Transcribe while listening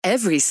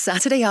Every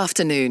Saturday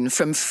afternoon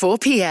from 4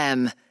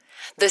 p.m.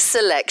 The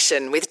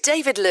Selection with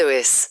David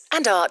Lewis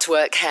and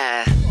Artwork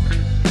Hair.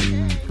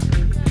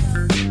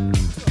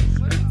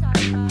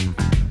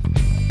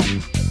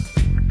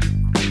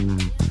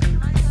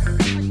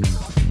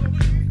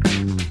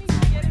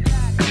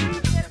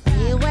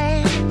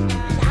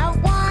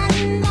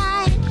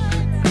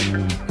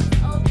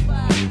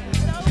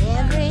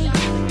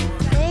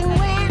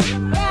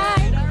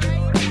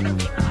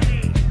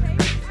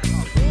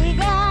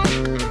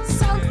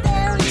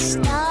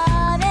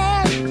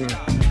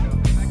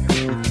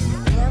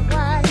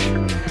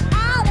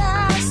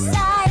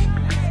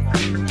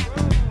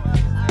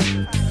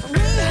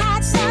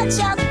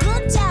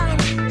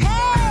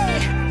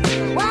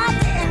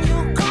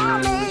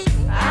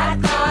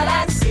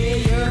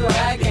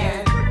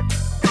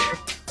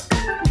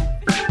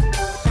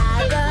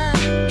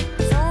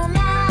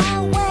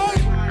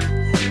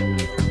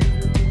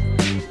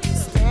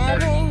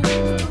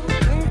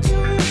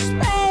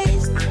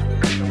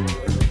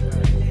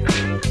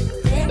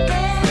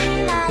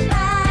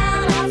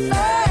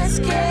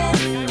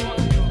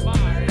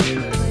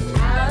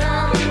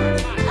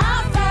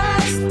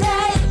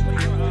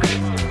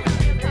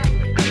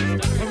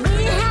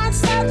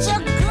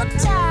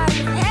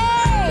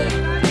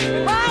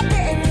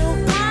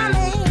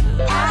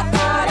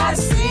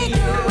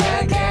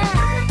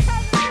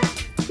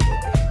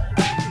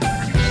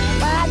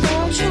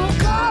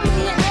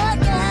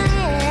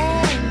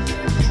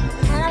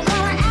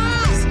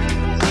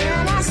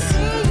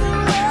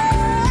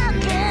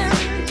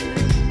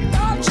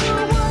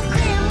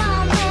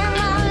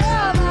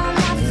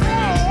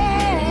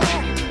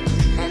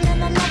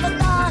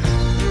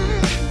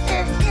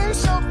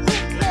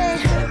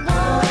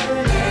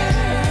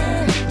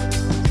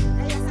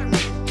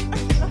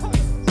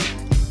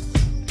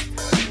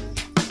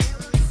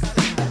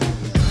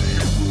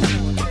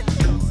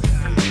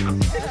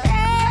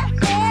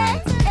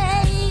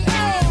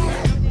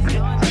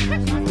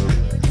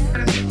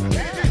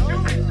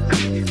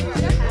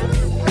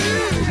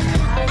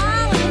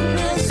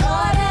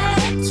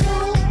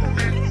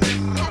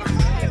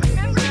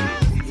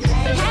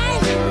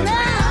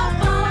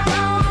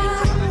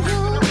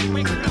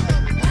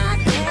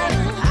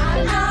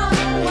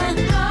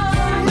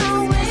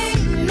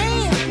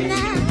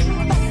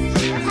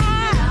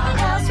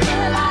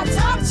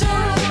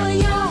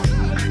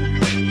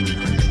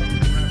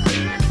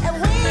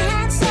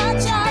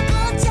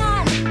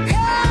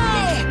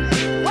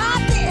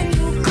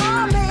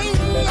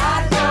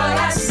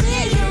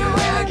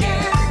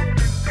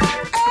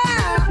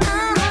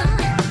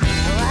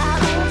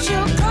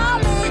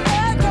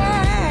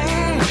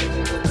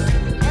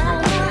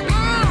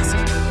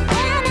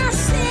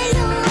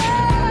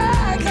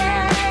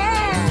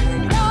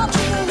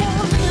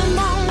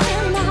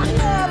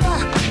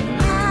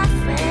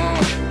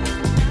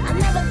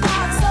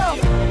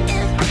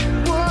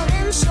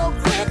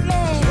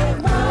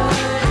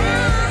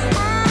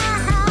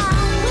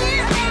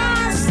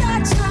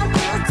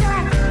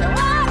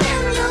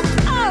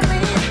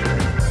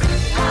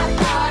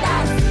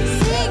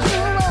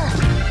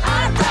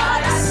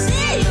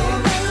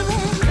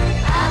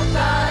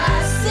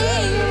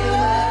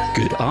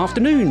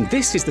 Afternoon,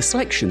 this is The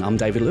Selection. I'm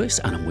David Lewis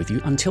and I'm with you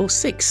until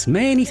 6.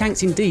 Many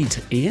thanks indeed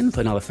to Ian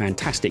for another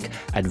fantastic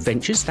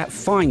adventures. That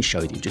fine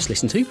show that you just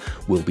listened to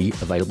will be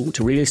available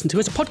to re-listen to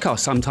as a podcast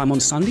sometime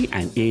on Sunday,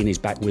 and Ian is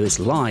back with us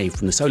live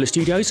from the Solar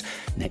Studios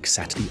next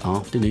Saturday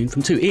afternoon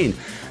from 2. Ian,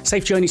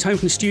 safe journeys home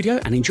from the studio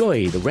and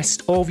enjoy the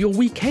rest of your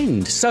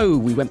weekend. So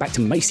we went back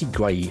to Macy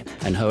Gray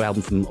and her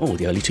album from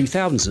the early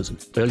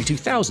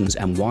 2000s,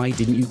 and Why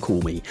Didn't You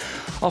Call Me?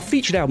 Our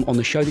featured album on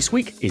the show this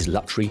week is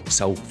Luxury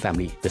Soul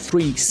Family, the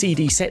 3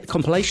 CD set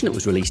compilation that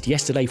was released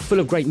yesterday, full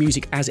of great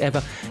music as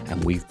ever,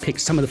 and we've picked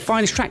some of the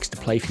finest tracks to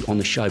play for you on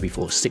the show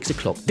before 6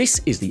 o'clock.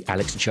 This is the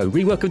Alex Cho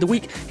rework of the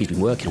week. He's been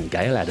working on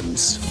Gail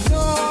Adams.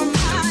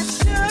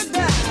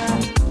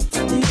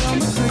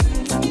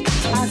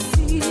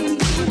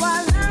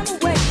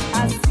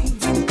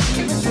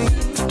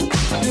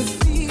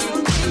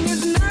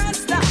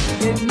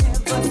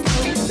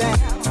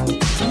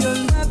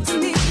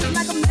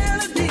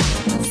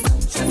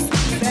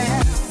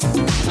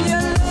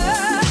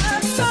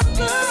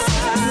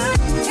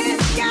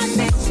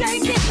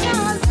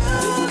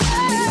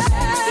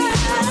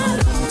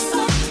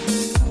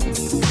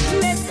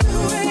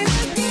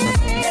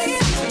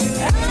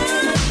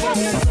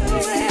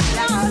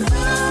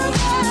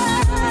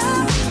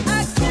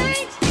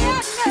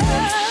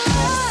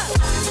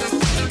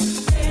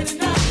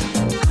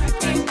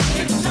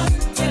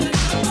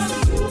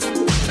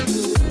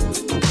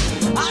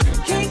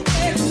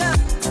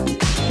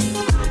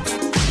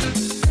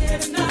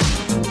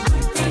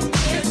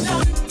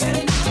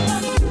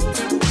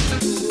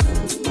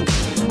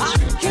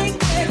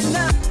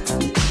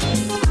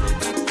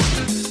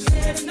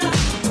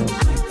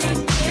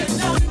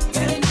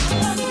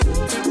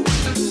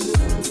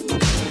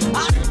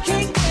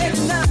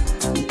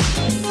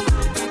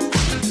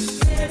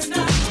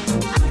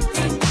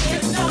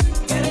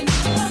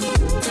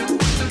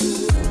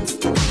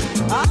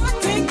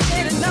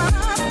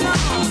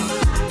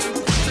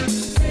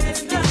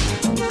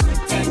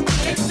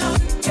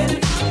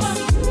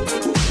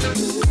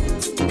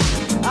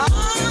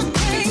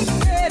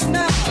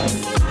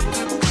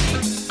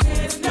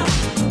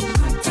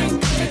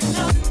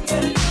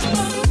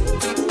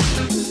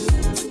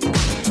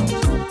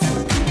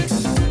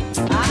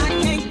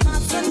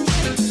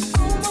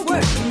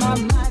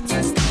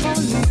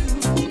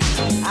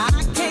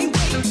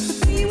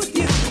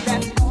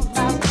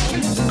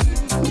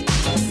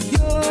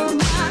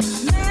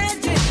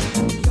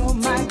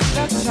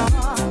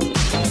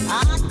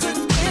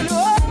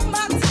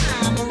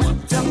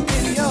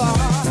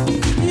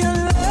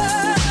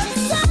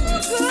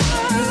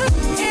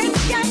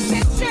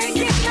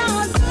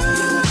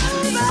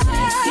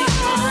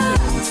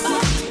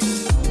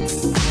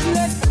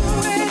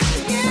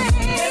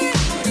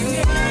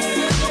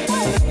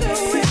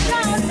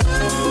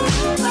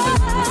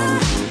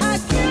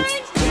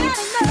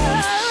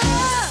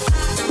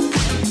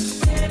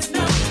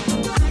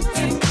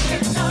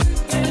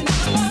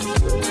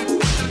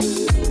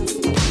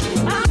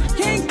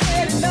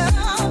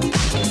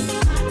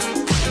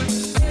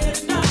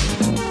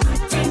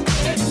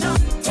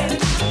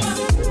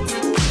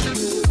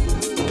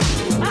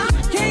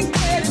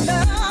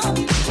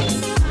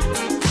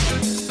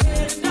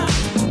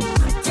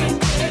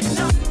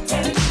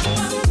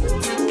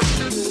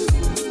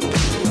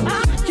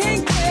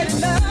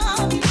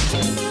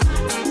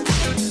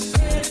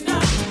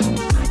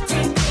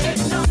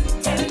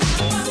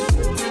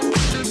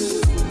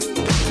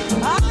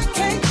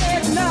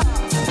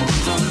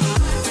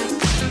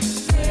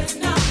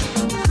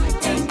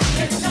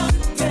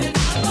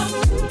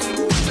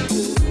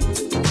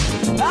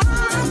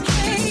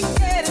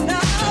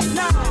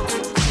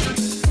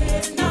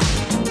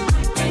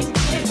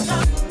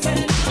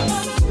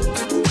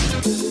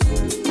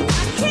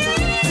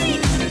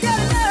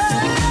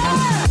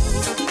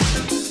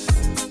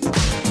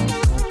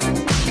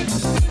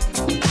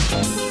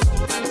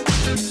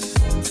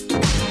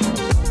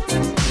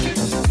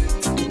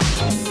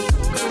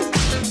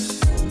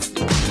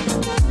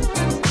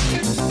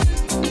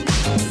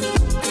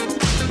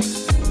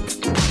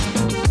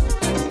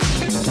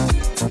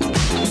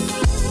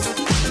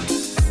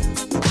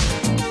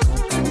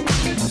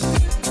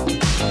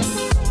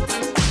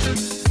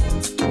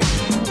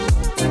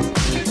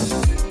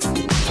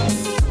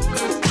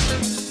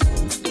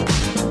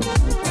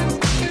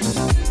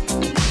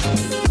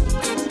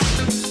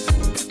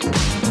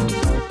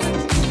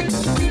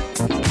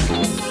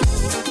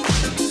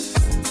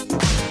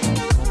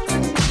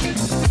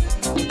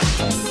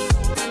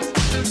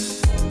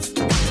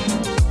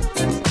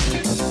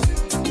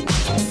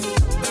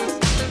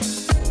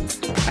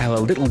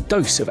 little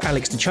dose of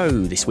Alex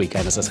DeCho this week,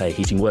 and as I say,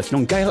 he's been working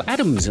on Gail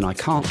Adams, and I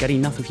can't get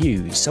enough of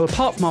you. So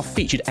apart from our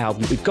featured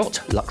album we've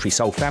got, Luxury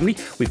Soul Family,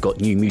 we've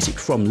got new music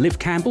from Liv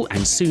Campbell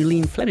and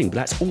Suleen Fleming, but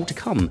that's all to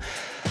come.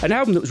 An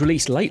album that was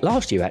released late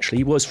last year,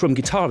 actually, was from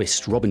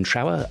guitarist Robin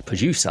Trower,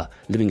 producer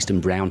Livingston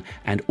Brown,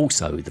 and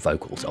also the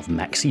vocals of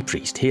Maxi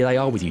Priest. Here they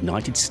are with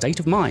United State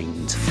of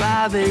Mind.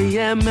 5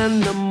 a.m. in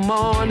the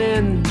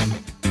morning,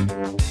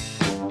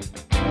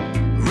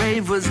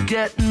 rave was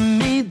getting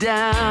me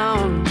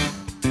down.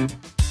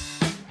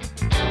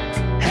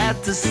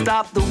 Had to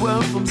stop the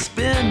world from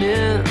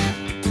spinning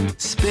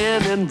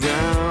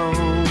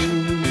round.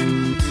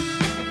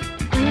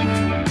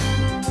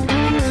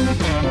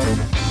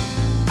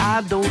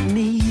 I don't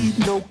need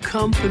no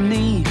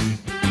company.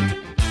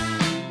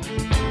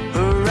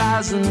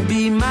 Horizon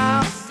be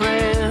my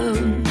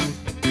friend.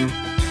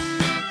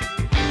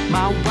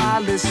 My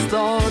wildest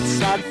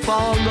thoughts I'd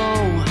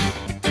follow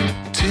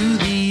to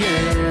the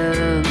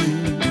end.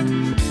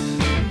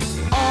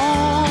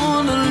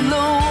 On a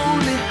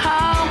lonely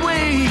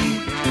highway,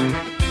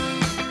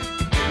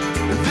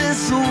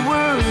 this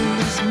world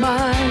is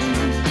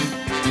mine.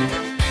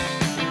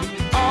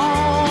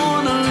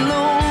 On a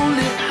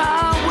lonely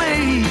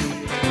highway,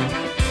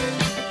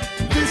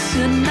 this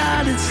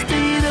United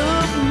State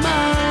of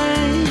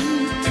mind,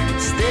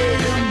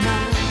 state of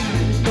mind.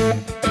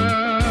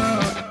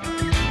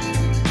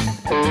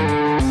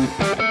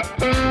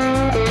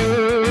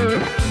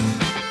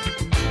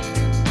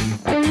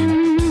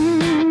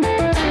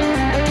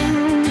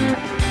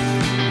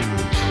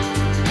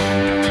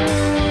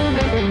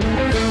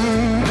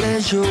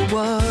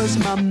 Was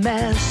my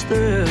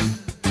master,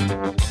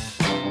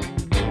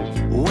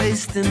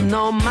 wasting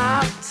all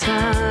my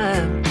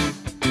time,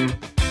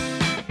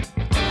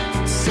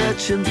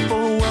 searching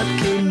for what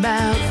came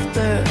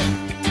after,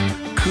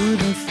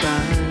 couldn't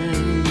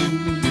find.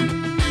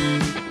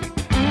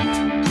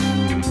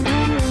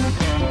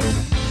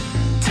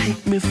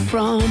 Take me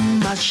from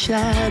my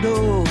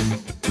shadow,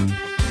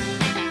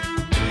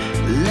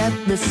 let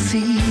me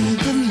see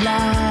the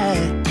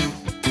light.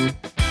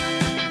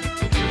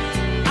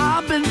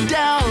 I've been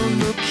down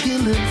the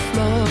killing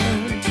floor,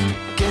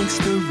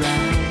 gangsta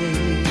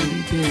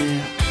ride, yeah.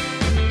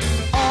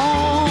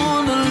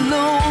 On a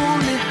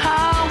lonely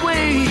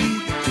highway,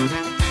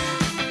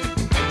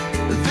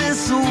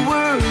 this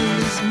world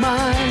is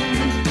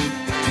mine.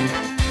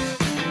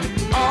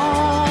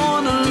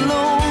 On a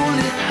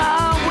lonely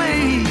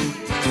highway,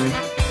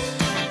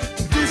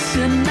 this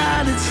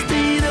United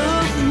State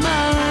of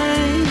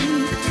mind,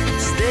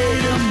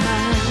 state of mind.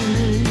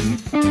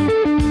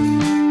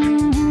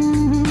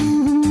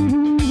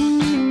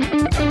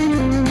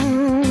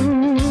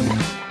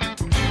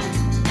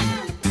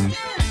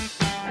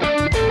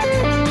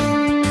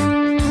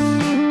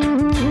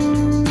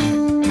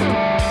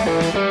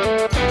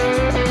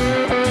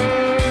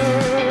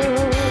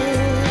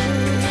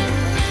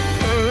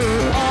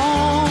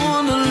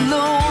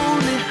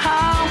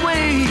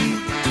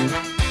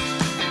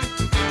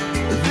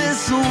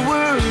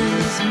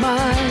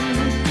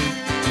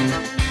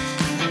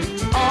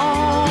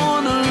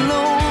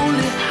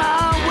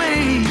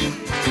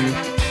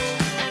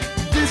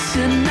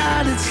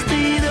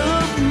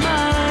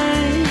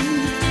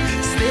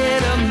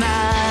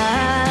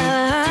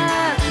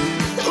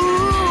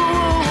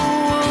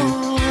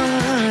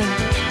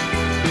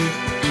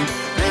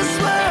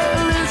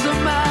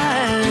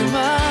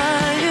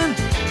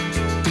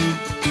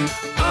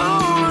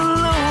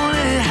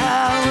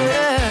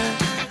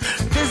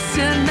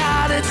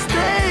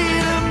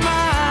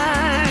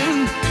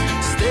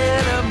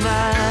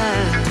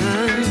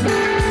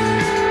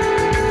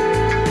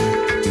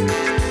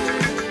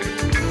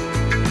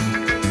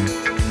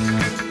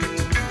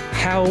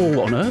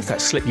 That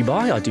slipped me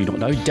by, I do not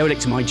know.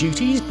 Derelict to my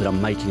duties, but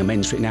I'm making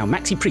amends for it now.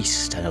 Maxi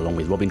Priest, along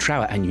with Robin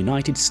Trower and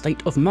United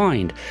State of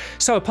Mind.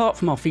 So apart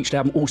from our featured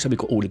album, also we've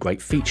got all the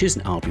great features,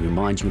 and I'll be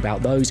reminding you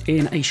about those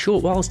in a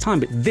short while's time.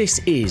 But this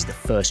is the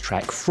first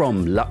track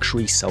from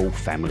Luxury Soul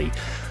Family.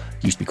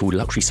 Used to be called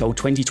Luxury Soul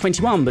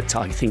 2021, but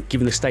I think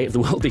given the state of the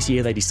world this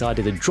year, they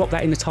decided to drop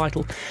that in the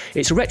title.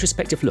 It's a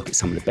retrospective look at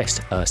some of the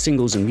best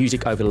singles and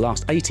music over the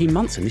last 18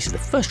 months, and this is the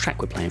first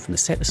track we're playing from the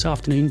set this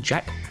afternoon,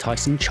 Jack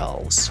Tyson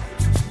Charles.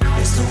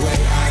 It's the way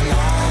I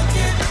like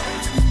it.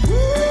 Woo!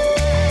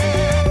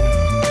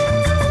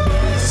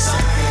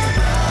 Something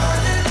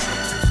about it.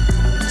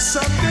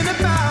 Something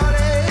about it.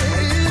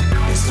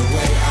 It's the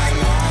way I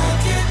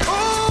like it. Oh,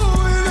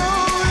 you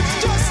know, it's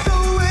just the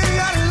way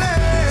I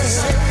like it.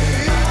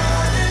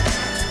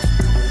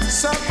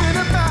 Something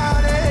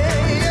about it.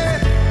 Yeah.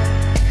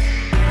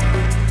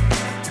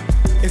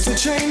 It's a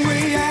chain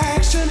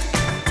reaction.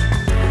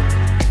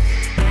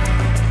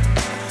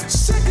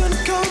 Second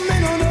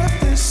coming on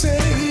earth, they say.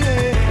 Yeah.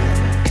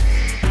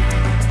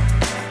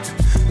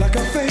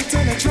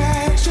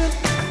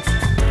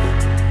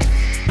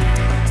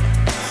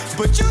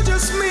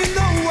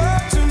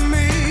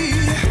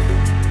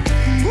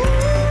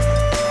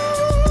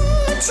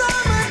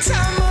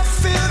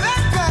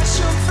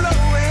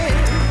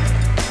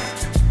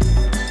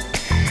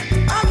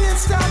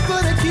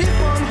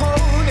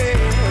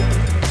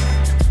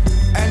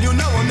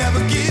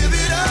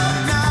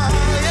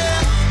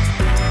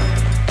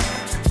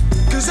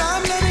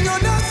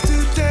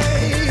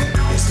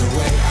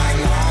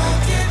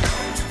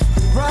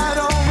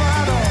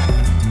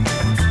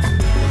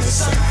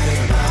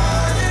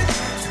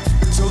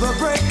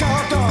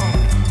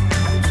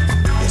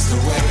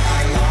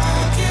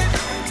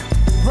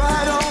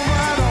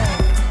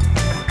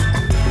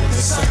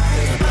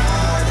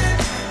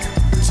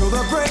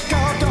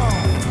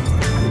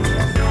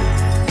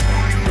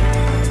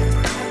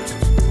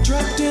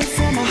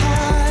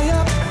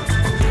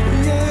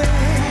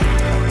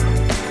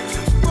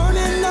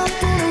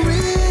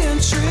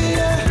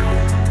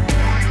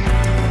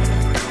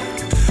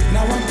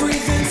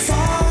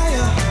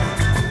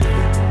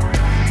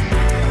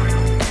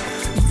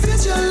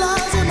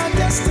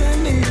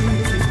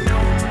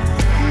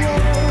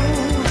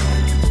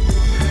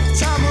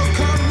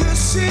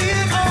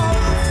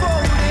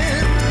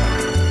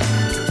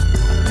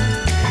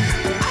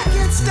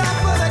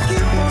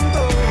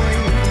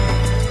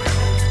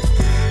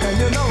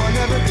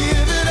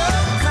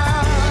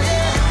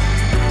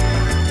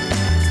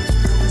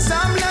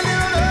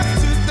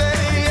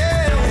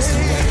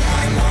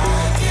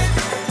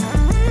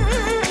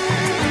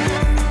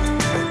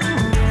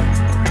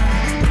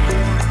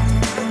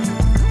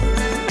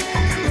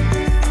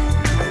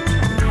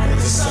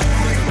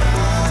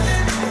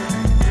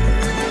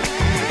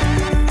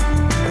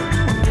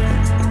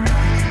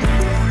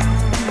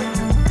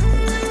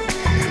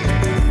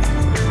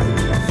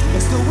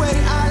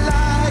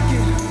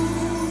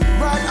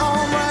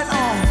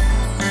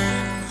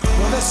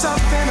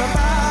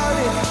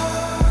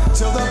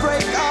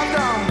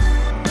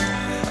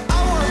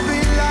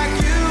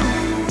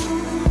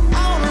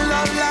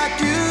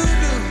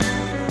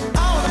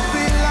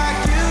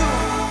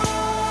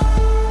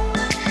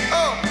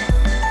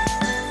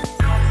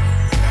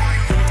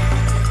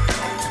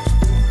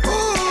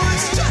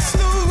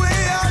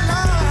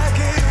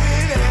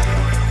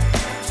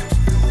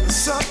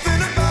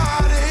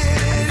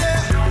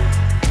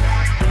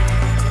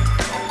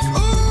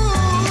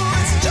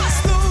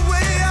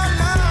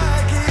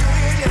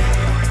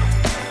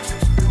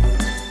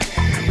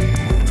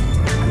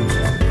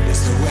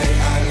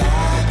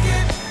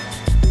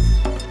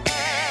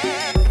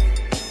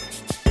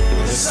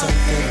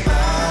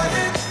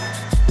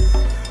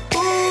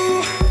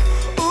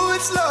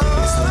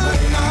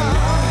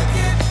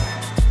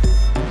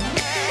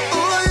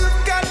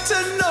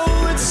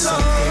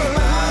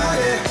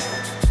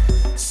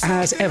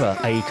 as ever,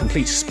 a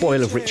complete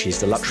spoil of riches,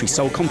 the Luxury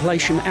Soul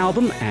compilation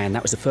album, and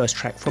that was the first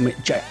track from it,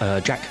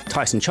 Jack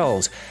Tyson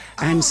Charles.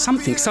 And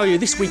something, so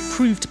this week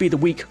proved to be the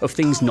week of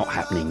things not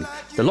happening.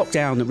 The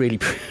lockdown that really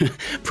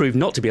proved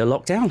not to be a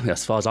lockdown,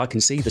 as far as I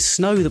can see. The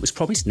snow that was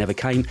promised never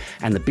came,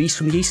 and the beast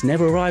from the east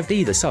never arrived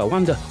either. So I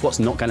wonder what's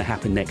not going to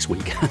happen next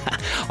week.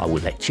 I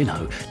will let you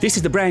know. This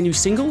is the brand new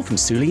single from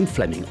Suleen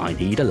Fleming, I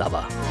Need a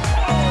Lover.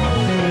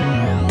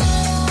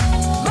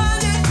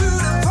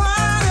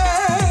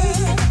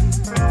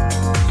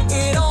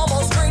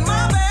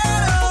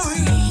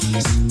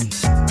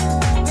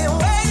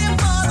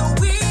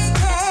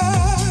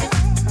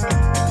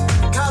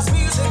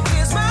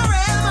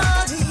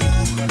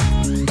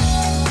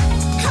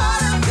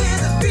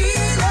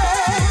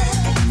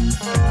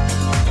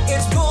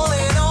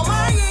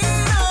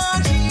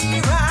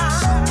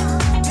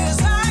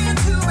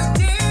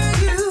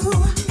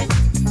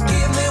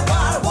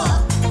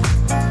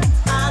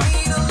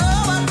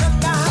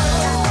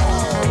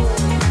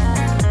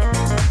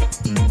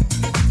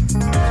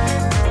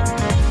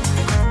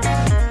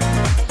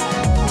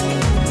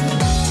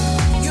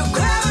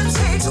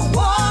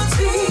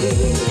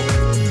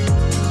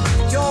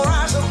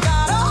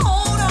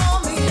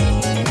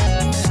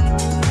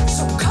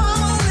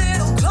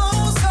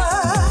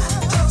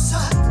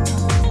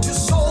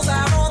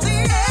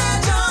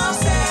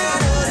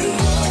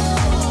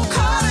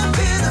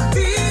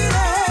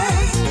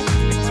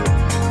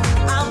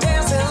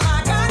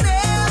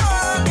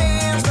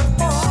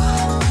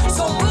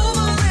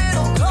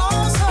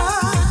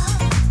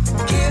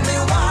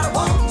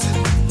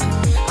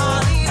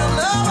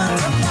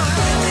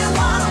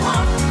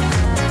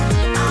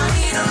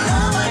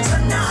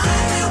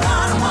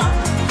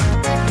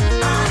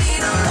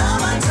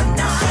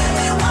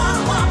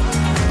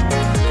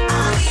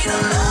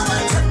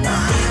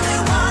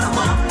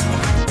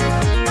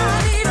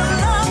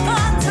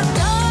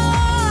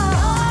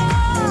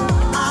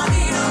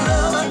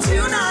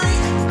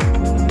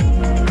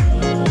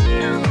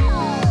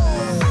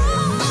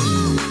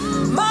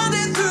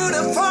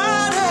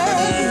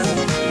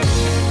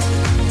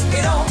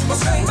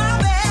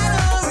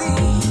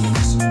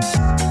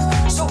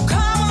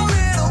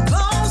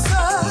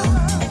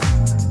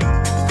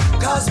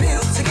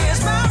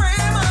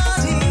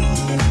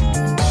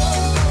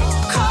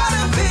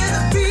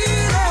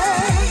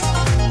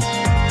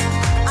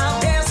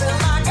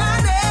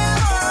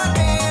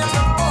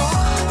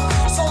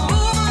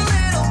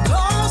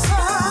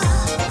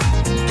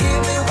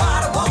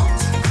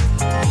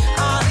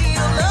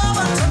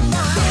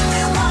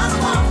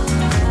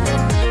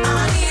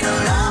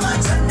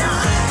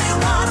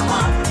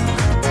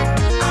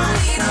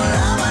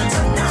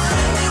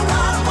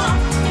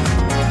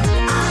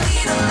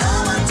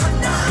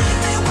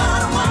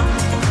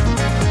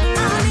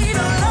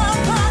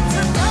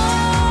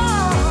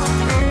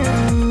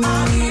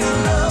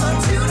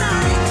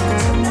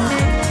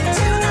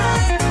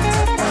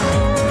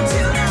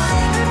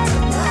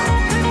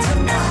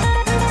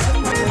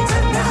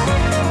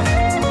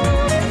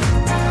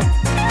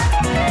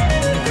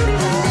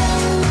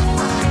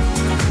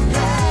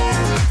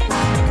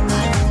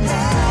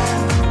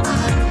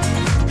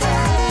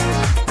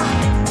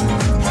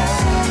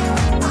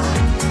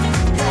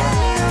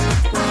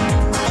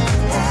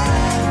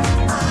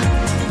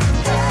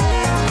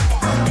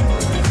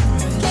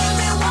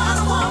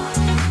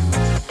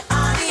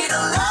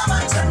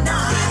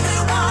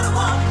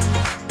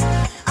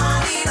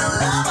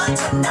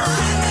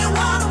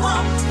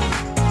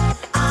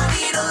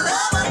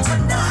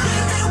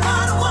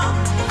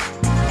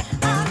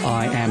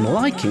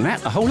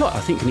 That a whole lot. I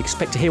think you can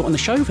expect to hear it on the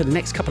show for the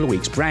next couple of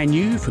weeks. Brand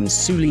new from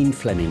Suleen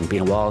Fleming.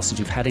 Been a while since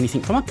you've had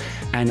anything from her,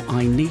 and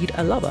I Need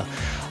a Lover.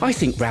 I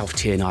think Ralph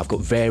T and I have got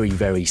very,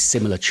 very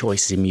similar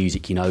choices in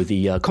music. You know,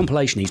 the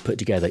compilation he's put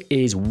together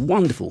is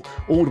wonderful,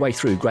 all the way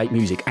through, great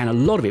music, and a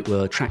lot of it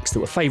were tracks that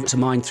were favourites of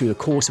mine through the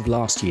course of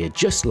last year,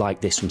 just like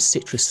this from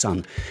Citrus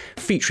Sun,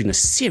 featuring the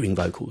searing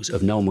vocals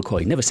of Noel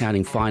McCoy, never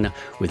sounding finer,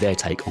 with their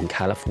take on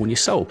California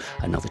Soul,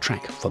 another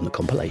track from the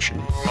compilation.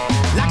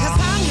 Like a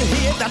sound you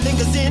hear that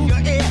lingers in your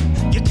ear,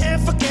 you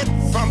can't forget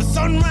from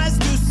sunrise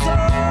to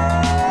sunset.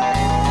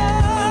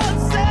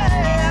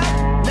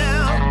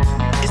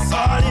 Now it's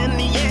all in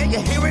the air, you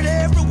hear it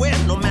everywhere.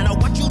 No matter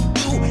what you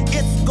do,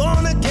 it's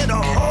gonna get a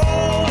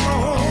hold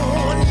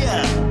on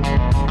ya.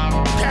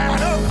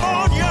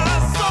 California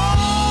soul,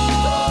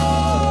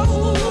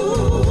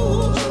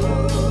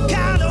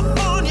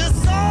 California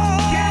soul.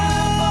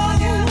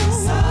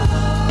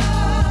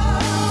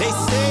 They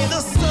say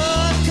the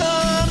sun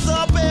comes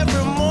up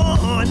every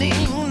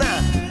morning,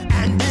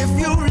 and if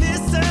you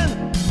listen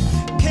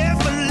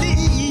carefully,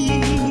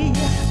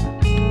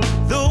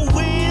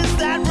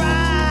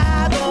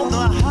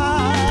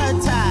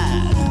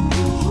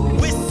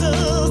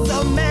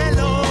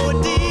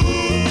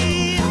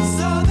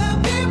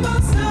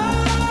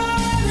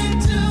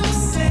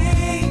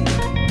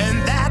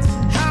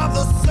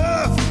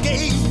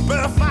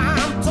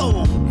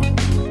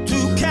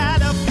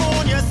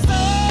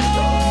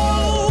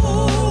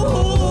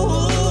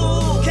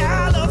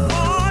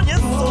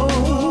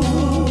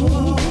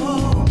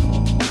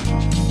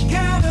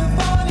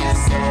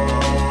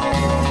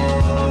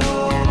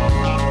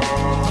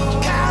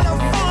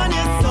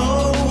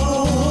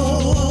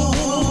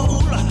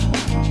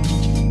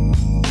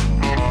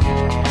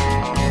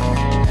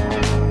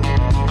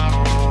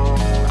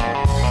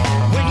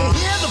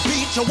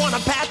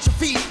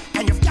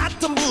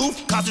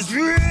 it's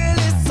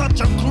really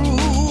such a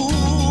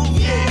groove,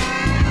 yeah.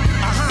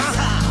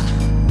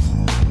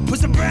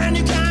 Puts a brand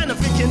new kind of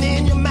thinking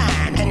in your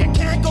mind, and you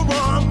can't go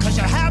wrong, cause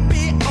you're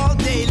happy all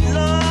day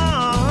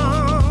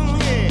long,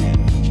 yeah.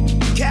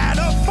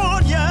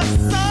 California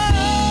soul,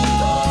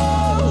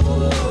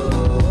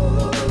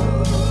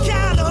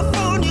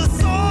 California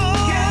soul,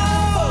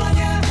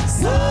 California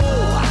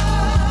soul.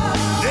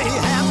 They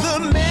have the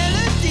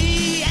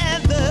melody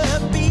and the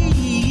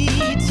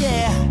beat,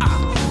 yeah,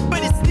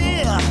 but it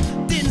still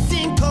didn't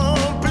seem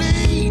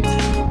complete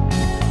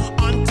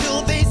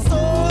until they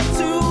saw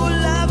two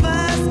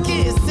lovers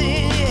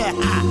kissing, yeah.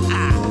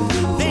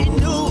 They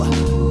knew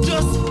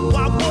just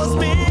what was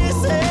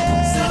missing.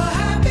 So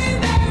happy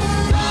they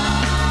were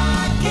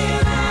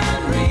rocking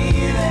and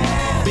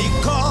reeling,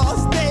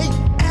 because they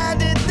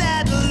added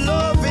that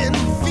loving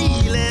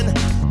feeling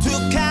to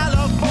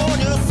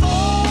California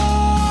soul,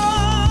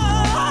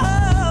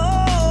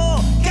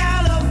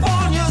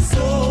 California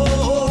soul.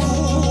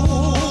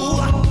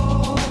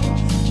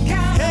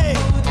 Hey.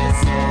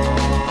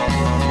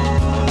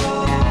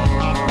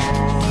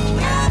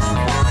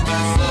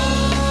 California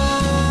soul,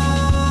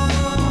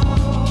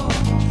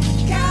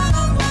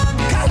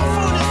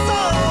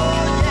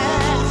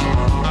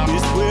 yeah.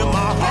 It's where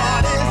my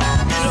heart is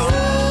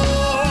belong.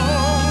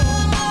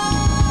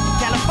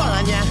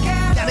 California,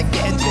 gotta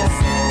get you,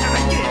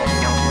 gotta get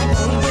you,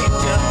 with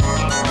you.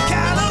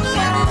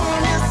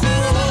 California soul.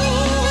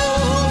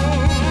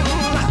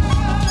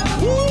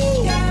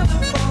 Woo.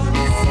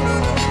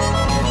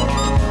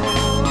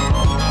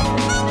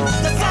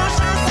 The sun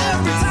shines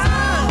every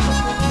time.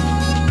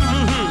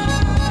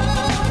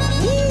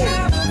 Woo.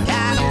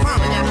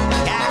 California,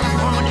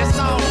 California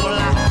soul.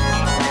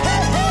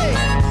 Hey, hey,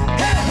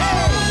 hey,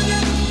 hey.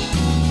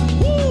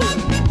 Woo.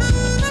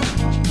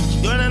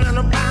 Doing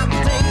another bomb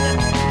thing.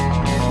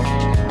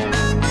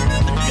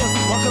 Just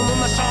walking with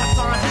my shorts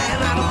on,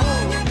 hanging out of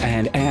moon.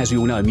 And as we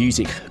all know,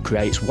 music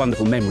creates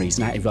wonderful memories,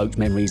 and that evoked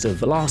memories of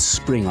the last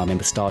spring. I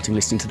remember starting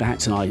listening to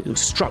that, and I was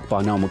struck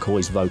by Noel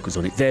McCoy's vocals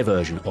on it, their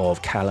version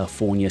of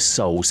California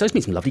Soul. So there's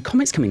been some lovely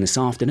comments coming this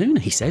afternoon,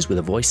 he says, with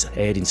a voice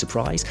aired in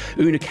surprise.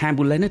 Una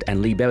Campbell-Leonard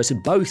and Lee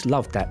Berrison both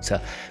loved that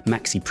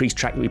Maxi Priest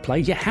track that we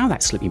played. Yeah, how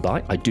that slipped me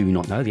by, I do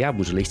not know. The album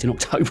was released in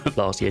October of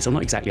last year, so I'm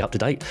not exactly up to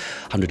date.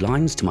 100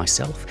 lines to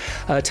myself.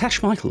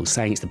 Tash Michaels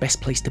saying it's the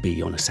best place to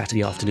be on a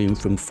Saturday afternoon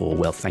from 4.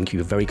 Well, thank you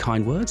for very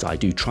kind words. I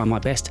do try my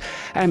best.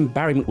 And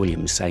Barry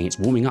McWilliams saying it's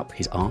warming up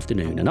his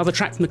afternoon. Another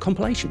track from the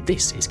compilation.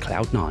 This is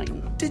Cloud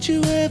 9. Did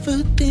you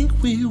ever think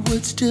we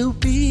would still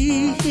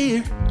be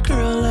here?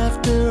 Girl,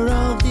 after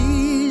all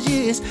these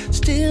years,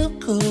 still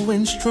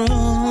going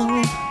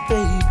strong,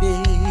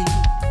 baby.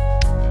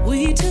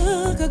 We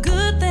took a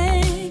good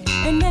thing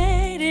and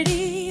made it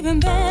even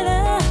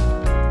better.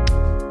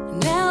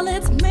 Now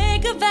let's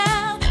make a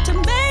vow to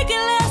make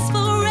it last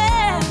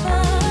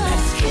forever.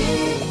 Let's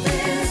keep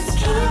this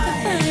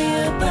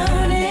fire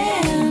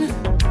burning,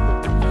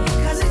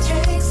 'cause it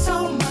takes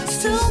so much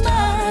to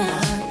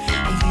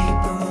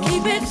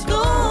keep it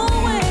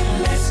going.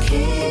 Let's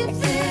keep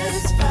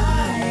this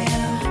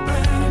fire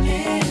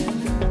burning,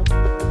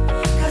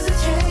 'cause it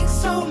takes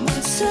so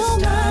much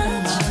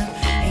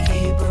and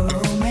keep a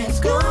romance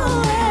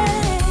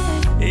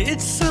going.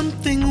 It's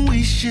something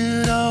we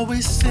should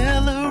always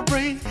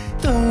celebrate.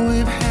 Though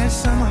we've had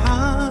some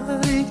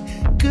heartache,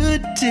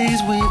 good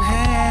days we've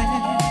had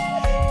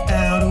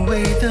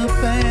outweigh the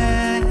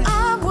bad.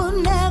 I will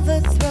never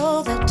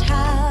throw the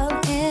towel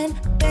in.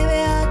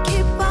 Baby, I'll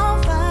keep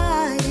on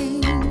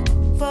fighting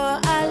for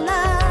our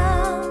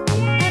love,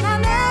 and I'll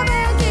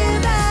never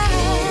give up. Let's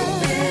keep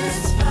this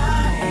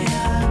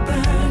fire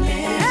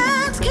burning.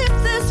 Let's keep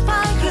this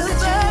fire burning. 'Cause it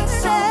takes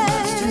so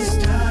much to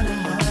start a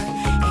heart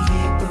and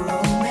keep a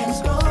romance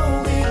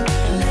going.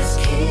 Let's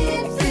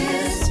keep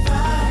this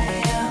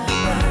fire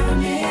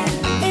burning.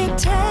 It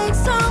takes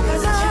so much.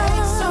 'Cause it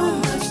takes so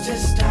much to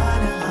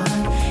start a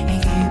heart and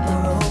keep a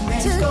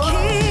romance going. To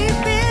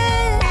keep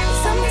it.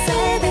 Some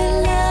say that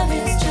love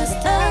is just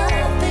a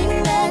thing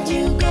that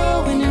you go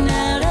in and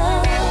out of.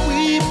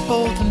 We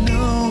both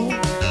know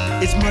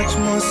it's much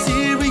more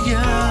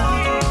serious.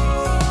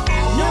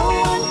 No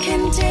one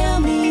can tell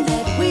me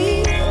that we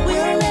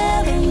will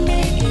never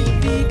make it,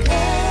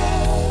 because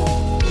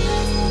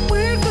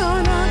we're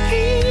gonna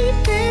keep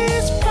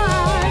this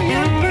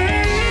fire burning.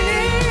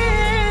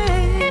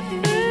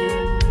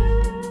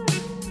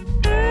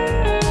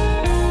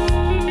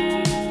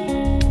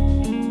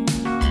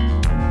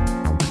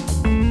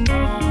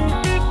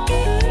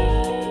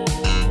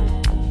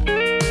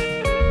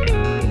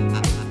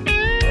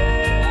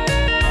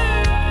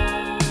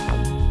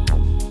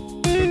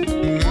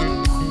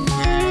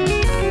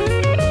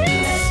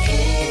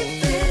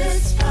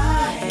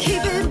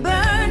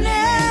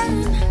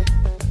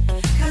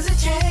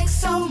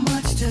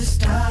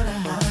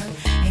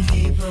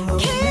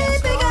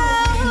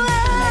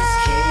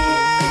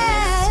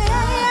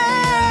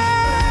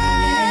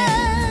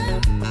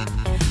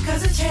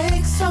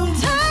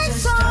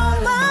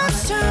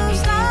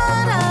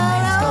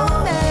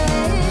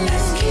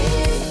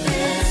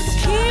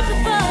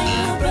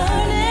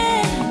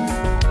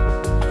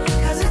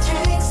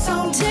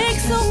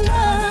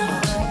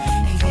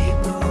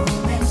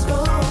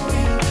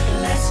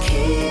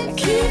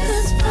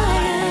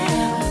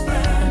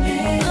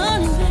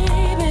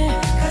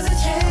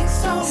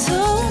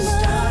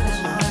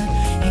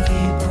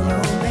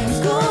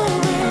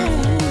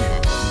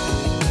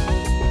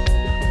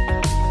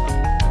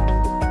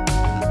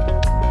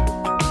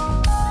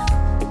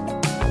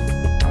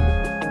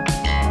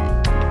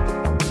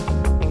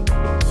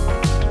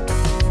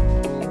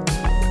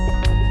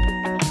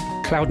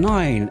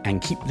 Cloud9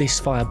 and Keep This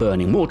Fire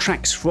Burning. More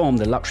tracks from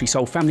the Luxury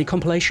Soul Family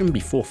compilation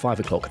before 5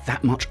 o'clock.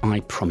 That much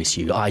I promise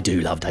you. I do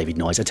love David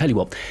Noyes. I tell you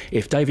what,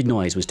 if David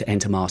Noyes was to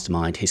enter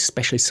Mastermind, his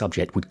specialist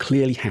subject would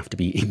clearly have to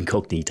be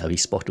incognito. He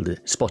spotted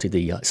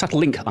the subtle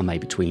link I made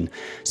between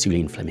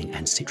Suline Fleming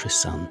and Citrus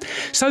Sun.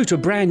 So to a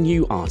brand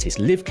new artist,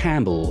 Liv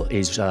Campbell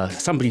is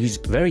somebody who's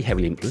very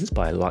heavily influenced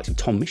by the likes of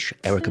Tom Misch,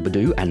 Erykah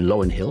Badu and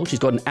Lauryn Hill. She's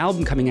got an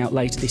album coming out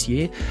later this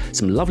year,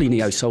 some lovely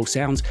neo-soul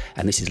sounds,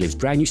 and this is Liv's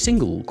brand new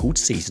single called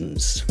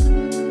Seasons.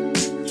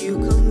 You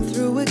come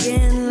through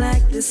again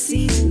like the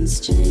seasons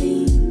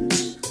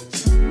change,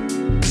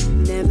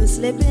 never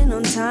slipping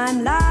on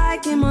time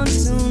like a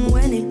monsoon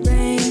when it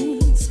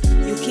rains.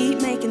 You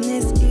keep making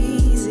this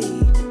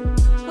easy,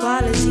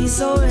 quality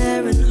so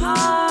rare and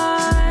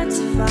hard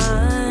to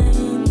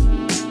find,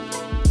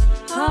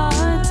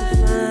 hard to find.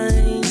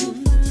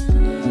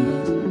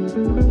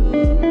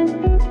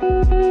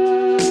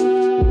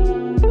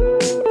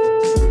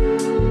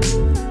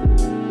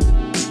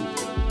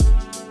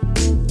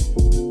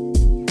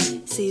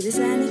 See, this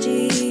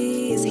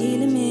energy is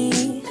healing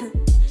me.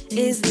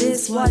 Is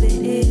this what it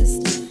is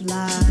to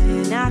fly?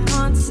 And I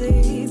can't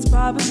see, it's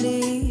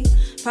probably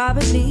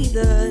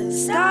the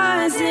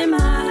stars in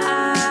my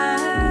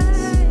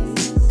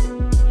eyes.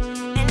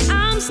 And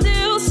I'm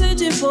still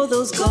searching for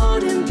those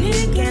golden,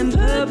 pink and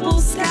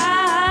purple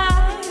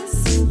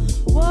skies.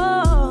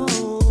 Whoa,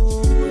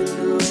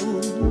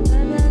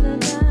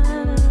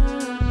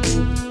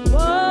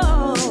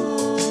 no.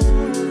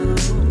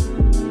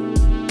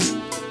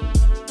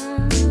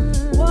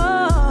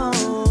 Whoa,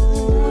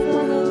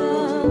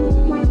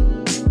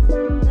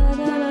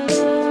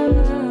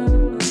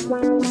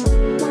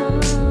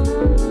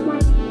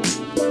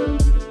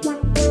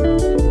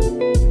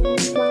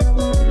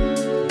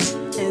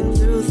 and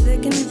through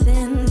thick and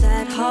thin,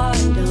 that heart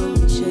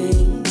don't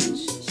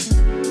change.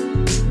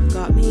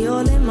 Got me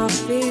all in my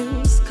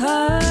feels,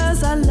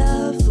 'cause I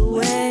love the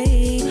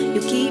way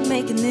you keep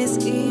making this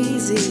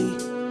easy.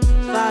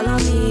 Follow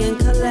me and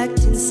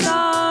collecting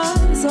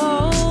stars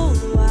all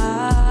the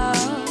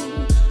while,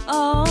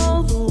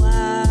 all the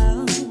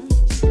while.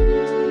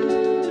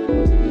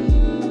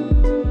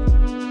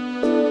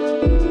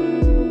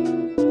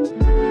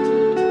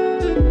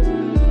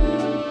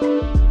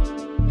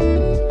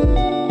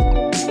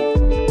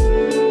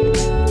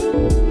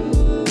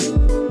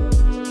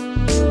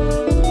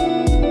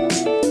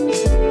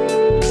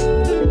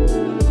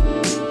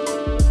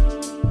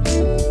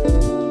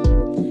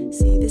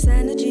 See, this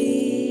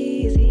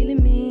energy is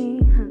healing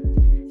me.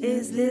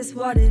 Is this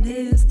what it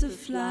is to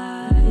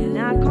fly? And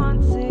I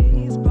can't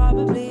see, it's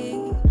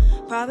probably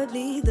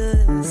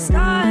the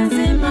stars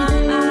in my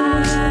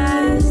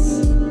eyes.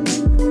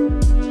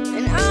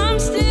 And I'm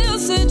still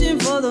searching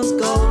for those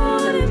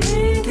golden,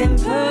 pink and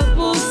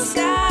purple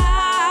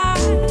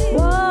skies.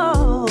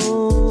 Whoa,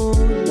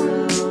 no.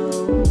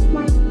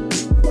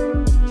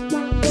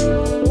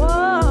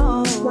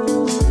 Whoa,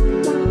 no.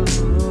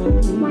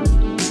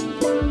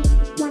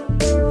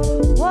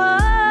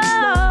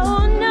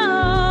 Whoa,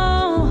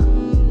 no,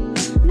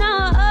 no.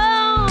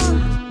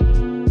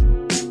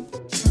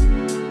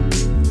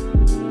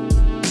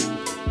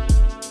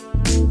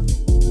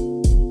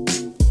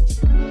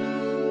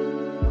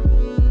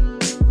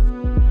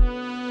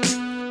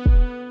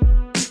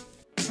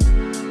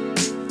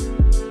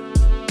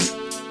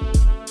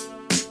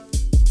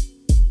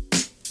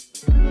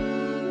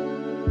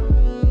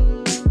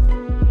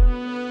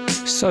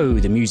 So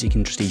the music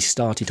industry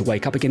started to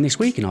wake up again this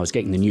week, and I was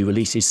getting the new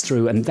releases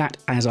through, and that,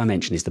 as I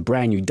mentioned, is the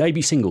brand new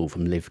debut single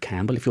from Liv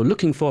Campbell. If you're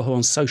looking for her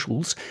on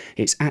socials,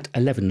 it's at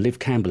 11 Liv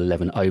Campbell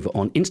 11 over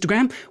on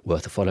Instagram.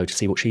 Worth a follow to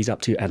see what she's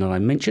up to. And I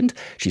mentioned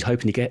she's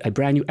hoping to get a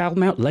brand new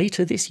album out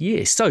later this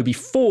year. So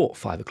before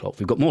 5 o'clock,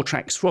 we've got more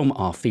tracks from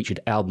our featured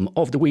album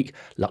of the week,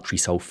 Luxury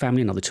Soul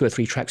Family, another 2 or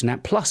 3 tracks in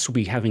that. Plus, we'll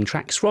be having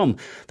tracks from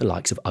the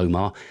likes of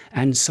Omar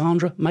and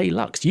Sandra May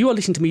Lux. You are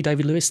listening to me,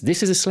 David Lewis.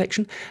 This is a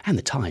selection, and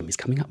the time is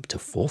coming up to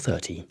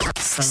 4:30.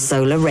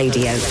 Solar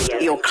Radio,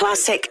 your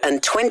classic and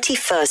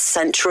 21st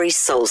century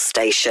soul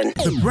station.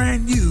 The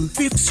brand new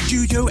 5th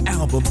studio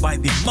album by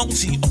the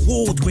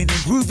multi-award-winning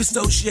Groove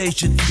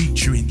Association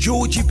featuring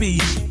Georgie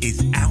B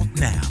is out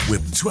now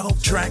with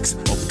 12 tracks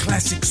of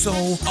classic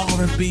soul,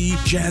 R&B,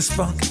 jazz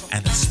funk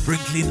and a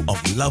sprinkling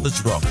of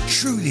lovers rock.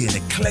 Truly an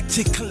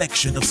eclectic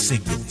collection of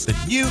singles. The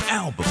new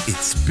album,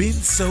 It's Been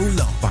So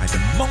Long, by the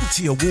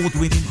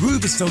multi-award-winning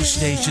Groove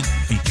Association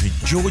featuring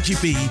Georgie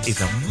B is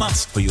a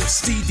must for your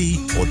CD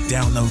or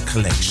download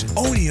collection.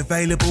 Only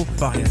available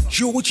via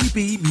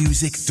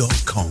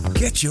georgiebmusic.com.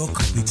 Get your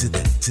copy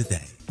today.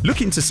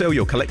 Looking to sell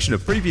your collection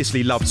of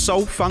previously loved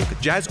soul, funk,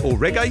 jazz or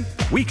reggae?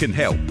 We can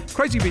help.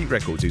 Crazy Beat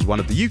Records is one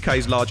of the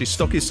UK's largest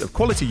stockists of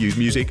quality used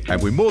music, and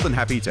we're more than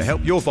happy to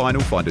help your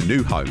vinyl find a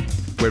new home.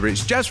 Whether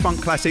it's jazz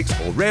funk classics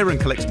or rare and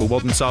collectible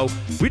modern soul,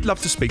 we'd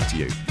love to speak to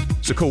you.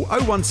 So call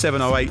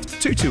 01708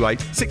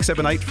 228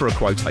 678 for a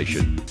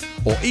quotation,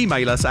 or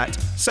email us at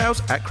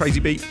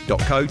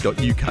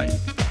sales@crazybeat.co.uk.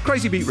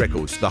 Crazy Beat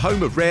Records, the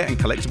home of rare and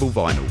collectible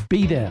vinyl.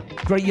 Be there.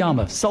 Great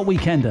Yarmouth, Soul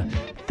Weekender.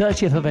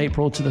 30th of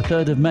April to the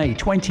 3rd of May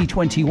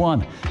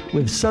 2021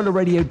 with Solar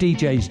Radio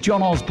DJs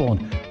John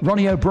Osborne,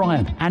 Ronnie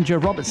O'Brien, Andrew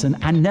Robertson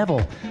and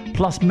Neville,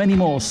 plus many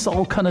more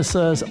soul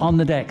connoisseurs on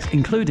the decks,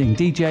 including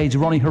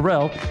DJs Ronnie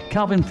Harrell,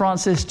 Calvin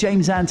Francis,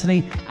 James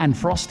Anthony and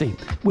Frosty,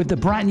 with the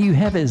brand new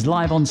Heavies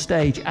live on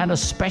stage and a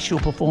special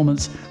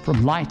performance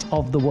from Light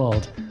of the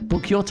World.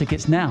 Book your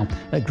tickets now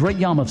at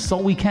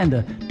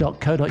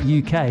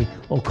greatyarmouthsoulweekender.co.uk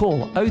or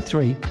call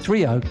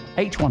 0330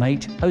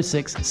 818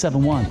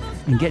 0671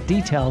 and get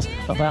details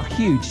of our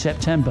huge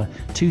September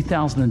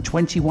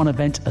 2021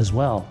 event as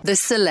well. The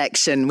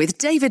Selection with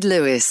David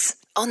Lewis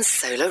on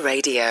Solar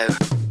Radio.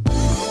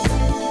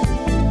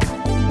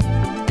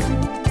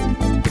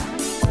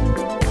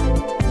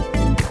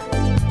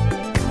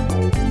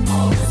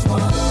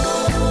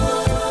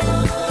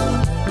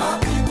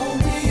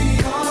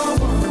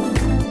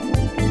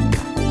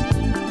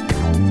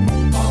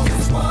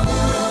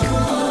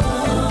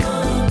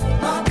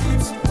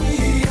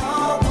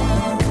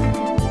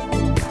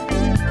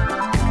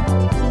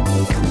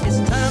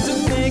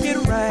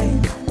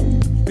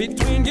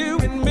 Between you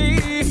and me,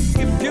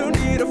 if you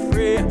need a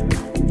friend,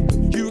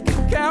 you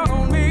can count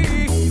on me.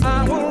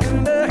 I will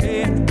lend a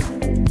hand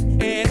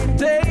any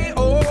day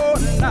or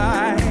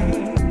night.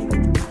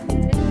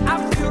 I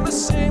feel the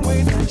same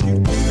way that you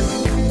do.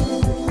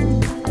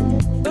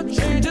 The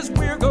changes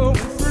we're going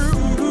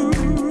through,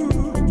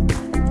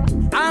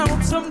 I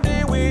hope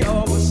someday we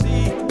all will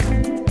see.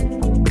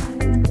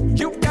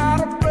 You got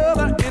a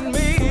brother in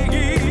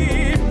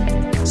me.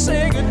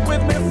 Sing it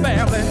with me,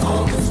 family.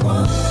 On this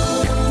one.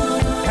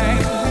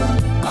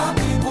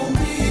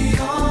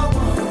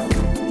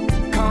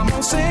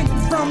 Sing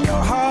from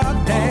your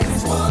heart,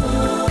 dance.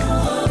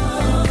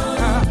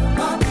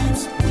 My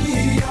peeps,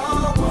 we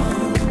are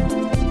one.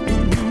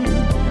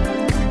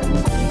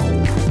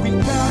 We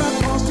got our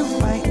cause to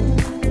fight.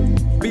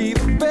 Be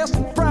the best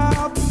and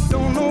proud.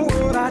 Don't know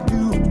what I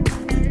do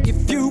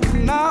if you're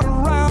not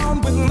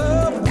around. With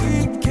love,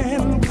 we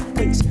can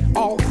replace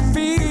all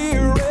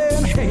fear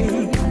and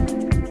hate.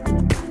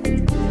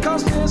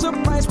 'Cause there's a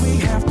price we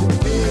have to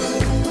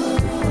pay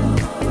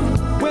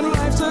when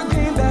life's a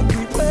game that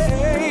we play.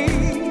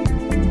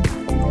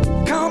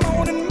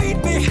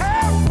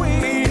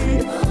 Halfway,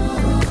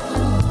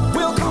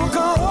 we'll conquer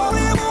all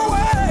evil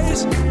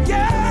ways.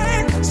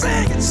 Yeah,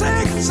 sing it,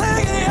 sing it, sing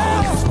it,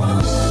 yeah.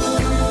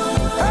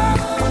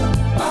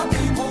 My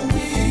people,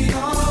 we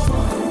are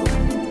one.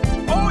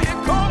 Oh, yeah,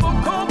 come on,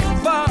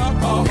 fire.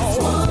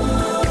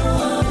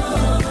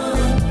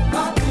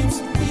 My peeps,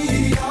 we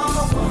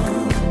are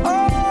one. Oh,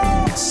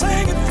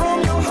 sing it from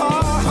your heart.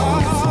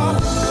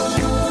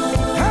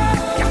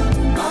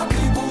 My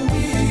people,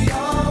 we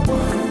are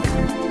one.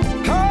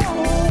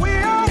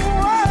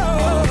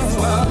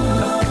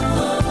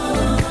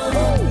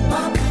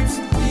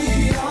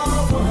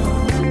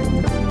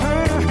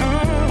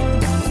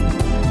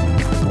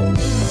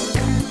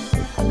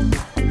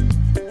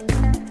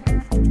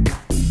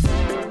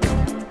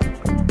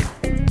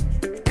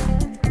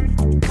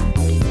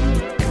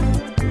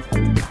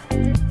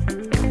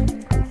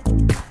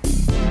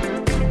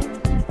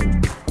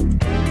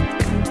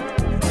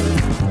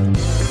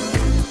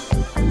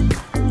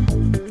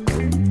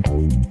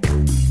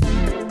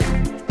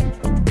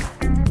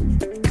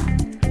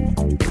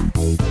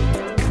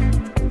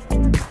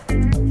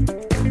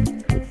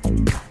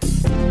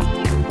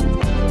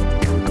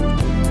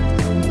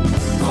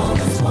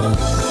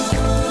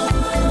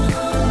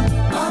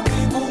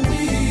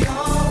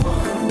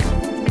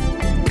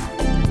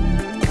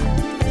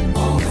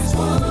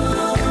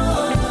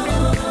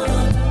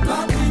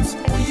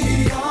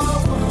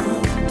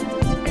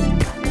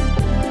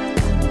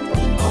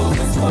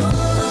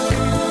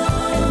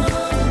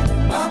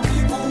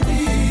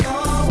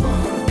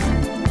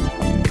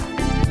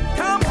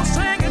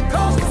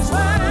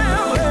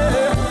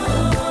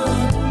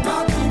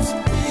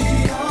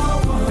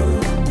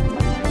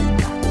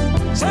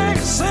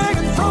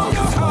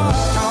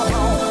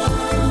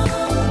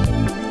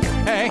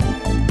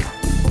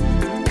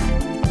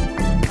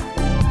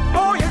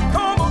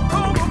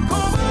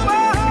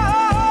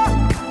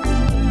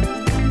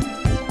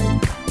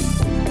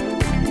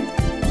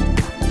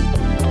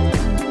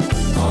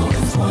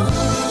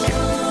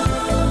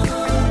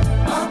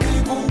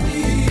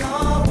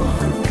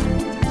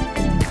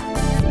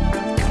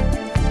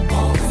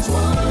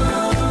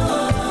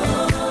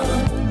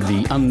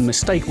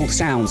 Unmistakable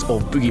sounds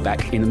of Boogie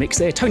Back in the mix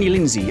there. Tony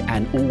Lindsay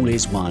and All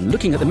Is One.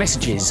 Looking at the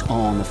messages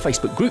on the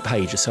Facebook group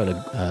page, the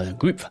Solar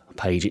group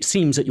page, it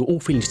seems that you're all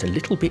feeling just a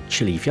little bit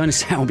chilly. Fiona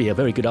Selby, a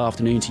very good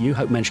afternoon to you.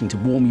 Hope managing to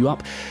warm you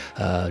up.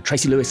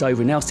 Tracy Lewis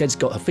over in Elsted's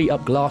got her feet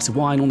up, glass of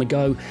wine on the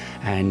go,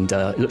 and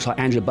it looks like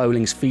Angela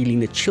Bowling's feeling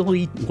the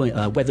chilly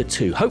weather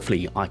too.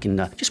 Hopefully I can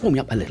just warm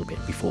you up a little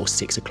bit before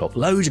 6 o'clock.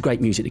 Loads of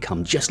great music to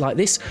come just like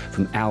this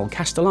from Al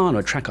Castellano,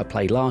 a track I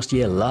played last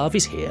year. Love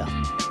is Here.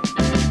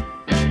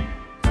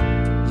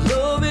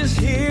 Is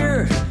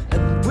here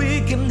and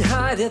we can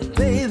hide it,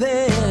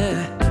 baby.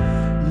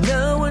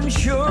 Now I'm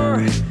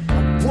sure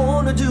I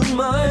wanna do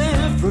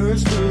my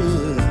first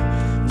move.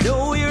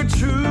 Know you're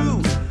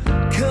true,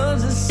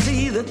 'cause it's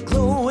the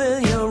glow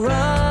in your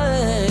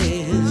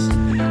eyes.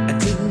 And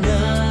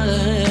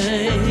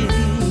tonight,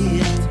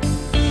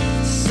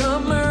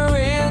 summer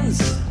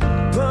ends,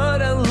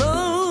 but our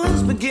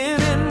love's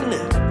beginning.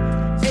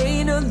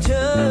 Ain't no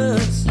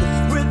just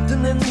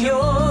written in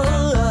your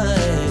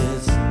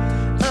eyes.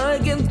 I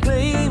can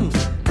blame,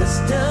 'cause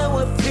now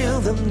I feel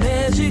the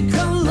magic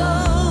of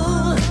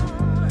love.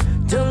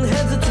 Don't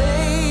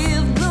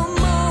hesitate no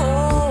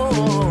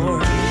more.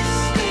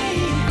 Kiss me,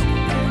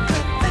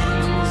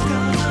 everything's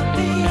gonna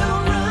be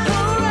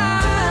alright.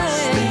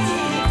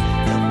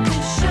 Don't be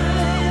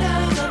shy,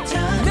 now the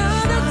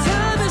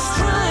time is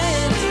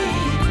right.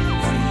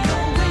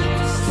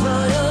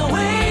 Fly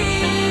away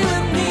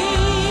with me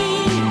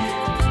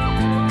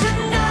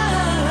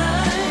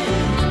tonight.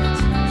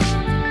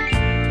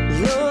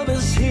 Love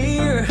is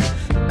here,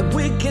 and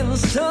we can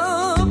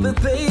stop it,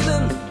 baby.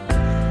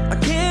 I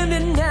can't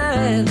deny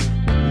it.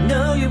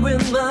 Now you're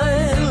in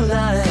my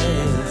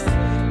life.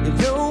 You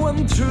know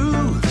I'm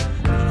true.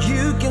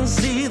 You can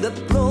see the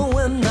glow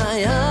in my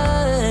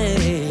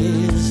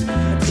eyes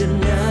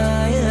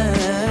tonight.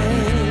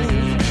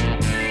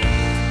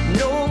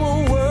 No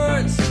more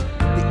words,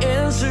 the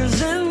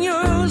answer's in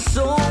your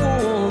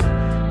soul.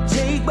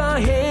 Take my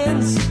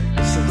hands,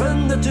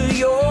 surrender to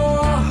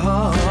your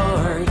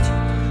heart.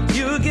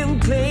 You can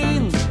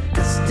claim,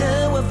 'cause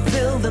now I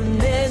feel the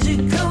magic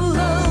of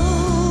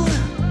love.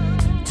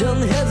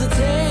 Don't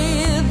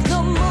hesitate no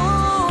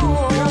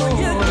more. Girl,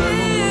 you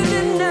can't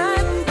deny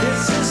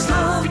this is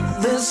love.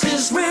 This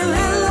is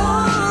really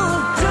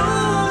love.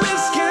 Don't be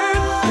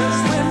scared, 'cause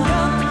we're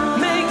not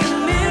making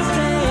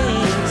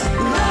mistakes.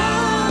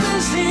 Love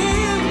is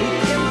here.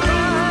 You can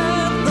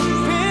find the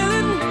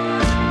feeling.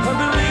 I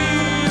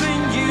believe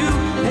in you,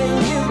 and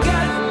you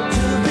got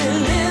to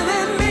believe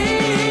in me.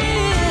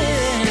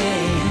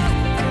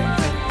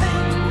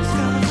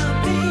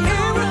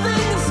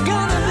 Everything's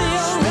gonna be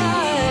alright.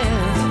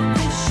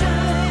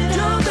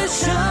 Don't be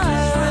shy,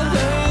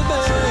 baby.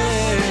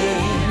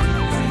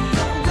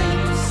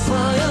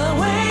 Fly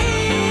away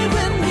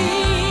with me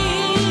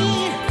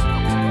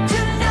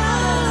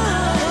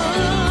tonight.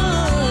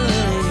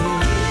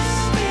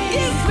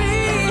 Kiss me.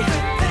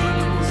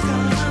 Everything's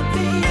gonna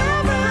be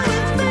alright.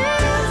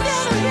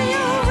 Everything's gonna be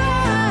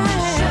alright.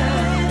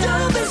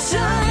 Don't be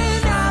shy,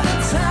 now the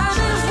time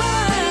is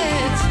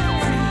right.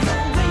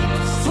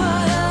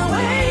 Fly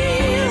away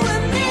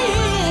with me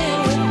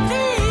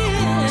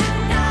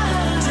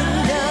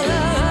tonight.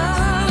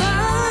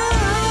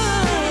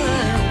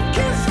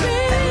 Kiss me.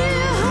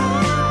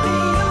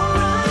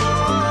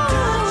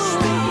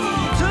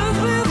 Touch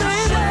me,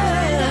 baby.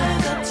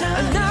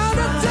 And now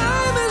the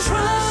time is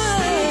right.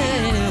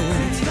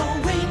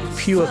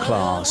 Pure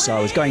class. I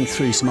was going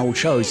through some old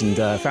shows and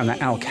found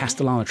that Al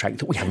Castellano track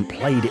that we haven't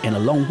played it in a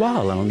long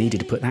while, and I needed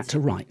to put that to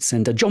rights.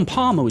 And John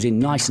Palmer was in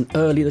nice and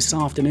early this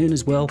afternoon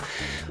as well.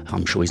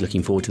 I'm sure he's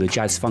looking forward to the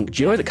Jazz Funk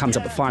Duo that comes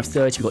up at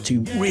 5:30. We've got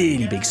two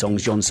really big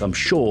songs, John, so I'm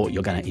sure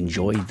you're going to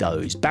enjoy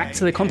those. Back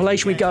to the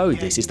compilation we go.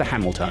 This is the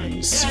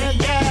Hamiltons.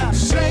 Yeah,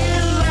 say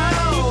it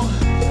loud.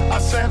 I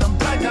said I'm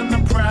black and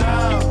I'm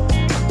proud.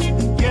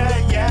 Yeah,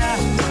 yeah.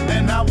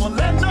 And I won't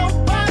let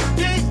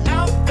nobody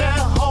out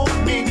there hold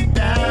me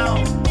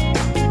down.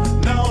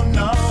 No,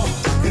 no.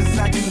 'Cause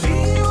I can be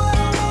what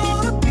I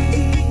wanna be.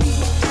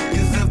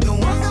 'Cause if the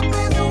ones that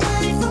paved the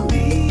way for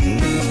me,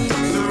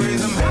 the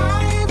reason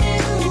high if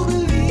you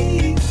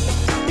believe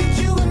that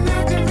you and I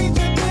can reach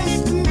your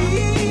destiny.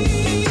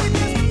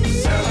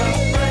 Just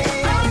celebrate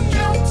our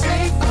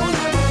take on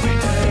every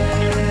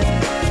day.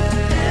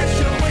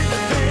 Show it,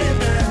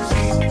 baby.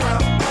 She's proud.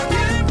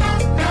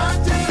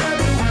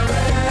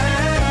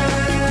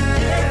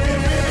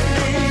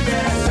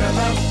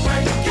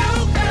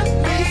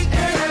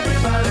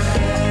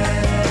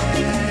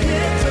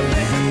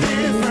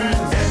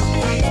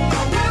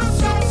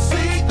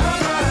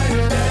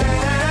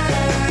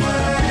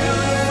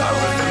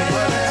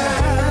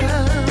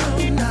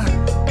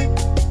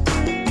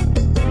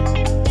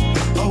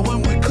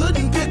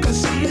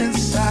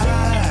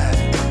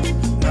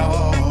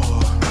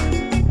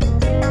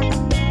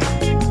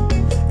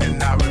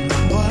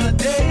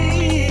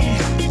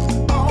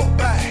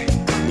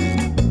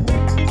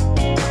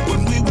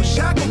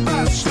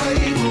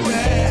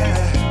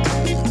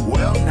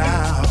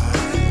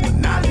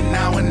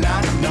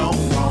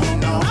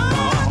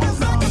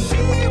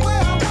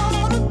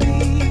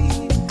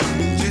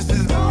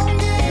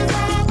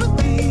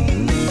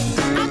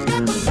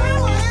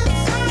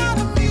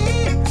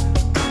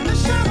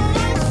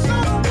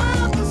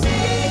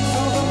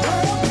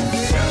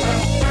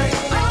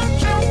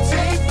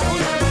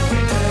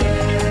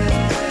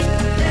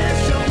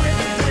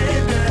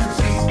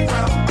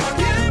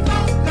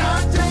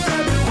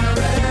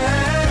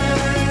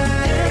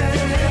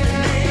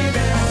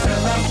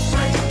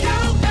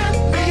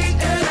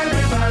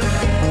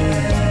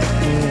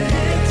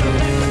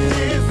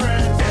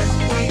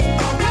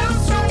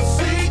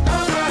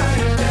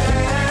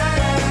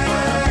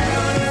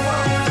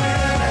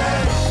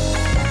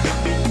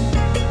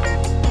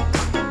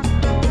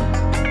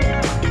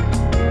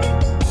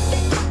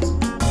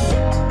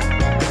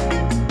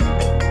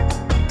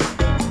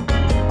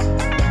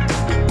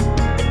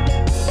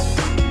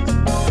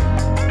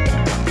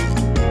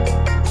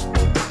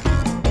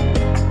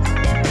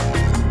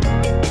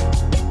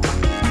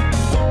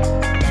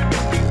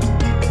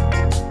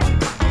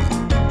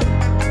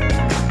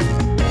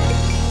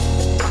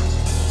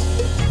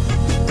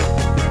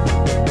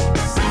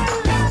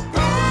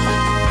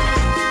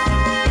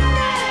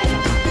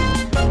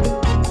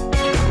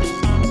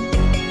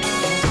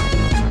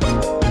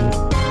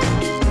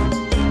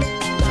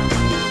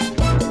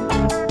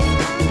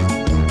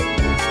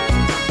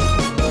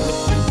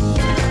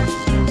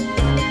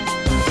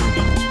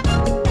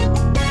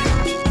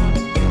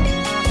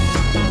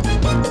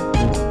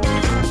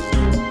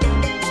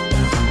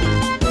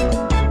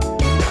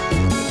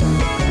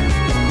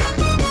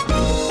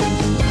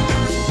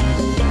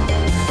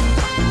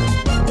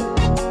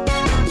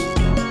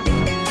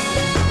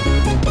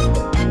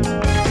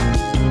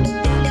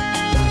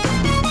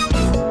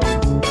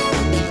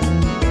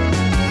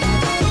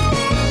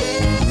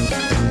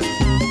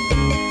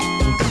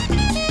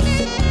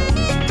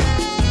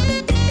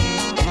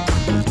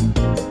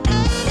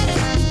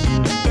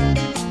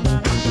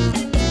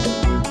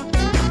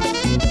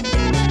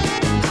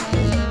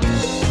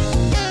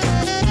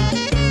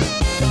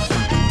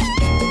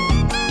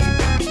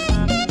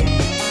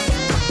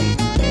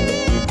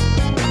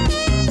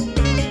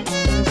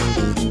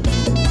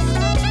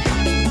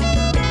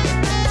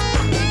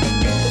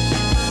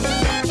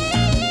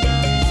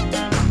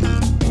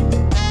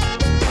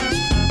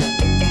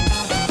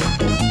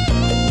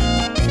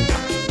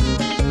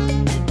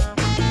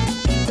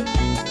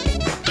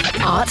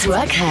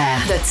 Artwork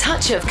Hair, the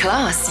touch of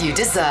class you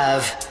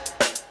deserve.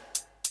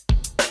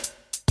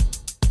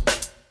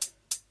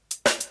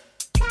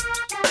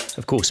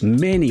 Of course,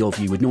 many of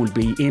you would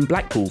normally be in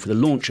Blackpool for the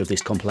launch of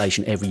this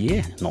compilation every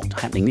year. Not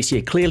happening this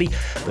year, clearly,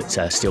 but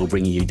still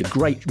bringing you the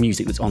great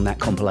music that's on that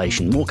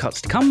compilation. More cuts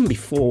to come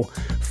before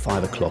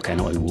 5 o'clock, and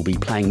I will be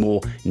playing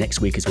more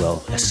next week as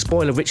well. A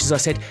spoiler rich, as I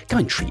said, go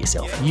and treat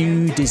yourself.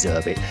 You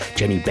deserve it.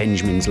 Jenny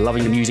Benjamin's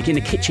loving the music in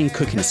the kitchen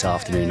cooking this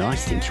afternoon. I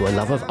think you're a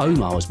lover of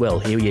Omar as well.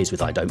 Here he is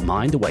with I Don't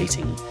Mind the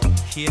Waiting.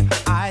 Here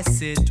I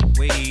sit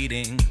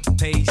waiting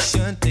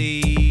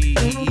patiently,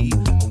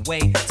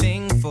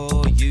 waiting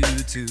for you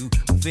to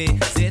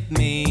visit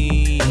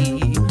me.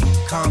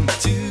 Come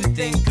to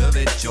think of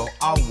it, you're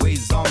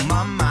always on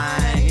my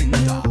mind.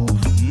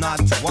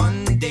 Not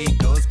one day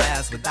goes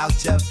past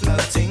without you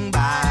floating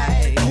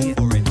by.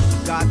 For it,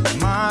 got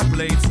my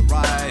place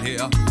right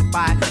here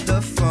by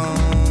the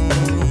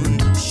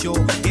phone.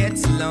 Sure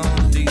gets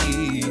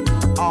lonely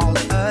all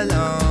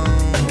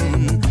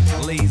alone.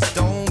 Please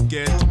don't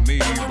get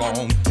me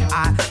wrong,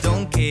 I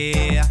don't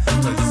care.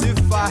 'Cause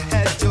if I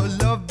had your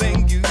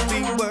loving, you'd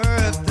be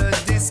worth the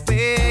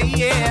despair.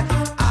 Yeah,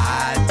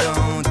 I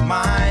don't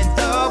mind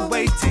the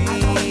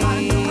waiting.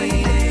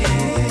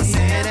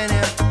 Sitting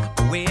here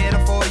waiting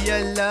for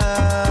your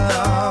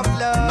love.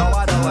 No,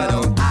 I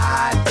don't.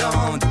 I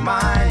don't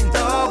mind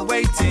the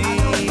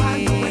waiting.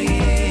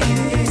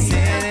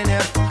 Sitting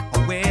here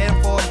waiting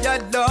for your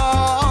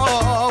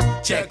love.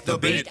 Check the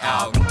beat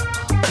out.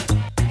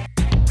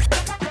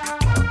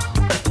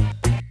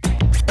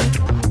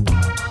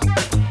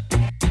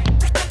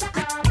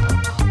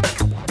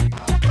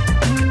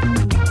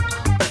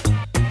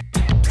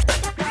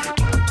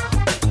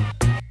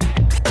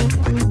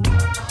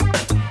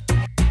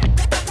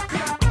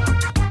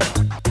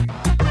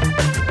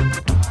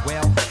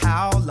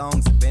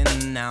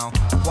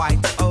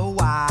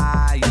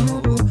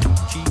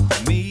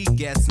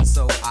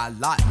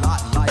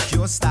 Like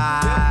your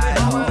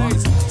style.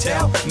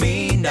 Tell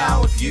me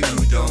now if you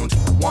don't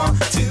want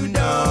to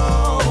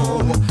know.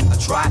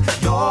 Try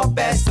your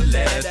best to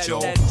let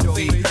your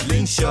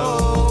feelings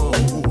show.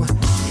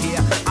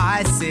 Here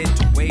I sit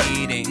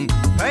waiting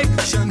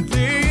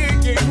patiently,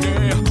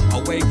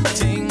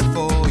 waiting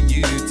for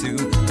you to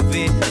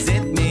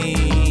visit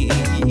me.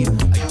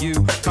 You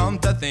come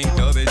to think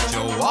of it,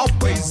 you're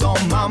always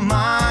on my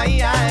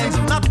mind.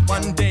 Not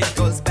one day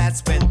goes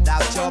past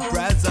without your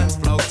presence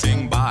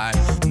floating by.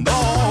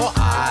 No,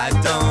 I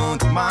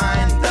don't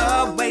mind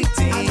the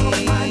waiting.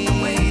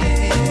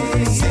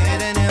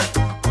 Sitting here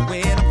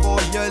waiting for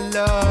your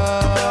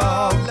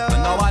love.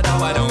 No, I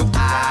don't.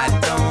 I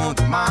don't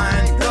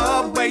mind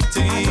the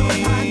waiting.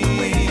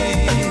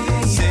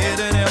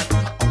 Sitting here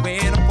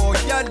waiting for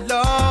your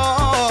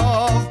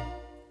love.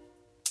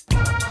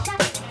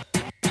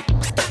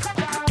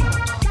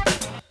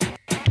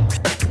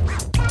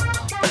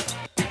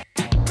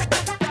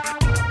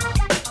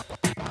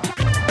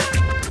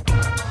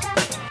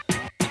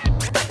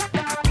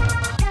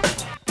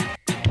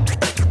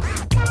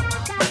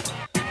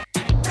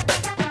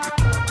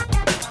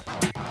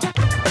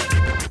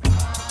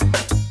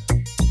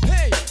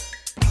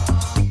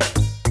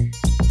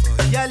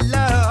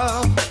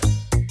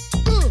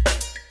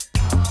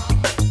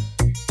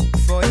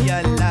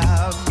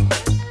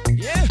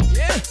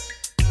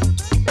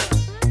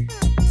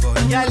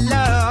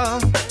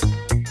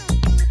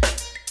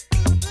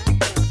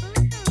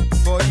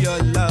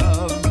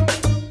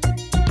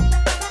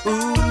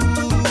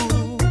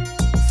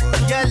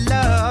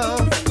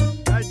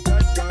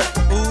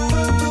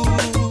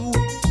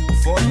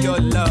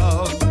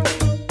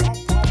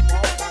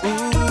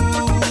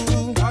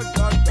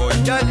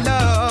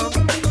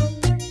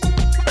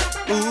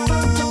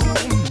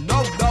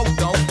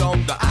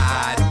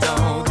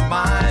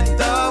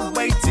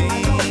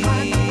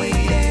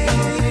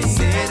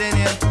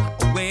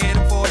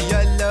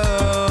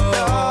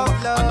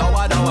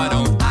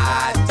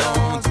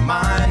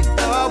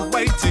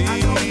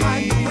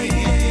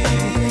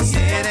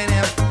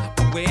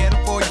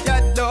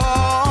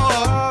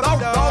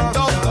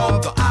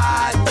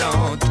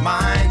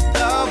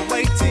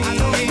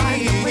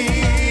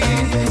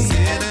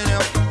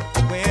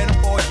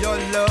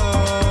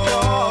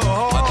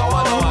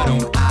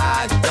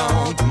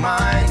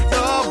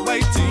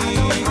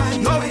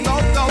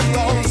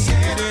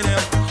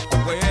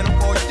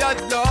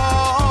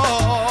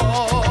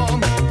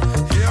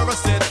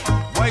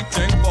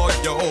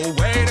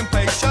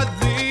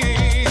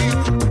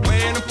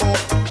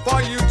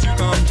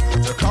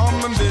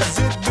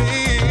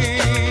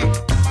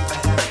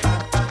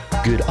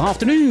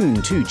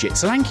 Afternoon to Jit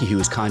Solanke, who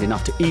was kind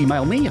enough to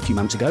email me a few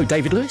months ago,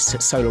 David Lewis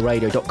at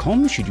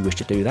solarradio.com, should you wish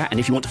to do that. And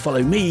if you want to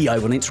follow me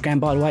over on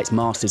Instagram, by the way, it's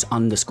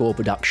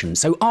masters_production.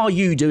 So are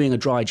you doing a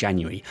dry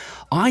January?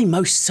 I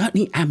most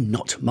certainly am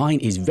not. Mine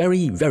is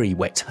very, very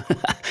wet.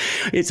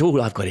 It's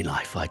all I've got in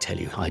life, I tell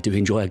you. I do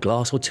enjoy a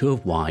glass or two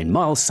of wine.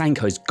 Miles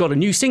Sanko's got a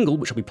new single,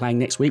 which I'll be playing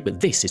next week,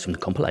 but this is from the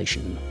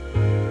compilation.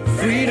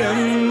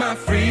 Freedom, my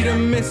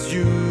freedom is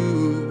you.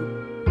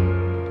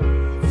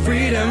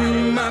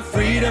 my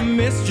freedom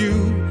missed you.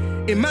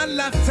 In my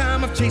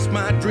lifetime I've chased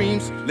my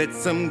dreams, let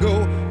some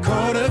go,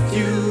 caught a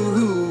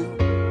few.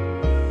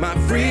 My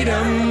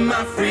freedom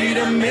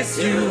miss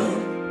you.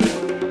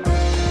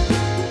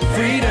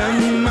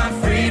 My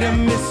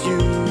freedom miss you.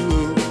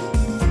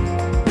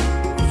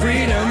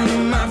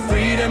 My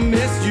freedom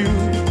miss you.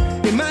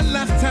 In my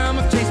lifetime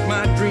I've chased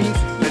my dreams,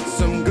 let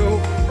some go,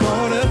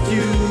 caught a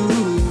few.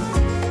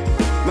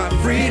 My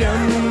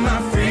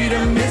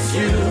freedom miss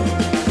you.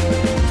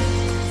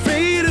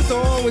 Fate has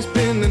always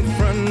been in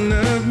front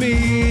of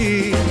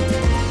me.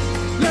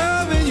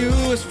 Loving you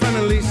has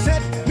finally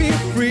set me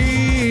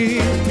free.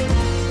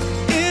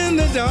 In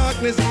the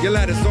darkness, your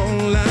light is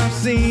all I've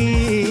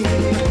seen.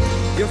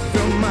 You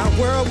fill my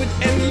world with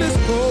endless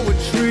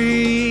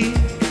poetry.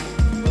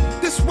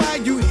 That's why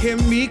you hear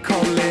me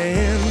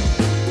calling.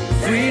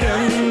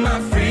 Freedom, my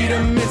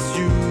freedom miss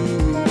you.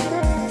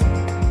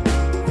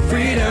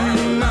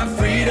 My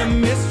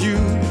freedom miss you.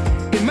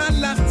 In my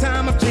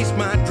lifetime I've chased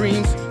my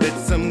dreams, let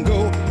some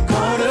go,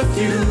 caught a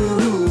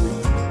few.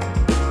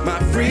 My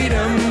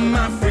freedom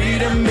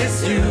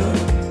miss you.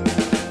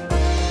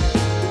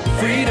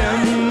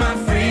 My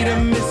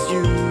freedom miss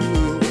you.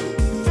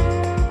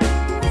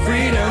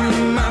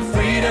 My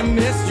freedom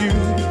miss you.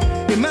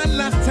 In my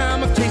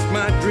lifetime I've chased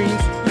my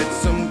dreams, let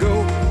some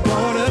go,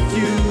 caught a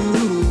few.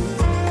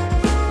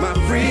 My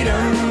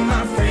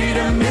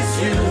freedom miss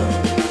you.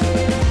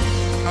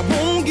 I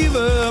won't give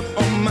up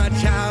on my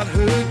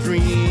childhood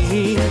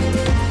dreams,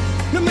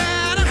 no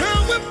matter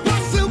how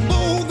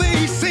impossible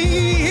they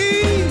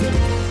seem.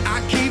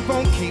 I keep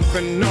on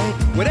keeping on,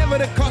 whatever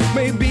the cost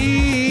may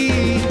be.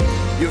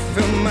 You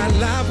fill my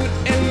life with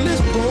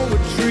endless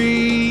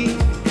poetry.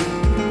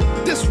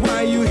 That's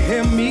why you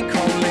hear me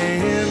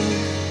calling.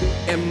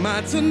 Am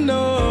I to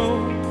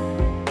know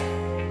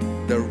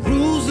the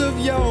rules of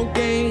your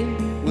game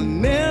will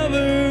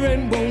never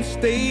and won't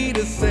stay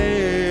the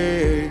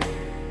same?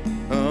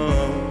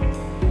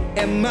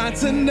 Am I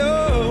to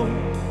know?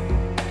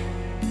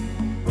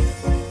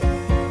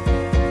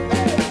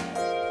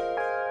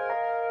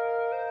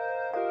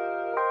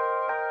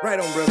 Right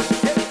on, brother.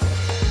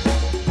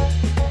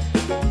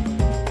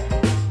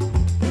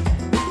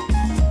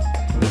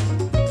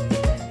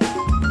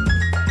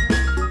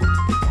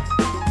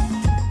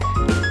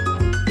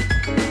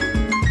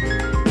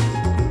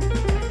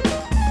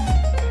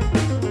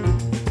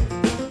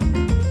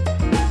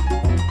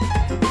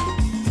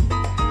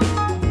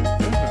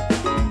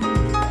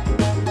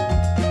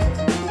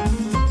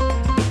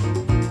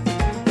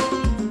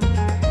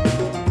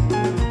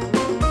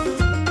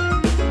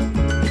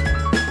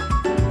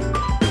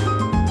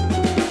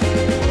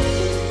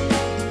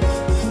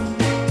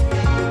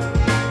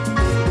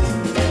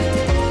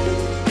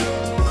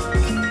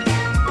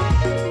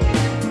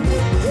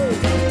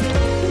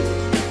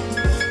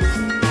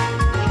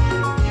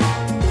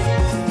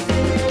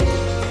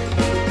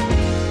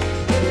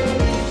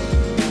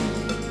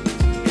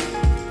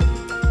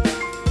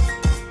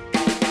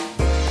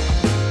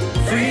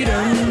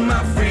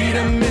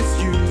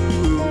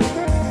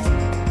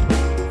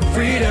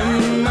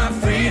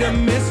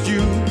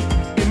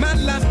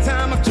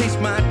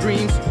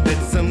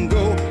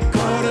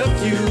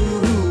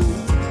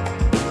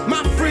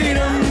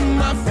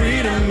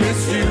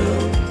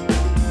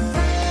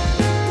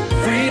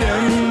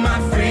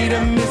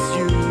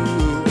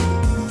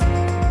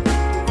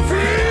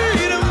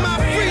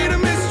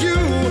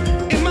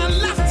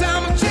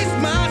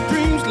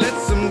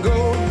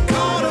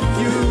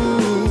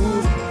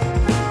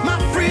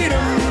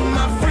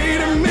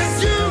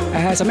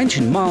 As I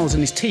mentioned, Miles and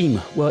his team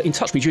were in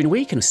touch with me during the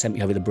week and have sent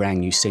me over the brand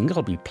new single.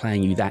 I'll be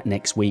playing you that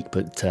next week,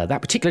 but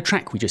that particular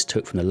track we just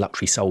took from the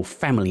Luxury Soul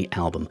Family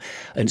album.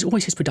 And it's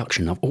always his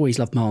production. I've always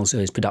loved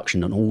Miles'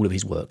 production on all of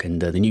his work,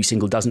 and the new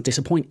single doesn't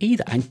disappoint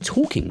either. And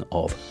talking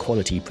of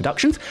quality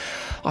productions,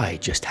 I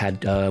just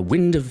had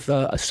wind of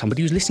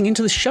somebody who's listening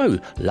into the show,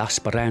 La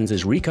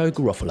Speranza's Rico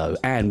Garofalo,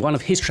 and one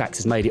of his tracks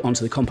has made it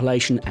onto the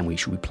compilation, and we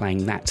shall be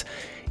playing that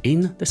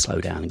in the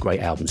Slowdown great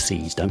album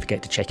Seeds. Don't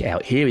forget to check it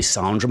out. Here is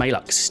Sandra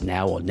Maylux,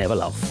 Now or Never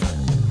Love.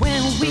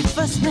 When we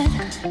first met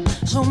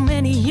so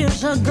many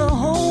years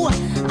ago,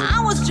 I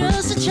was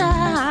just a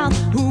child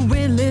who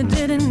really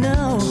didn't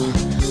know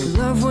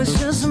love was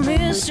just a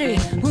mystery.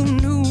 Who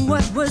knew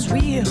what was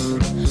real?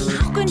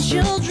 How can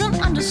children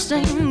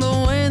understand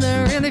the way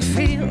they really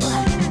feel?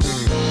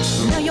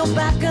 Now you're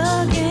back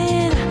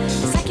again,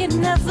 it's like you're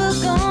never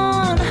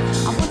gone.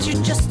 I want you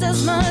just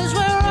as much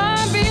where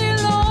I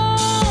belong.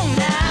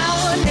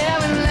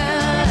 Never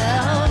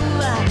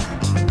love.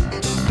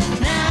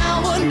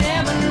 Now or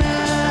never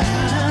love.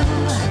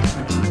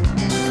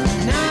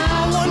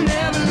 Now or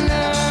never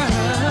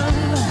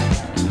love.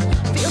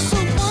 Feel so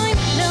fine,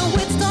 now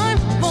it's time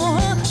for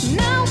her.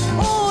 Now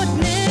or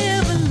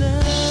never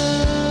love.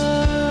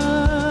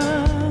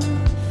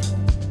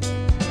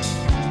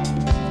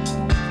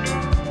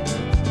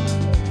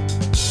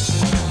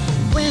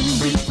 When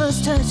we first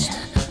touched,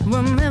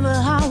 remember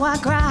how I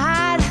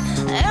cried?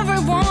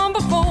 Everyone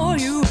before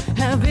you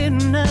have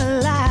been a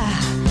lie.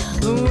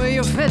 The way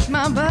you fit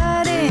my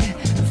body,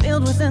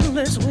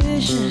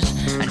 wishes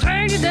and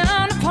drag you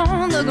down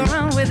upon the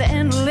ground with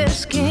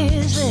endless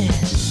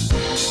kisses.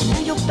 Now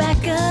you're back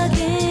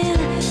again,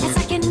 it's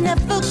like you're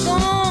never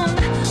gone.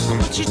 I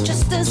want you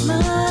just as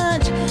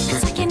much,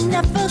 it's like you're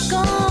never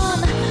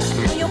gone.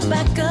 Now you're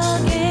back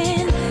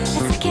again,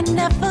 it's like you're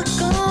never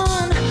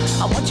gone.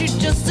 I want you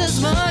just as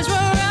much where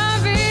I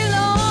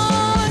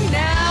belong.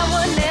 Now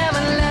or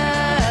never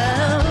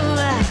love,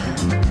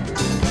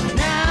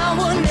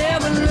 now or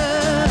never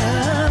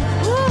love.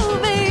 Ooh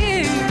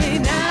baby,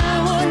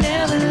 now or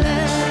never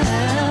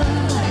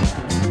love.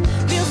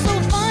 Feels so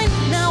fine,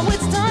 now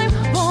it's time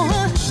for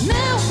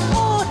now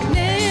or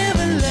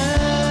never love.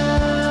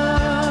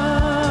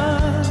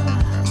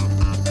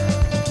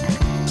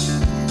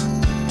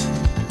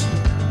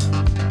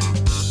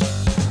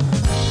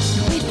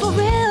 Wait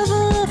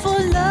forever for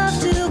love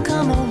to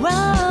come around.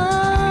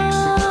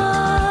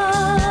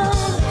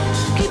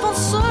 Keep on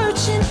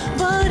searching,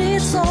 but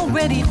it's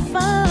already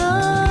found.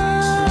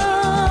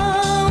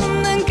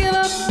 Then give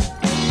up.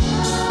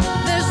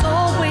 There's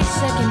always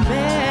second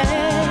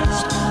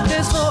best.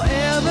 There's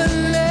forever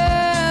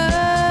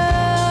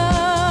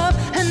love,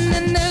 and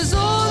then there's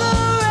all the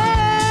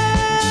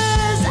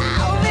rest.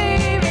 Oh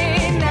baby,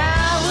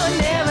 now or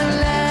never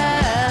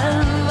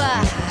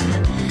love.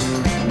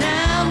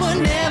 Now or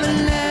never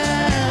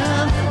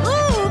love.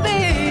 Ooh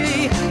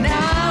baby,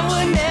 now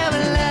or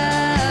never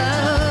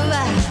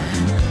love.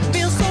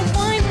 Feels so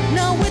fine,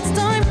 now it's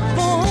time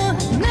for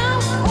now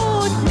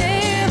or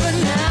never.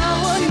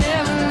 Now or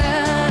never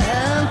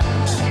love.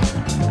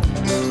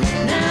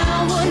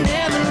 Now or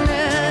never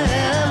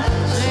love.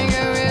 Sing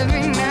it with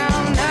me now.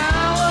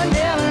 Now or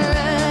never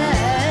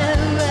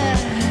love.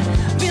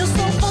 Feels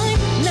so fine,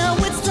 now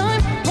it's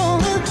time for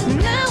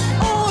now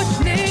or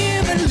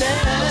never love.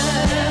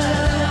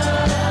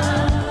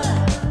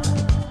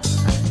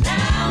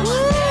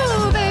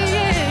 Ooh, baby,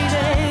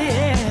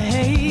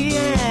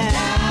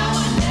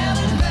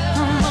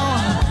 come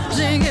on,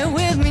 sing it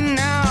with me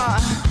now.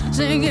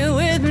 Sing it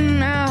with me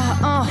now.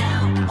 Sing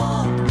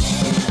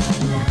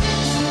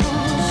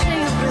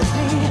it with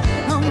me.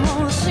 Come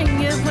on,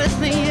 sing it with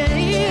me. Yeah,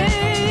 yeah, yeah.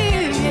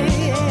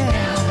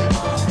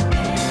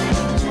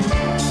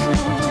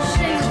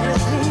 Sing it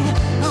with me.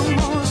 Come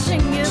on,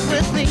 sing it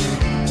with me.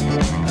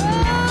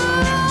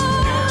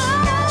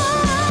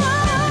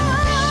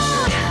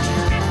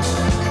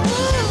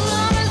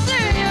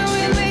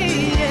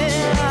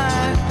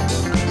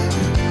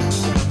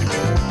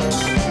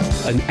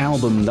 An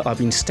album that I've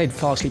been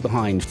steadfastly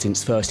behind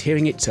since first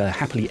hearing it,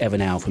 Happily Ever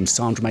Now from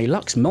Sandra May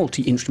Lux,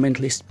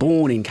 multi-instrumentalist,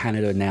 born in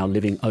Canada, now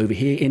living over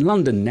here in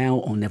London. Now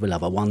or never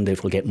love. I wonder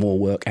if we'll get more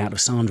work out of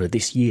Sandra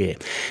this year.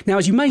 Now,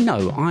 as you may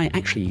know, I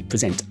actually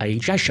present a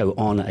jazz show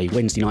on a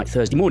Wednesday night,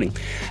 Thursday morning,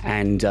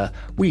 and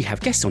we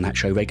have guests on that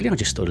show regularly. I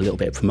just thought a little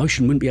bit of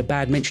promotion wouldn't be a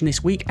bad mention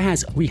this week,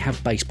 as we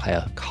have bass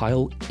player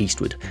Kyle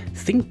Eastwood.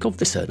 Think of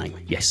the surname.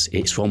 Yes,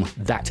 it's from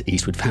that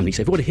Eastwood family.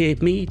 So if you want to hear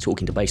me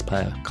talking to bass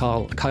player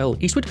Kyle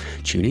Eastwood,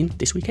 tune in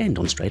this weekend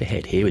on Straight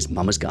Ahead. Here is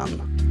Mama's Gun.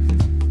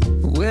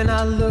 When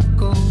I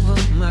look over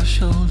my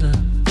shoulder,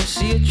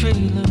 see a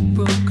trail of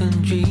broken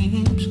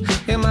dreams.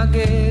 Am I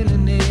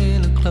getting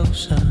any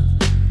closer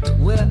to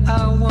where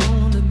I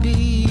want to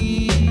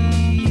be?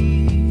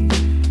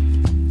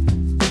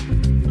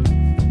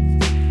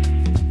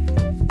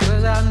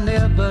 'Cause I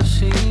never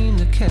seem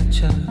to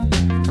catch up,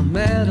 no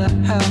matter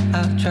how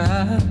I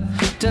try.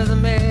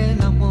 Doesn't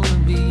mean I want to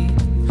be,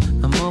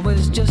 I'm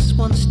always just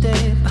one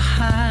step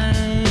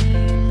behind.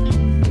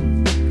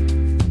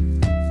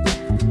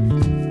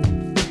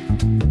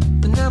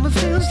 But now it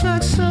feels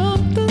like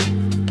something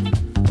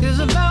is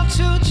about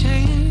to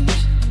change.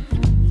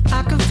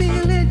 I can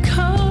feel it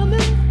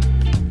coming.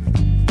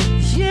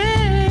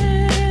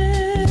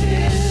 Yeah.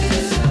 This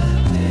is the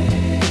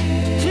day.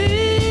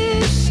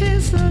 This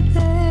is the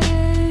day.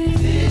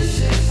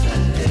 This is the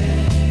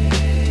day.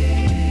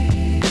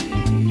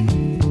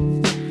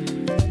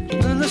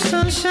 When the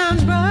sun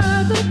shines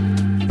brighter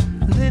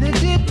than it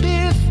did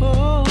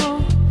before,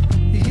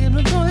 you hear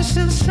the voice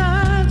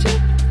inside you.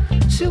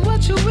 See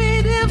what you're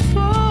waiting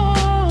for.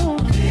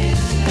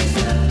 This is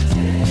the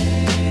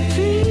day.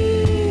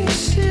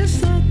 This is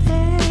the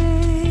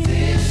day.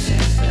 This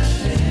is the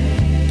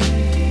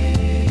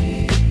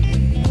day.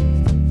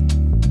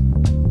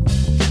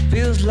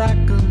 Feels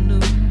like a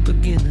new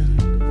beginning.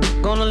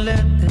 Gonna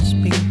let this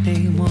be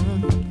day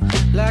one.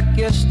 Like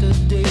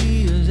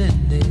yesterday is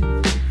ending.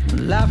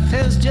 Life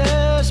has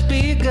just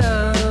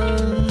begun.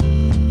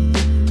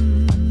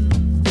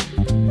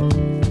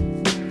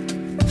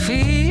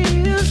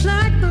 Feels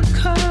like the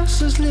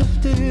curse is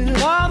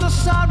lifted, all the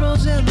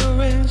sorrows and the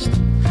rest.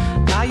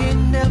 Now you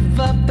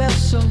never felt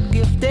so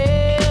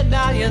gifted,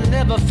 now you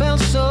never felt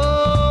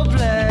so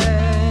blessed.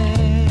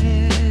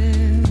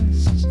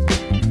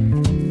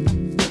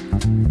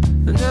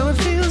 And now it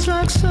feels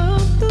like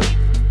something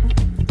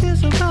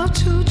is about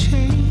to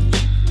change.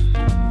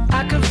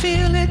 I can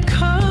feel it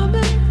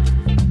coming.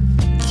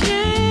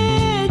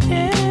 Yeah,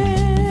 yeah.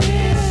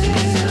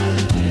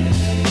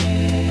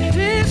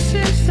 This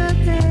is the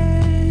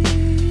day.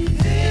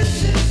 This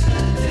is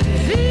the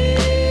day.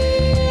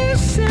 This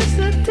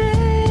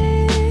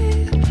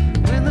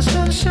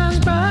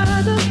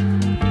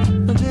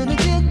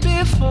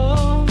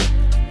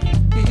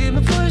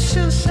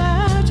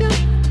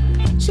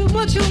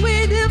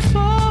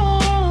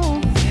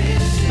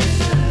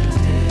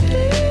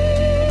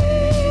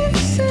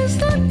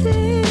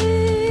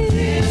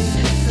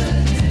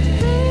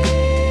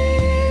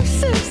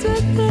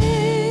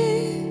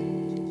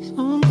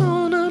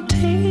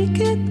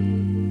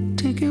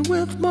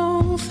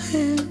both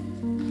hands.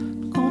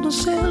 Gonna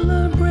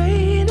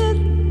celebrate it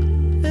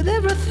with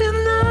everything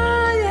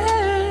I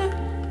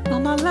am. All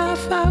my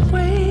life I've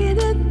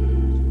waited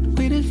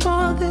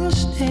for this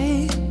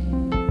day.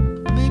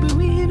 Maybe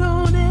we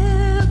don't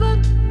ever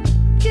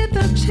get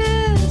the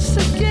chance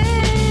again.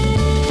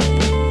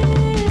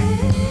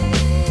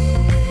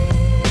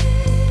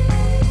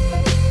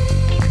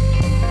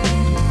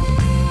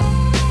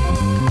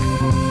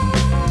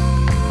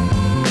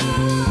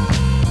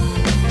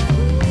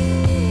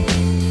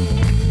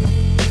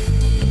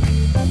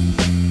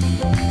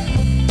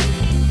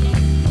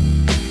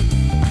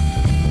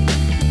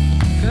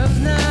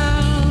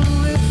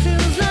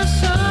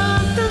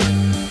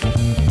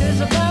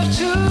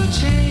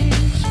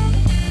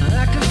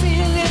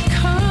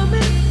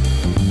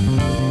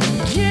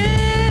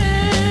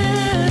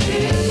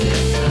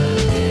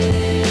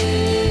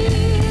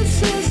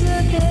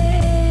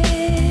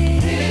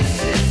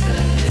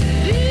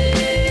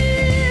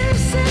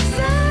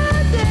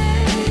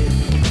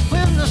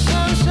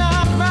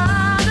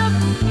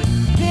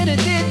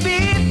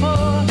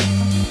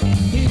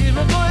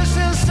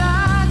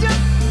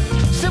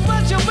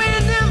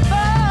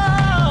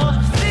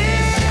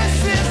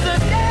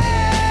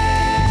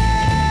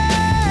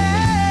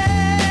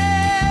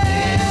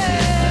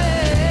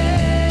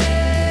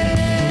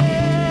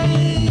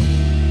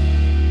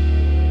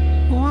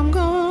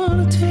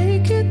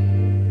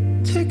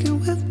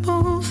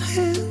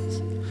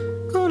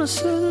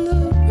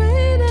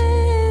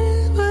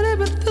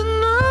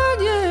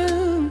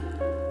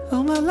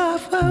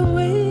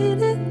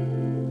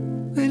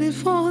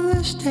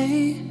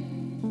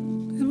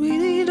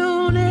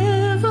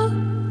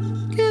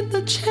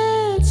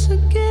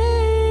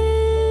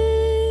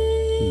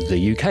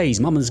 UK's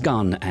Mama's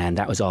Gun, and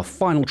that was our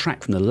final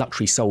track from the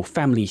Luxury Soul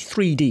Family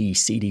 3D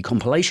CD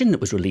compilation that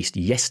was released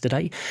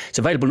yesterday. It's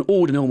available on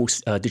all the normal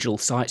digital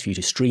sites for you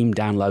to stream,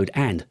 download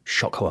and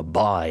shock or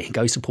buy.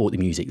 Go support the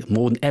music.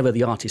 More than ever,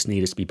 the artists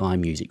need us to be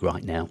buying music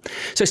right now.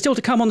 So still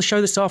to come on the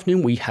show this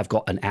afternoon, we have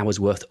got an hour's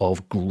worth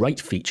of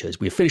great features.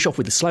 We'll finish off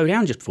with the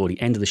Slowdown just before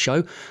the end of the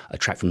show, a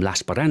track from La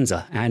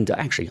Speranza, and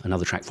actually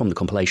another track from the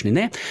compilation in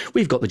there.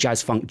 We've got the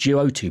Jazz Funk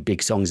Duo, two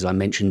big songs as I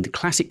mentioned, the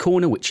Classic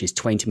Corner, which is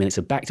 20 minutes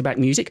of back-to-back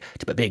music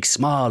to put a big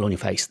smile on your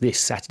face this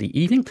Saturday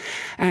evening.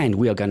 And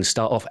we are going to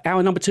start off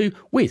hour number 2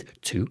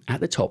 with Two at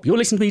the Top. You're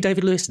listening to me,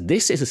 David Lewis.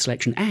 This is a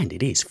selection and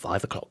it is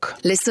 5 o'clock.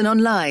 Listen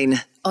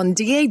online, on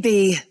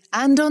DAB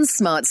and on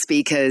smart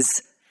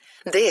speakers.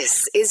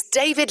 This is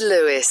David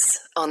Lewis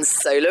on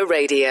Solar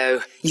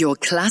Radio, your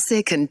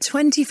classic and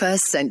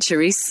 21st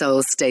century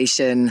soul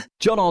station.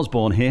 John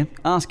Osborne here,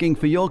 asking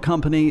for your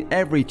company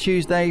every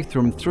Tuesday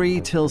from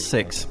 3 till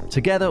 6.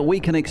 Together we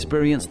can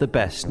experience the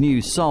best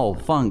new soul,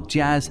 funk,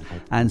 jazz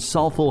and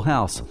soulful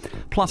house.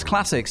 Plus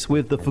classics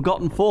with The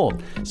Forgotten Four,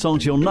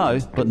 songs you'll know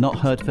but not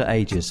heard for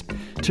ages.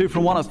 2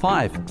 from 1 at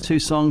 5, 2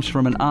 songs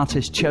from an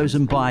artist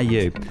chosen by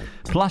you.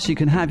 Plus you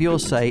can have your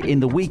say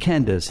in The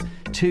Weekenders,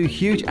 2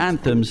 huge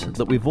anthems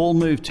that we've all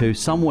moved to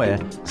somewhere,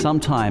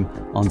 sometime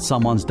on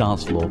someone's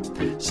dance floor.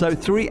 So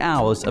 3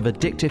 hours of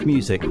addictive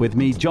music with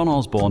me, John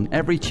Osborne,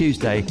 every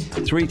Tuesday,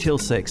 3 till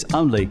 6,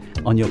 only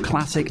on your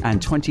classic and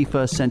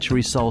 21st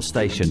century soul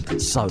station,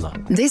 Solar.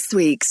 This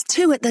week's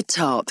Two at the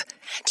Top,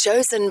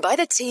 chosen by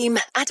the team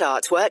at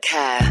Artwork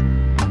Hair.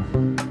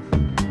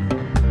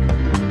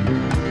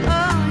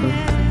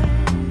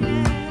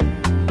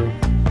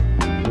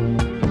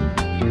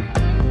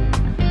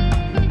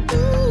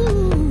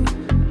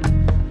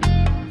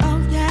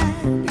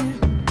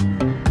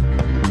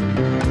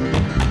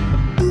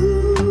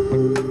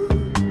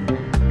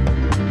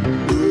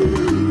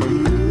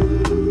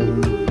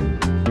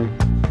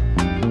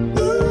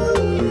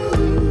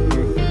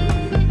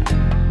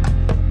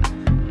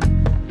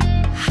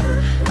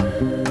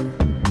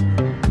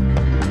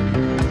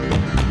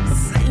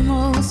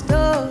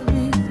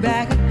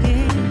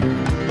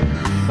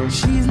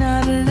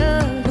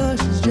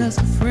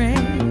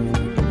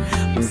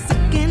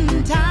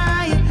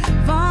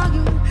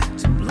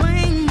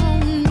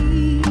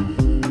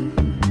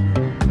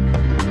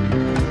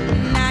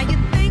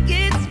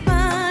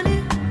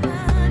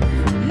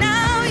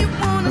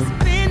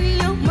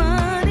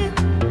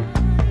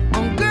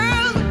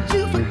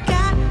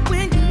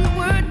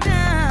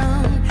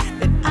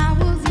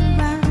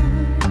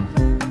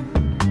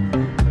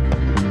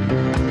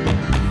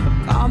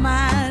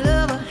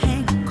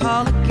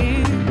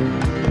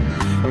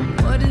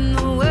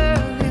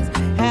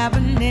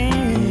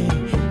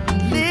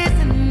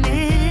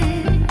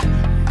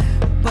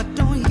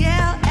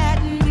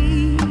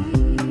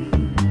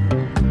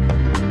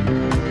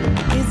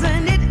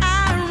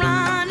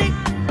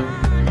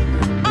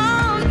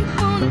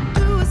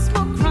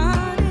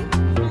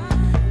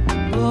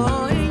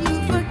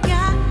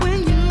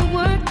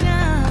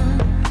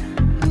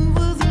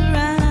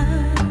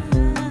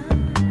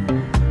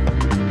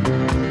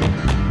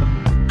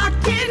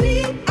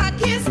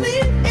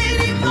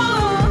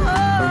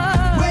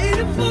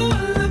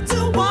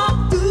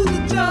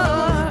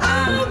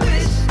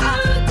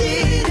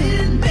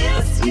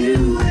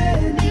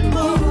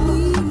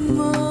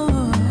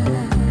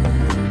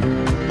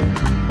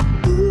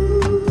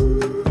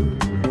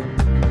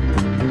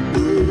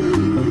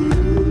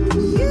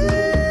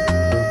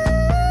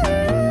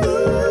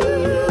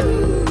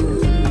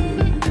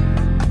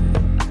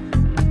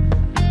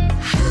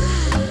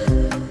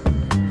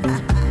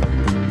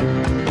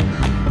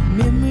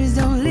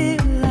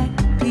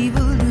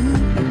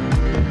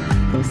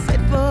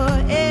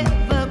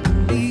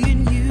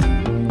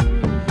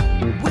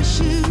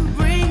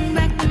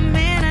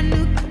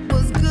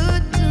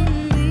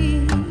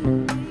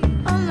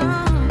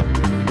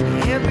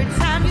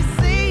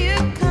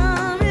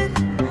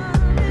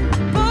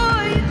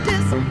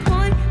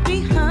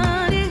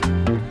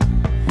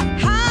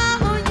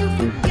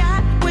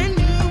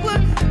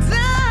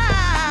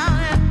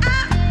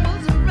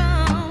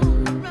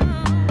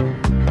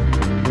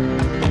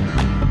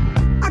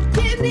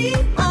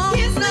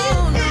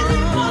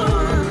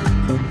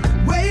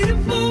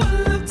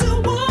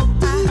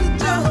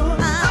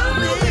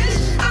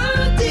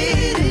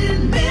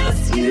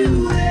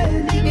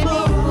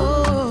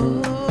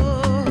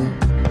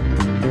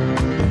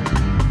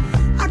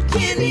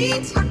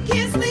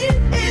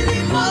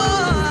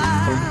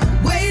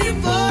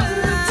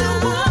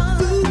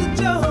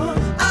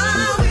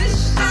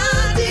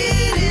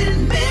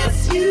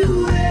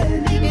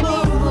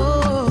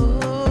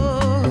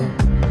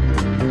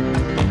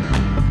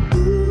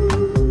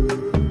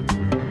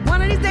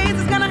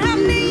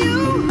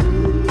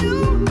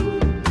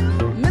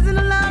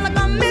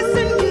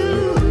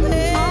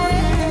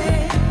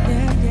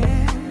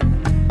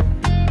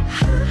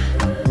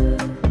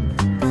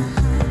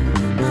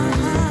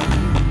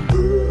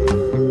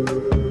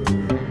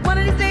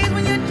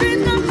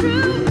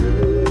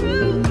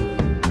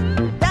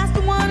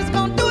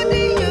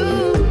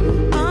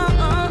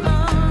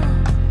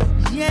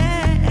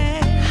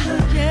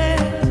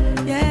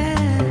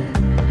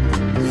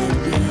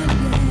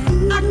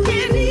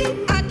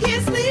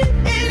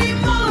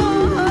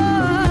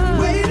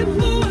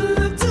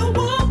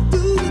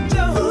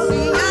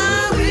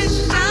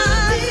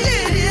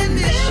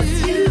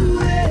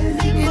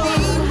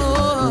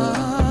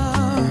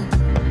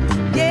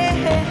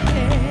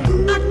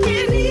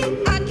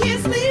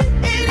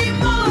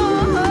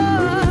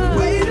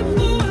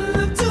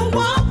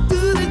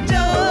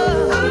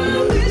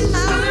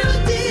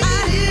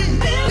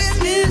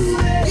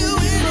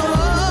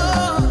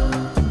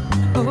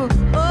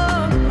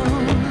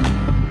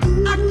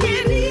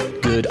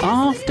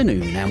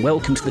 and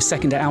welcome to the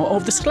second hour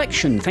of The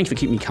Selection. Thank you for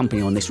keeping me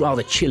company on this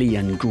rather chilly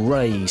and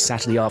grey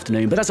Saturday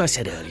afternoon. But as I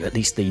said earlier, at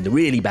least the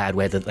really bad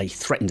weather that they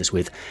threatened us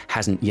with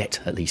hasn't yet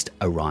at least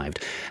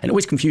arrived. And it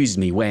always confuses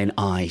me when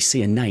I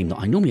see a name that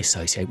I normally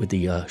associate with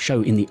the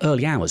show in the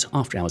early hours,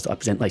 after hours that I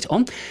present later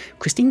on.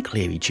 Christine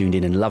Cleary tuned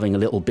in and loving a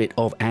little bit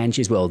of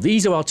Angie as well.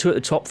 These are our two at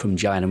the top from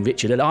Joanne and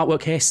Richard. And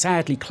Artwork here,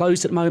 sadly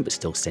closed at the moment, but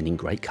still sending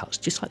great cuts,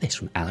 just like this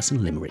from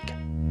Alison Limerick.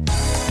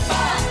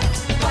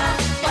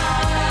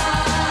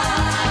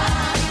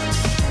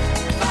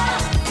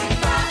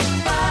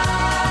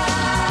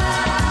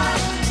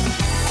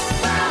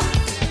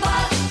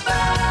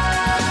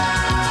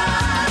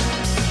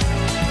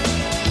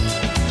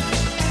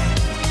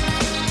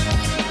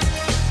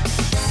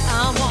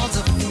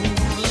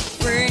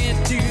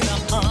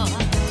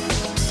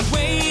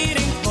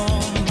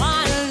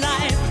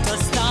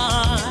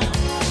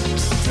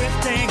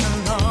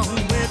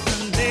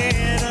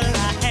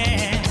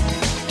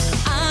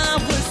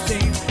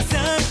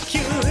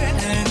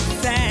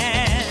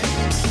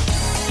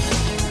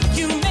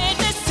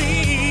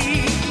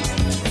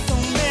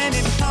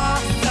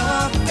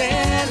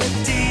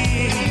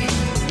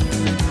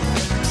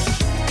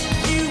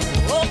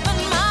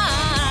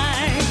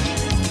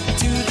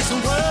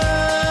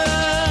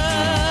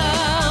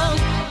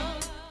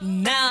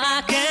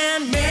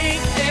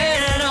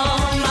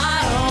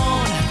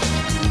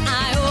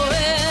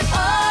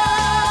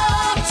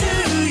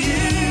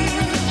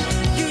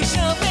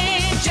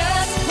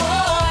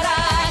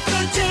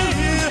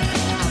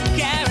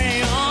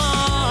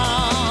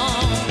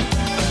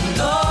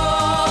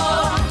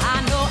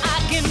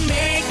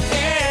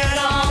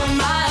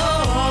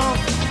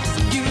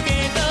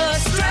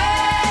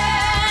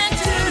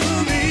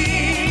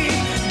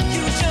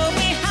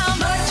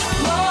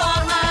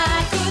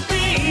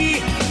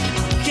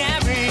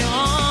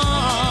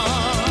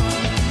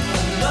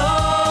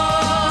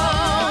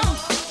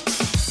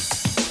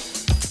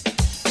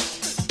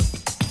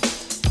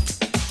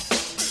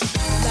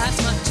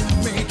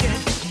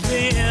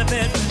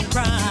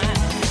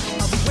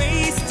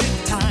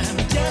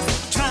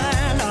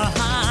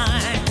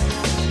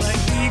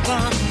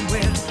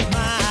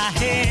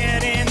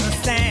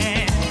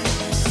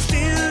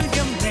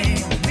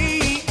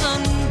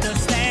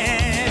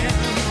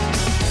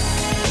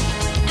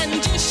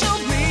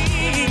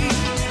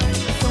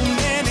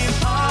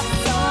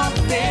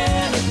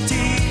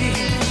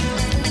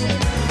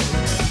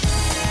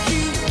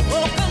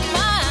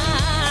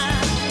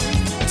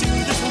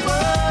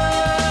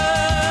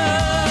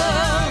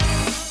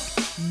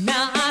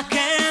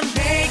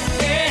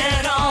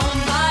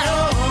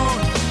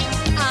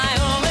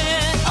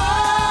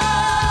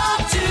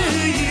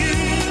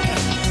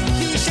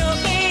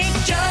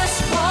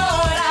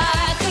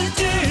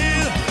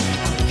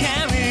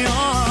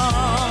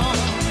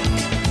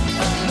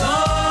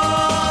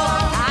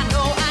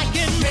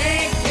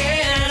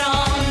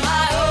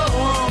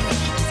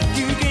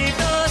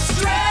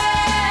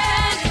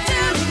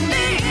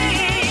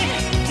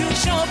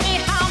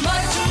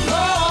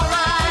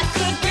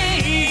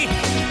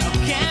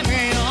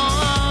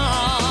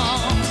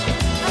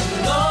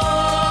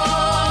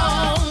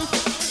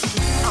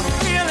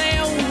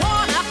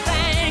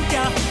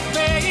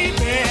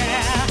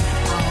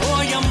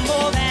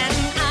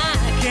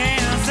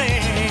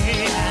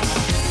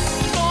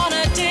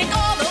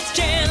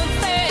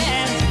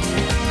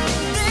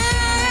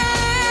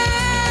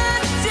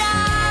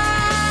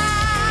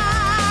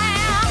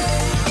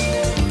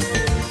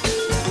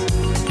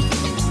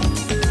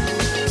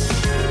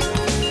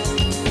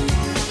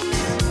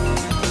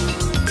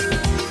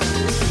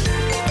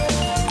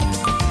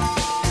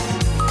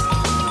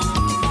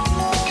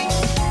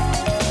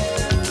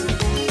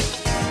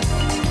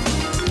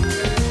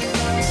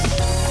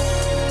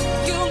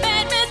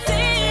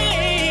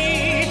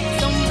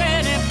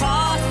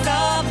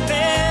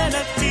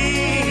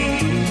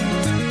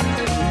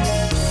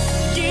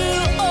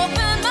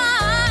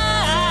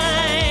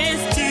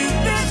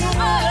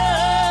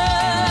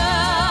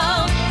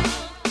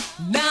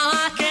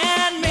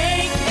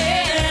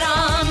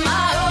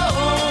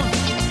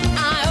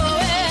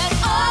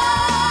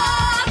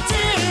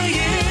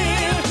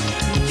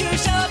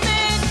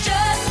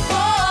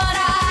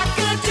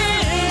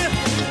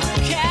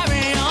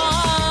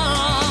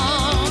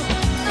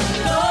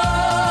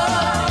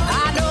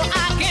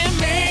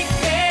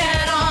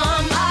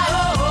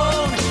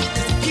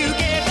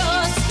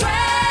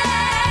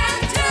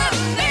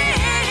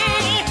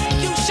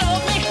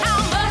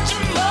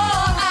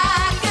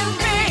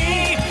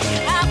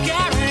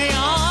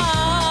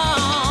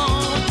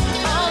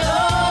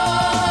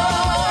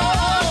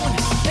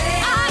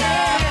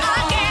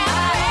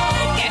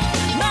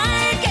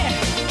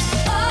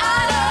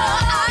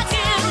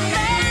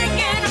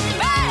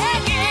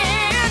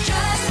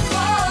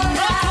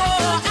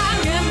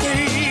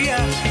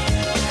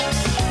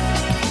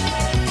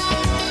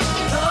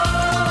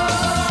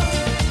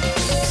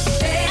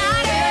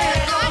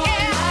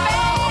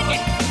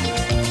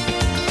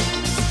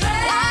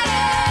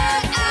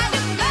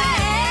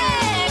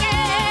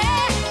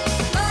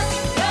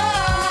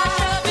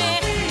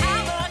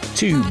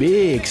 Two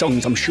big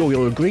songs, I'm sure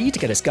you'll agree, to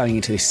get us going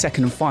into this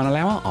second and final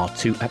hour. Our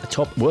two at the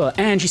top were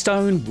Angie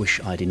Stone,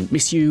 Wish I Didn't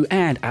Miss You,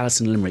 and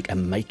Alison Limerick,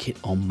 and Make It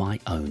On My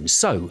Own.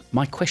 So,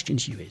 my question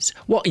to you is,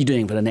 what are you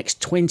doing for the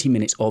next 20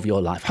 minutes of your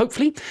life?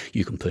 Hopefully,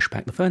 you can push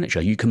back the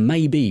furniture. You can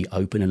maybe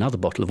open another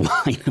bottle of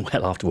wine.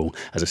 Well, after all,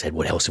 as I said,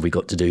 what else have we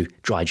got to do?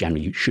 Dry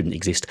January shouldn't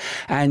exist.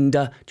 And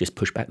just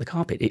push back the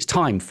carpet. It's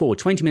time for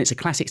 20 minutes of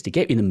classics to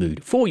get you in the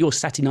mood for your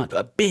Saturday night.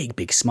 A big,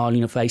 big smile on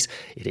your face.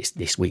 It is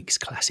this week's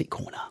Classic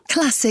Corner.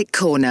 Classic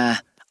Corner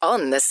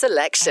on The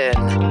Selection.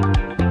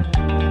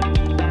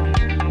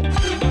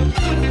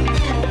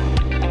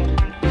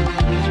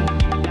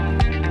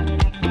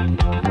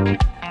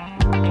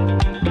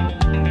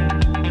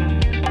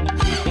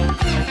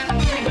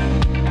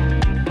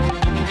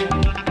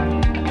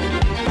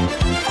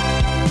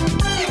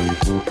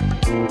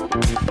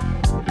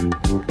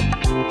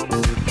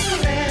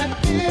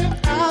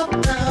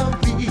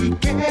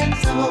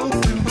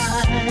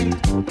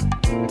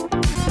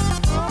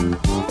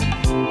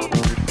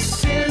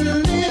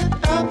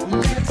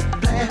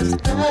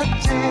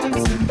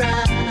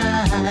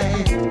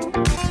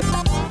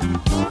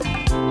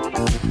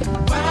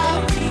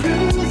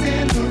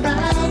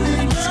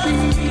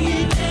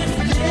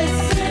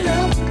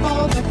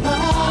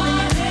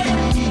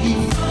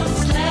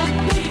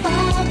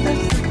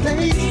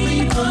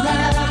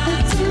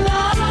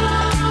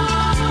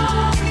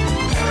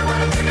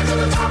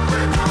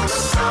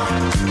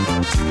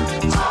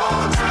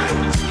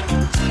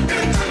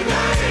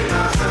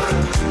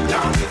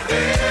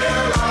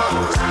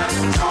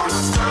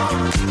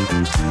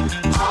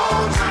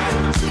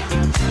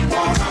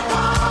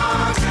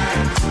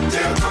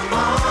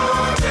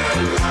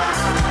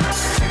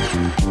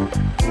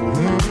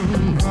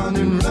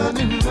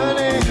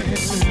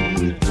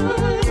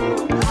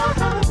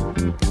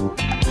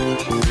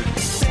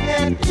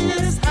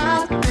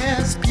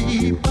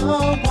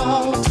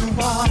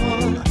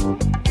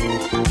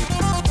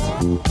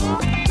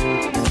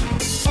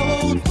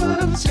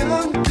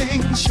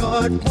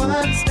 Short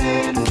ones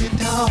standing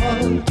tall.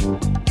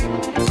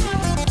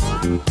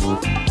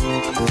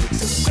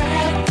 So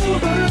grab the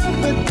world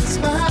with a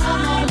smile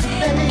on the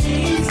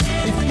face.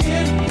 If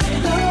hit the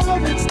door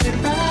and stay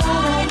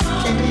right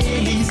on the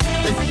case.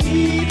 The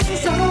heat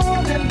is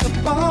on and the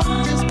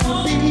bomb just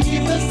won't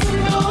leave us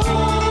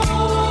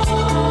alone.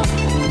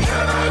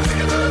 Can I take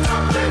it to the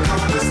top? Take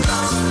on the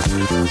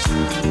stars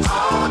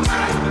all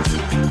night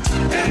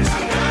in the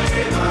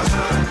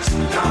neighborhood.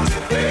 Don't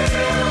you feel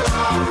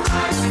alright?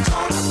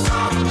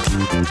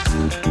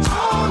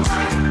 All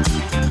night,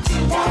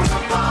 wanna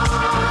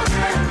party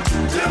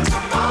till the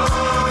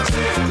morning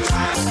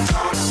light.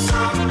 Gonna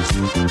stop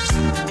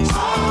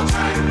all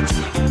night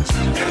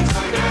in the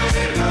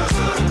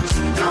neighborhood.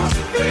 Don't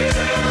you feel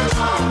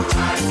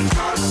alright?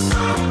 Gonna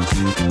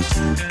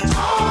stop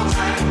all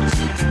night,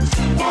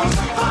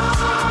 wanna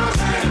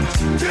party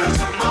till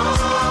the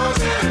morning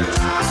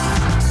light.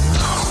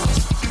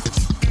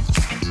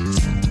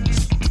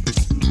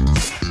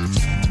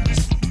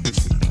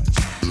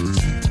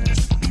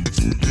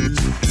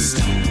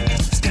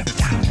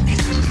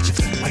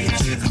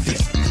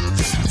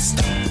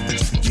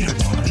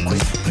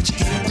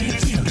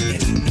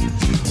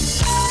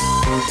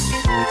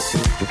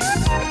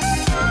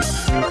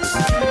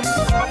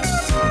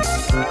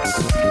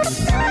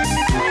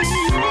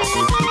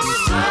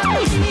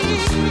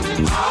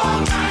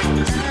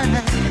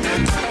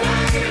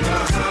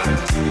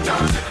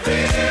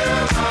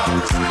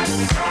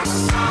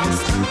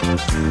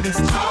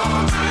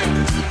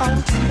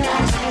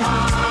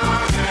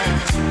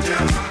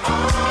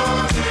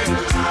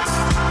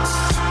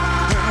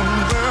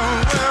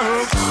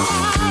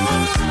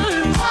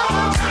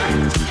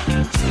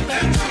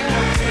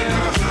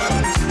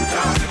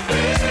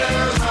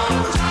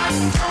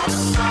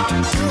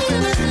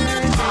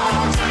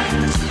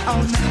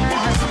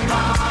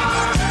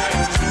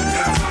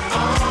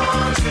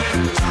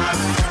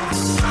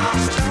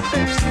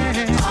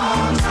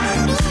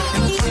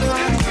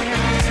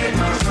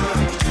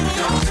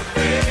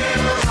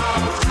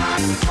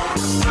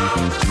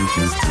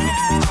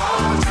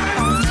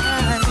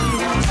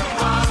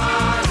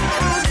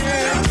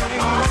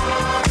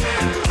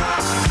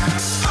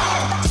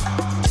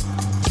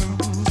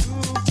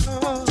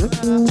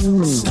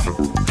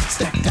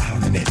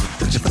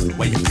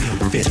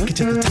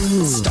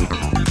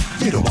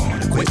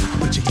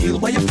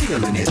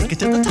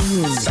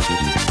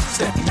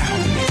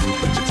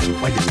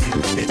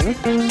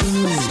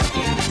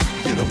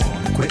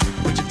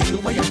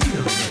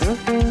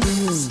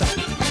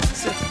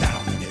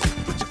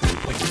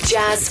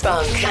 Jazz,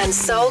 funk and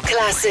soul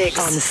classics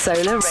on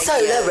Solar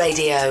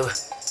Radio.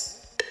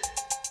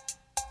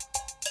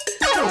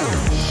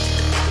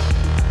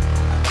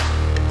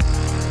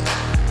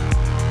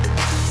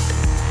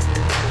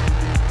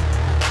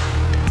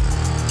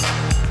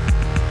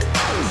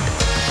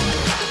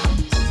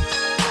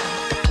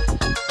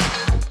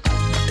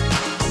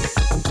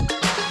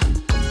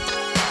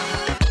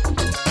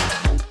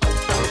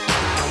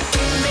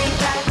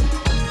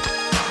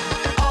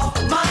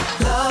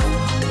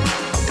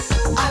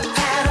 I've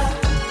had a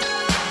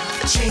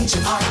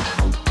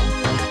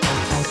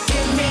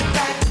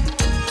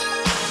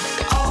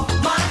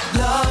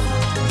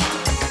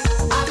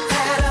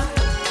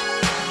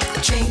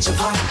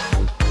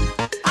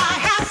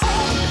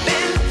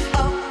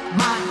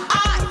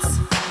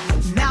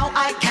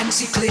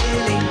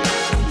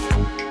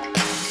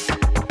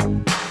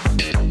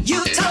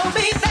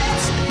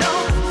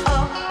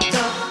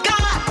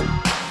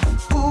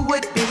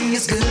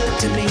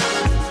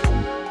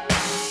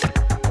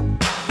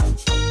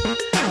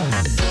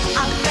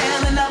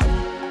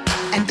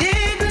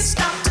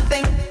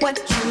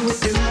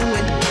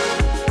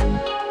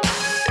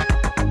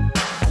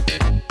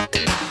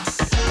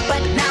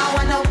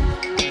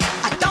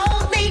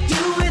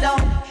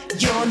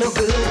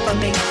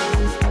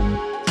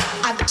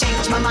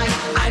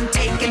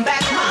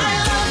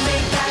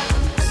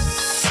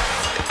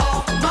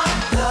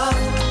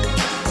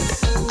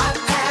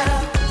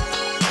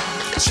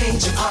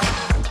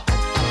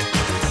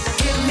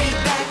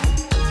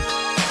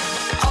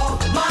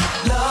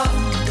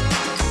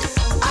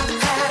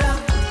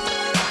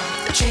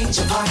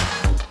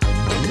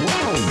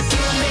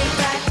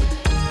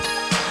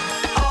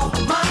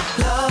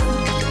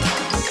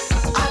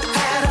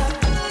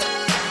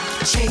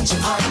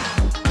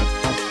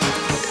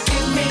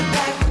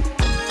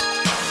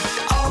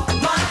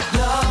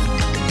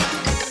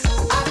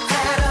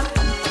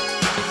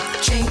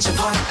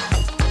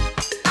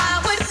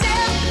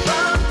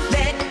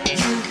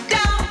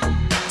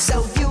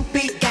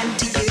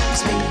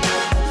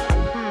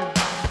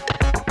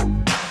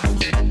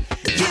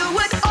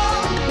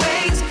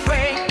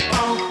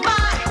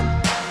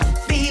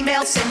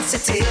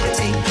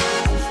Sensitivity,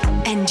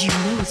 and you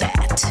knew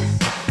that.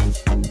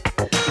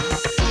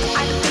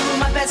 I do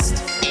my best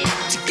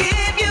to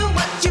give you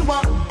what you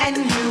want, and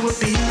you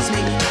abuse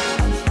me.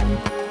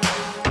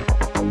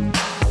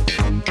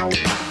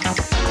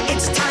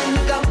 It's time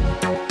to go.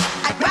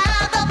 I'd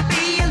rather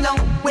be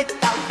alone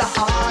without the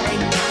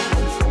heartache.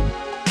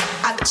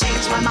 I've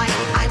changed my mind.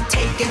 I'm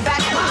taking back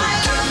my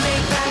love.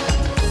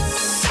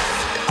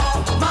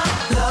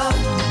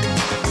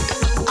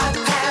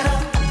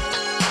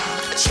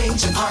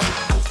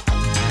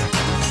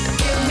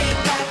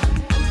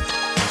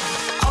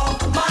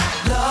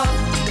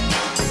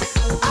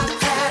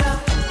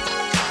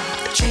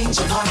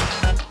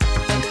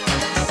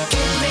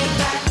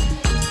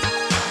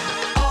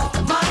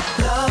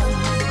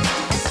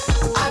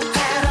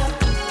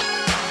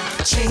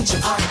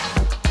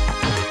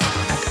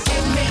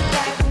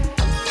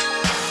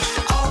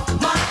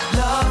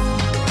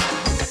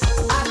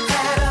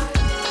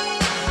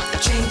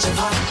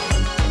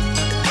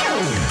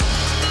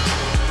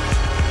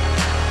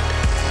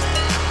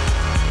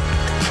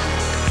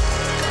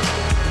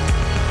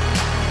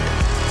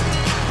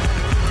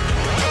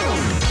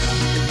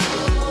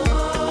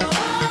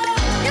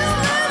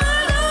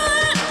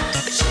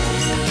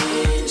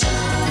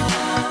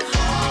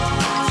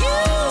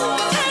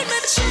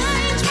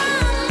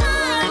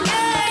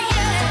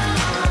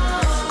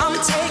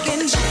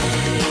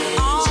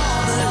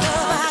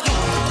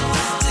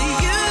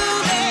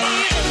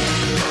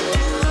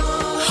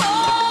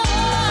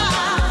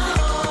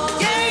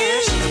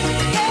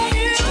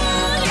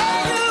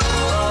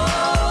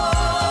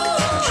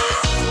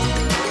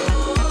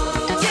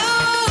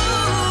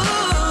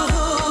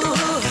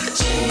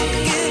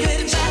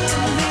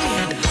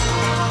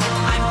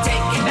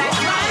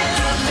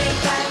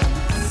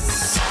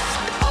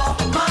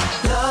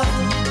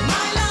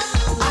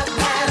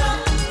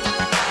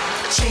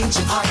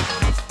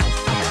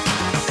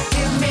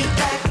 Take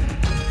back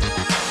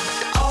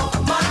all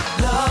my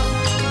love.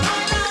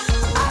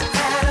 I've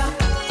had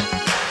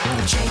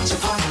a change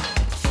of heart.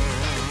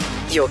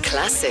 Your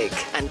classic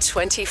and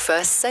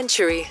 21st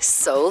century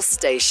soul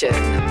station.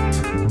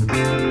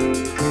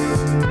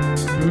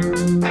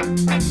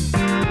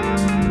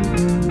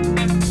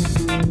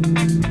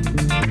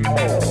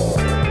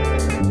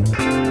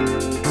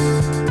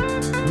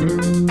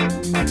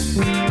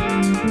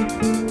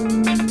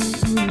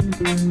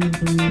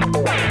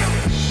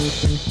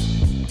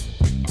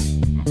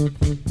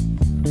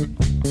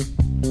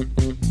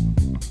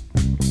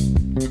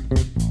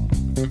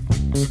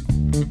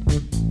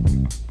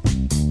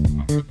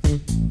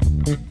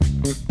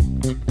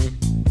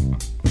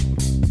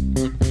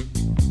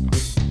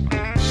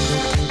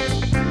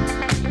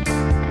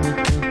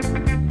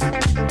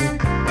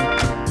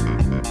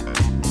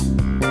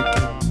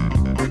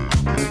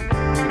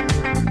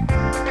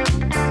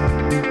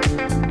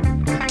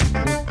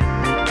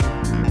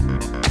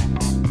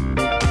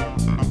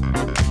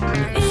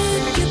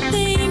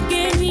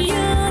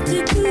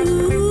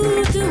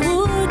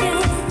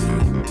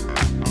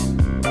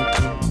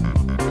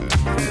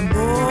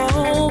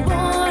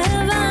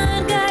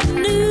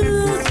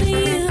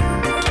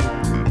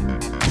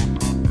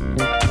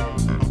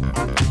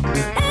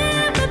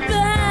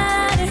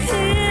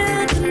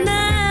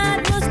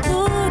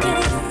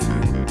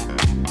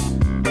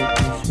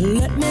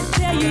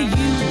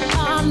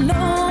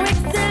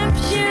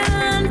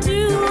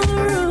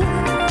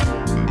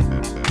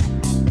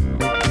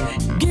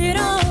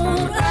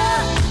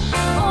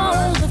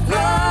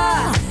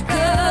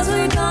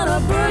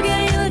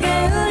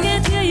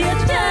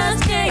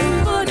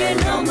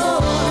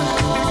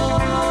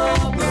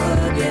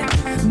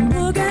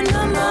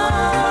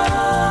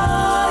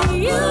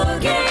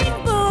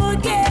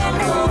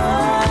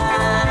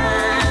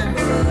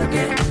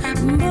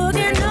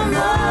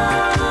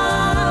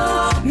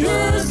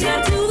 Lose you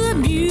to the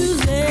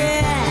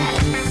music.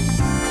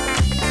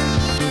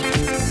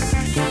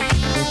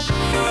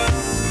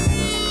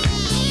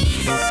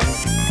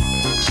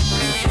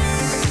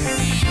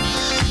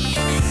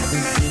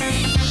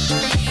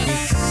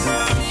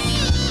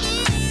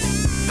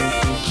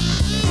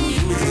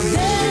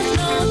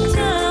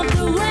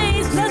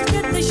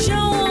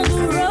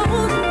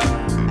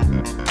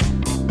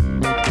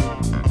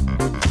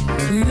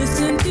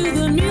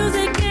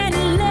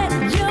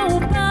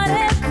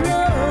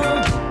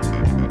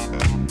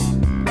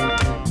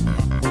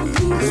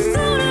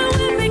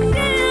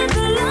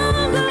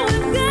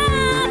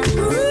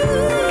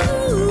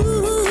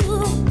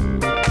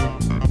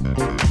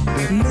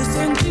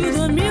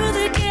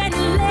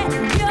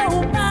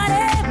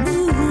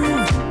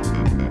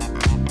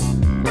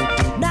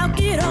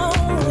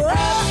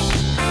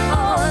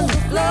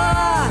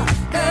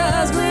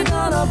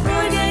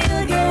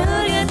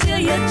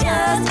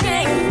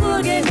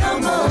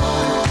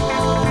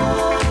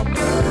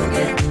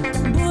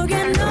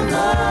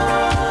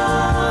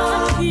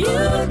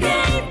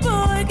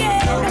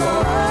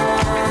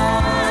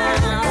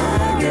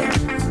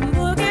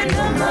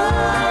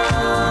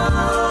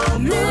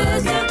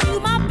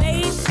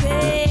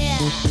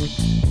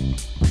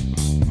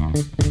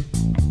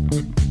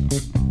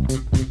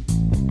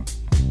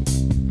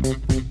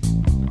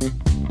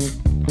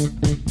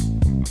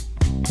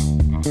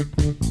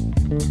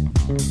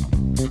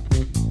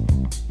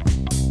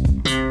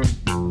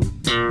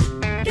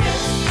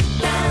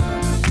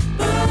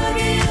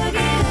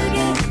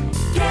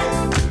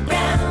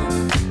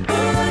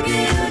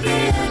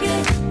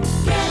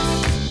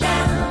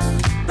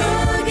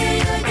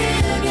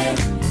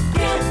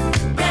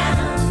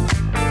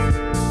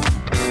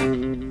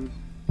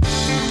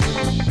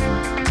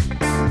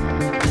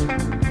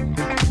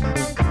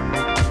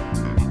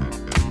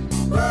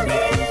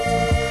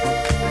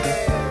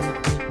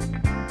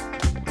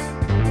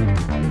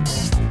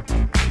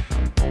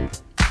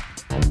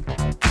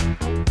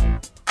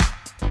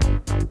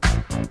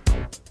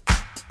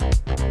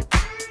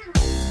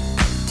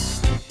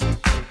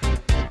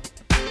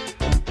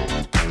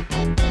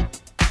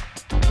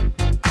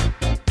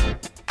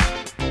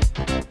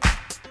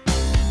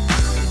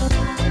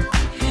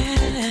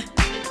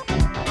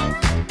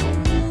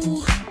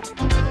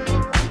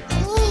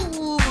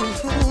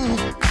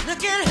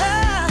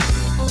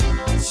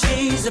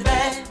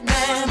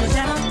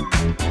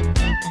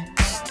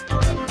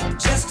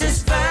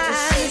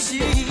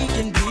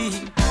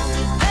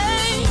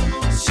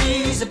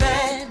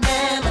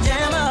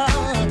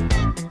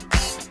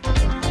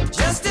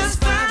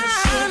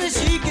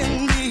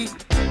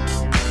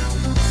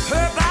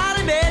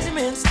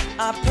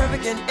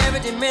 perfect in every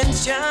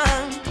dimension.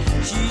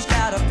 She's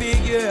got a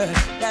figure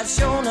that's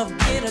shown of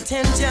great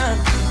attention.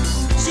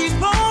 She's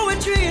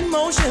poetry in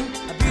motion,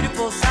 a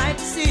beautiful sight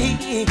to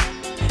see.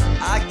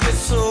 I get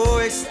so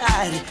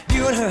excited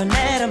viewing her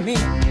anatomy.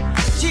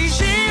 She's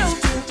real,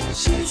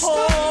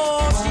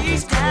 oh,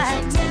 she's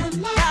got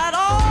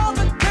all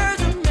the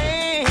curves a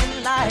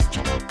man like.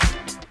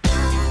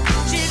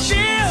 She's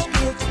real,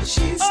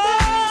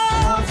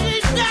 oh,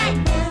 she's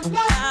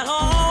got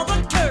all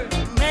the curves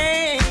a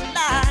man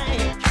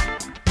like.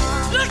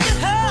 Look at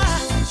her,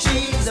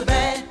 she's a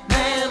bad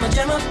mamma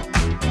jamma,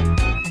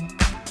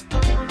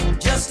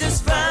 just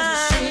as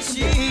fine as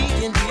she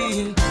can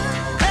be.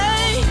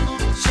 Hey,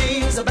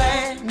 she's a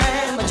bad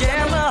mamma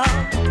jamma,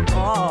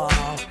 oh,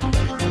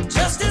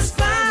 just as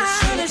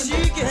fine as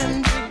she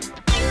can be.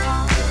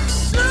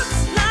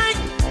 Looks like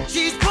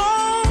she's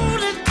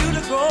born into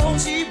the gold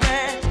she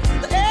bad.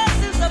 The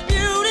essence of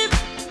beauty,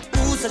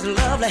 ooh, such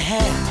lovely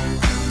hair.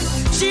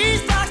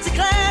 She's foxy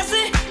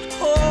classy,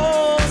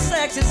 oh,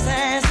 sexy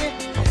sassy.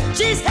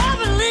 She's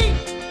heavenly,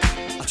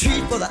 a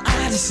treat for the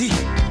eye to see.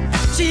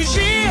 She's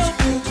real,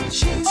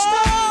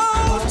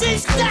 oh,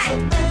 she's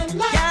stacked,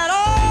 got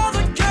all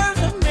the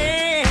curves a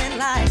man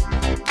like.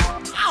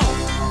 Oh,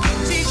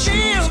 she's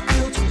real, oh,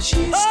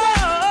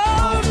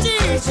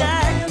 she's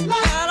stacked,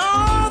 got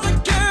all the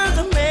curves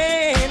a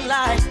man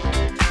like.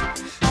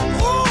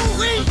 Ooh,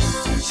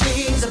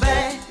 she's a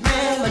bad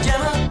mamma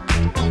jamma.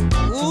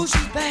 Ooh,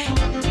 she's bad,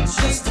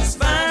 she's as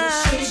fine as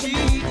she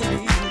can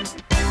be.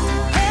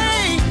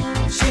 Hey,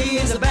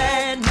 she's a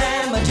bad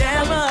mamma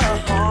jamma,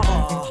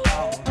 oh,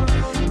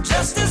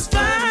 just as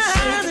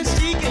fine as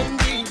she can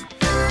be.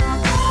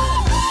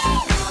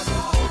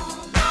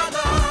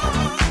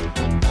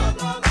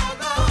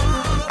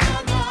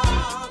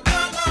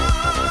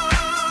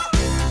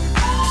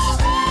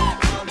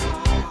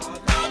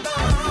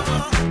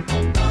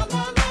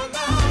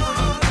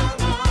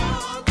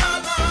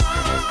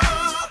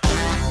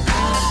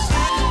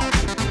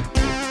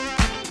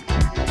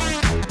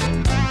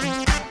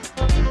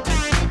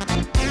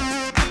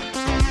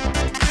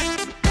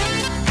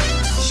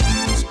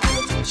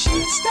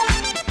 She's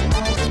stacked,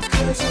 all the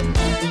curves a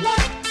man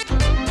like.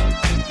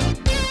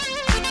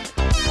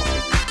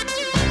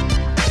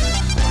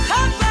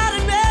 Her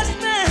body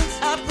measurements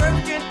are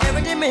perfect in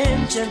every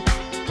dimension.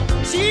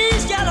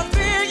 She's got a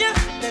figure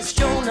that's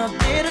shown a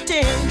bit of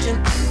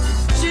attention.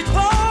 She's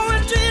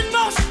poetry in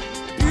motion,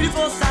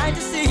 beautiful sight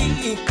to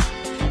see.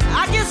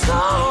 I get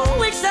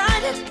so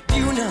excited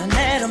viewing her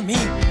anatomy.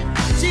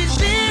 She's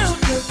real,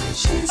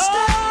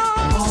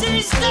 oh,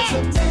 she's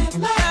stacked,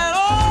 got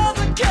all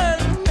the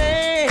curves a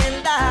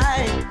man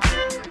like.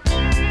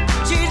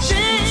 She's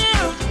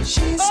real,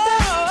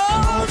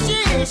 oh,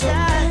 she's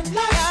stacked,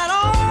 got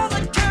all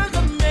the curves a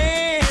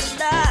man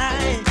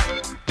like.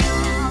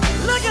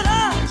 Look at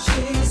her,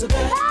 she's a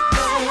bad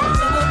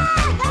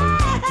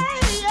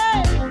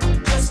man,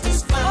 just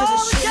as fine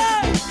as she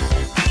can.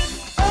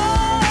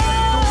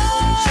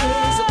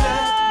 She's a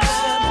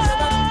bad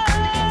man.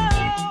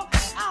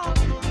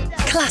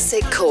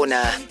 Classic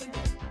Corner.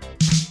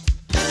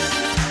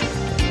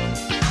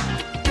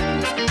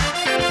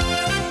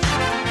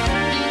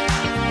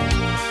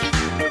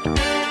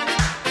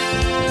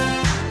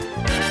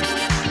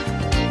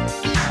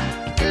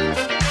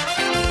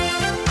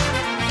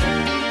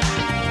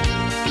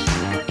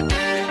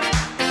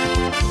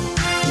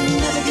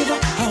 Never give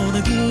up on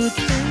a good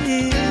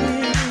thing.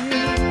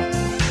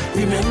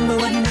 Remember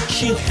what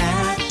makes you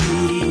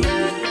happy.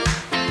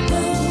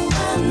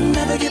 Oh,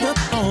 never give up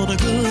on a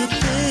good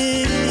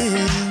thing.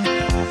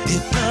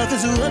 If love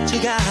is what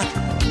you got,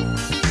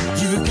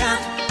 you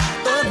got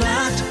a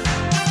lot.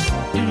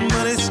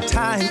 But it's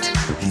tight.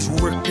 He's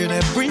working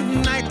every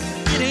night.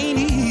 It ain't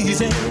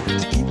easy to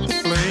keep the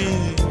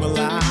flame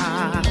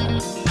alive.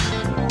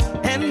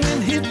 And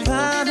when he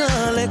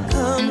finally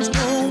comes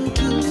home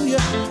to you,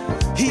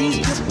 he's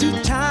just too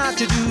tired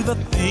to do the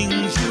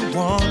things you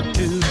want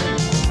to.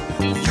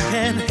 You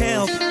can't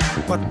help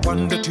but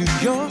wonder to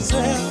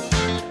yourself,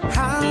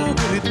 how would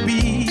it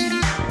be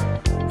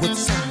with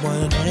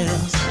someone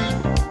else?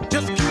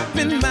 Just keep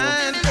in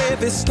mind,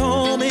 every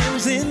storm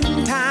ends in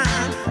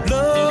time.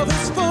 Love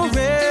is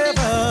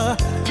forever.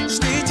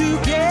 Stay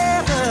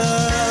together.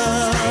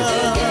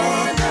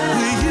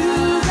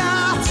 You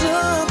got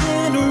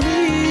something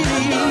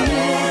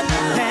real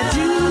that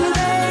you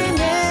may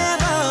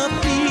never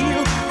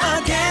feel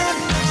again.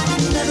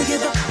 Never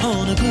give up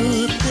on a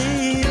good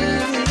thing.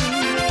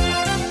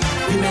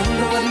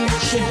 Remember what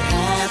makes you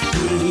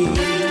happy.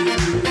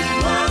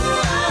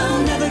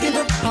 Oh, never give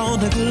up on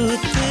a good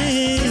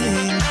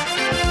thing.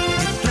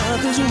 If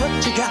love is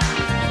what you got,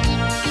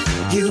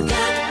 you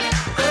got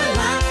a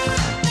lot.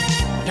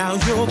 Now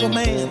you're the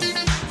man,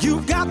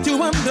 you got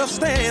to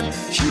understand.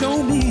 She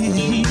don't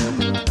mean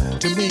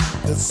to make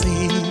the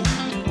scene.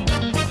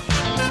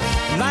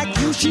 Like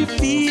you, she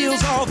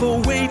feels all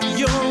the weight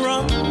you're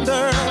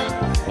under.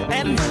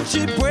 And when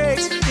she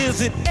breaks,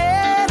 is it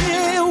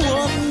any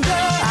wonder?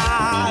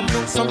 I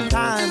know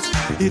sometimes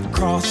it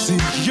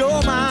crosses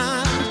your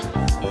mind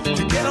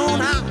to get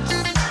on out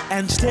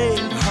and stay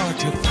hard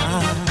to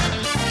find.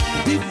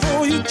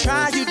 Before you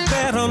try, you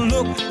better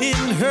look in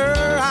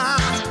her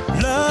eyes.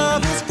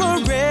 Love is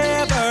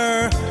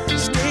forever.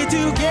 Stay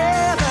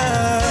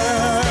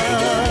together.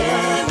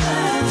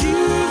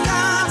 You've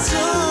got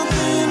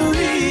something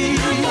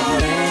real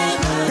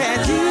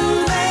that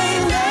you may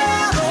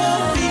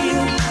never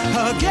feel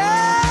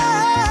again.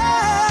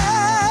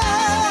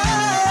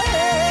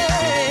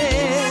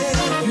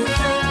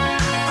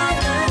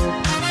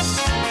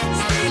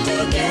 Stay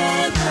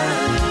together.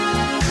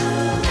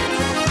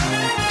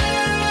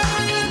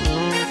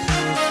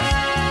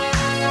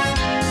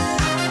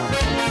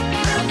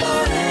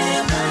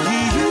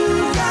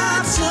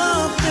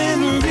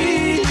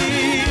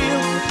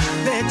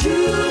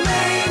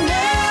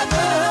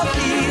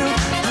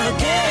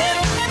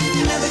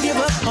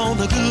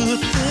 The good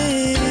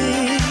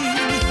thing,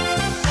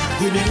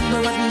 remember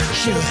what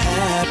makes you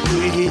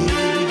happy.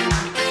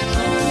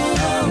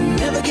 Oh,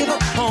 never give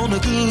up on the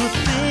good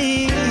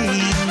thing.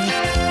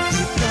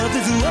 If love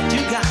is what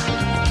you got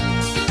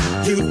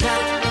a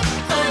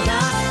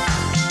lot.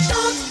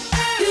 Don't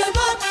give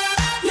up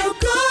your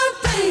good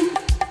thing.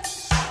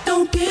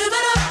 Don't give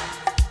it up.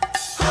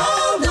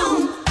 Hold on.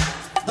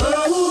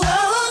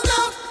 Oh,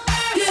 don't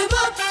give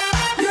up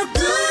your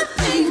good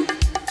thing.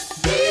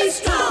 Be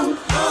strong.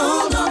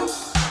 Hold on.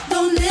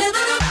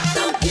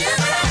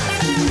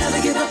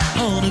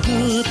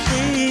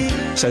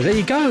 So there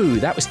you go.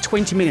 That was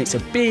 20 minutes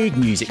of big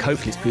music.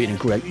 Hopefully it's put you in a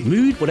great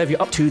mood. Whatever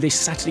you're up to this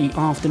Saturday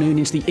afternoon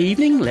into the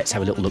evening, let's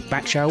have a little look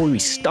back, shall we? We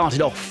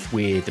started off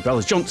with the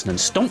Brothers Johnson and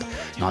Stomp.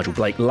 Nigel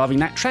Blake loving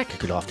that track.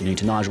 Good afternoon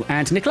to Nigel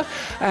and to Nicola.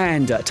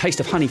 And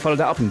Taste of Honey followed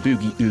that up in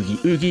Boogie Oogie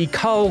Oogie.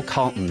 Carl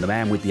Carlton, the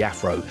man with the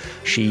afro.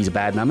 She's a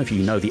Bad Mum. If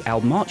you know the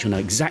album art, you'll know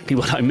exactly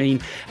what I mean.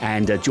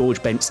 And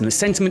George Benson, the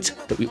sentiment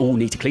that we all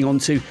need to cling on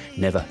to.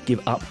 Never give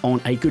up on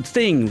a good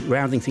thing.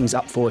 Rounding things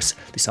up for us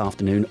this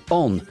afternoon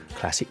on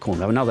Classic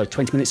Corner. We'll have another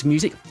 20 minutes of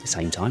music at the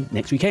same time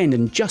next weekend.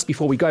 And just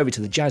before we go over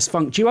to the Jazz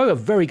Funk Duo, a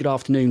very good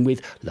afternoon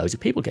with loads of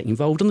people getting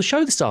involved on the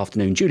show this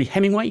afternoon. Julie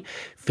Hemingway,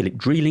 Philip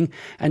Dreeling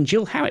and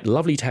Jill Howitt.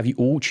 Lovely to have you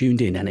all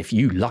tuned in. And if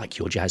you like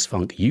your Jazz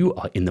Funk, you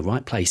are in the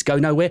right place. Go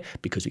nowhere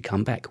because we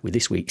come back with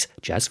this week's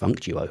Jazz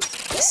Funk Duo.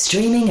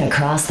 Streaming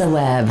across the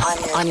web,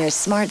 on your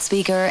smart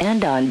speaker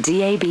and on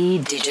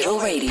DAB Digital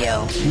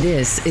Radio.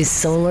 This is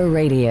Solar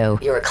Radio,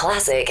 your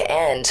classic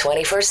and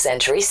 21st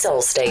century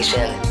soul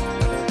station.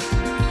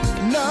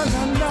 No,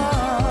 no, no.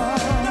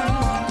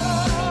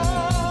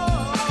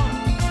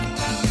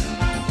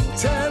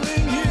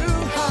 Telling you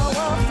how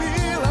I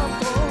feel, I'm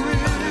for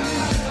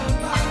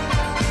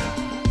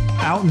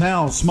real. Out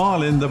now,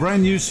 Smiling, the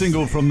brand new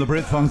single from the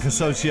Brit Funk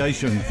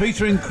Association,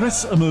 featuring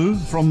Chris Amu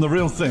from The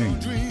Real Thing.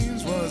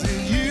 Dreams, was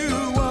it you,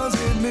 was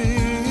it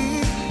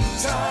me?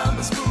 Time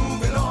is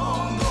moving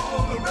on,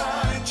 gonna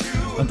ride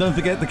you. And don't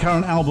forget the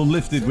current album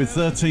Lifted with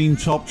 13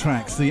 top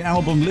tracks. The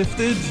album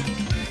Lifted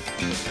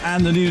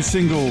and the new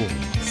single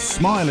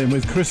Smiling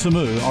with Chris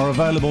Amu are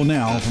available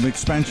now from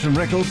Expansion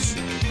Records,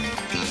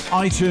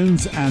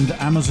 iTunes and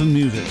Amazon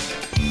Music.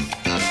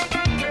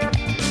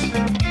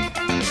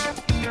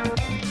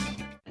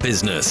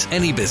 Business,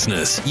 any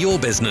business, your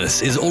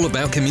business is all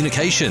about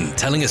communication,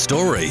 telling a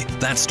story.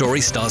 That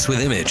story starts with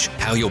image,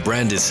 how your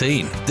brand is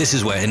seen. This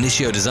is where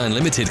Initio Design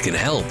Limited can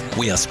help.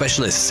 We are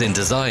specialists in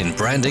design,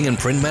 branding and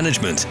print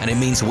management, and it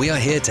means we are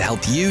here to help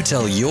you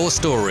tell your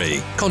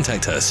story.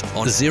 Contact us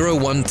on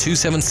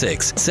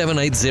 01276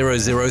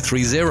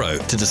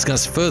 780030 to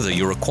discuss further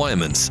your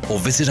requirements, or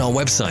visit our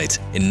website,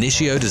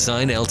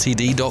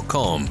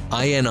 initiodesignltd.com,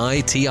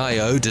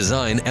 INITIO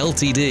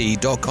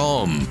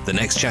designltd.com. The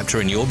next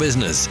chapter in your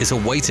business is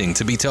awaiting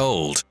to be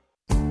told.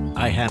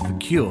 I have the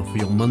cure for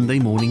your Monday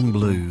morning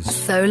blues.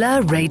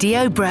 Solar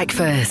Radio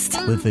Breakfast.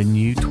 With a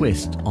new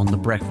twist on the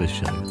breakfast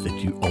show that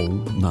you all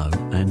know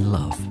and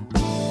love.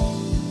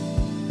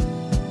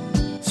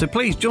 So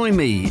please join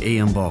me,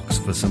 Ian Box,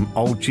 for some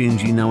old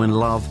tunes you know and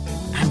love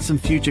and some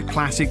future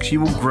classics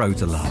you will grow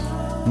to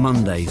love.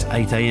 Mondays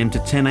 8 a.m. to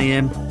 10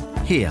 a.m.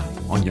 here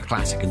on your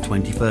classic and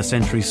 21st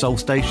century soul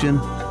station,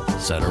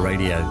 Solar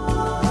Radio.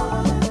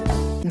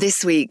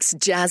 This week's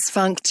Jazz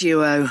Funk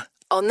Duo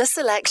on The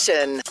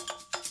Selection.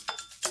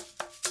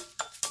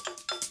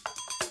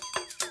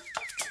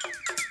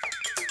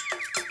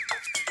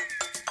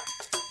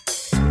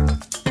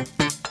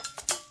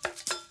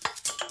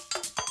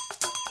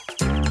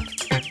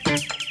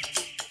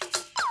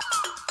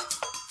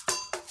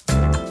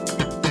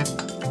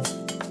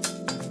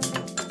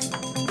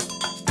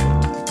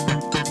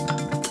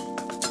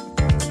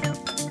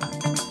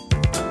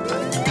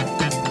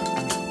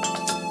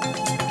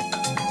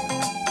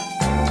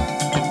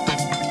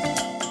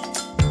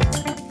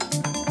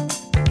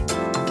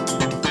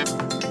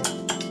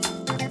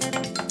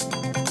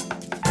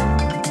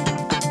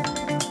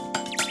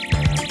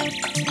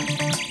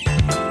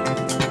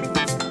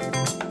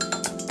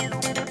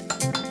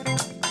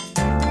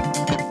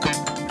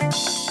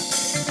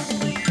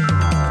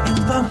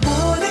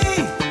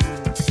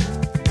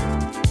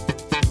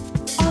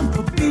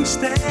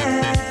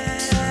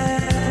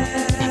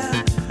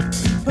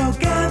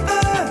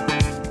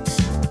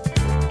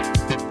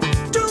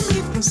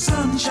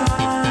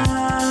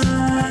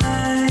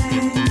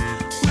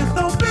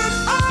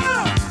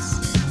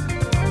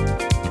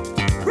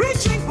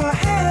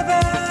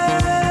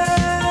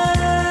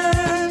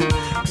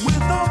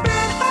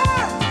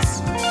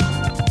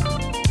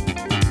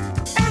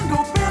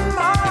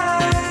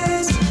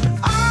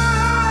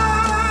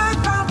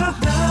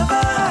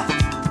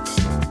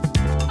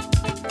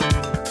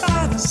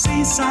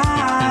 east side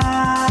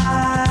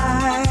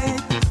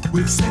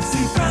with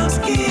sexy brown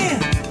skin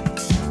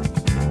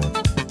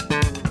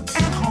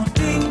and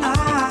haunting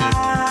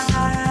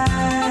eyes.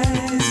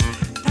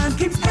 Time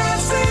keeps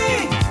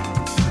passing,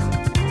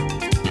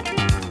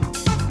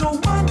 but no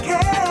one cares.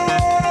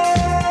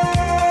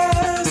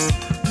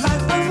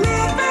 Life I'm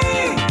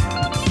living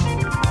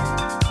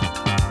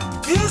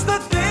is the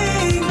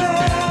thing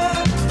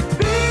that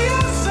be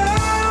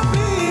yourself, be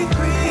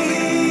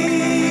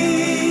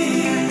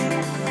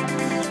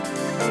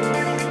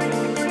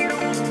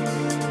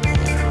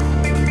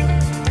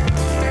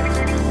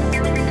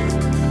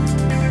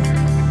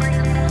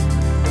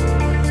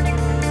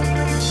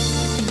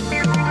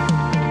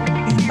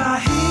in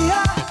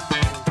Bahia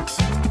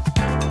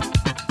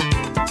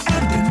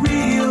and in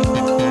Rio,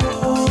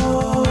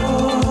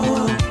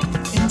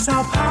 in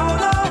Sao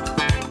Paulo,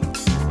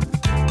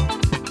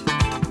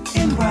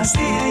 in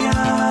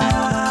Brasilia,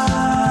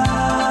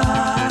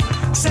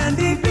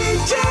 sandy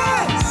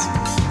beaches,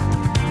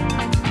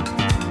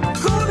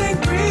 cooling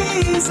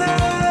breezes,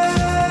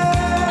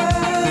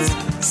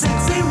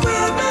 sexy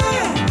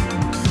women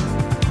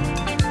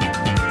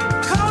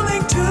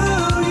calling to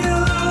you,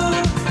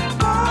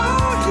 for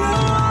you.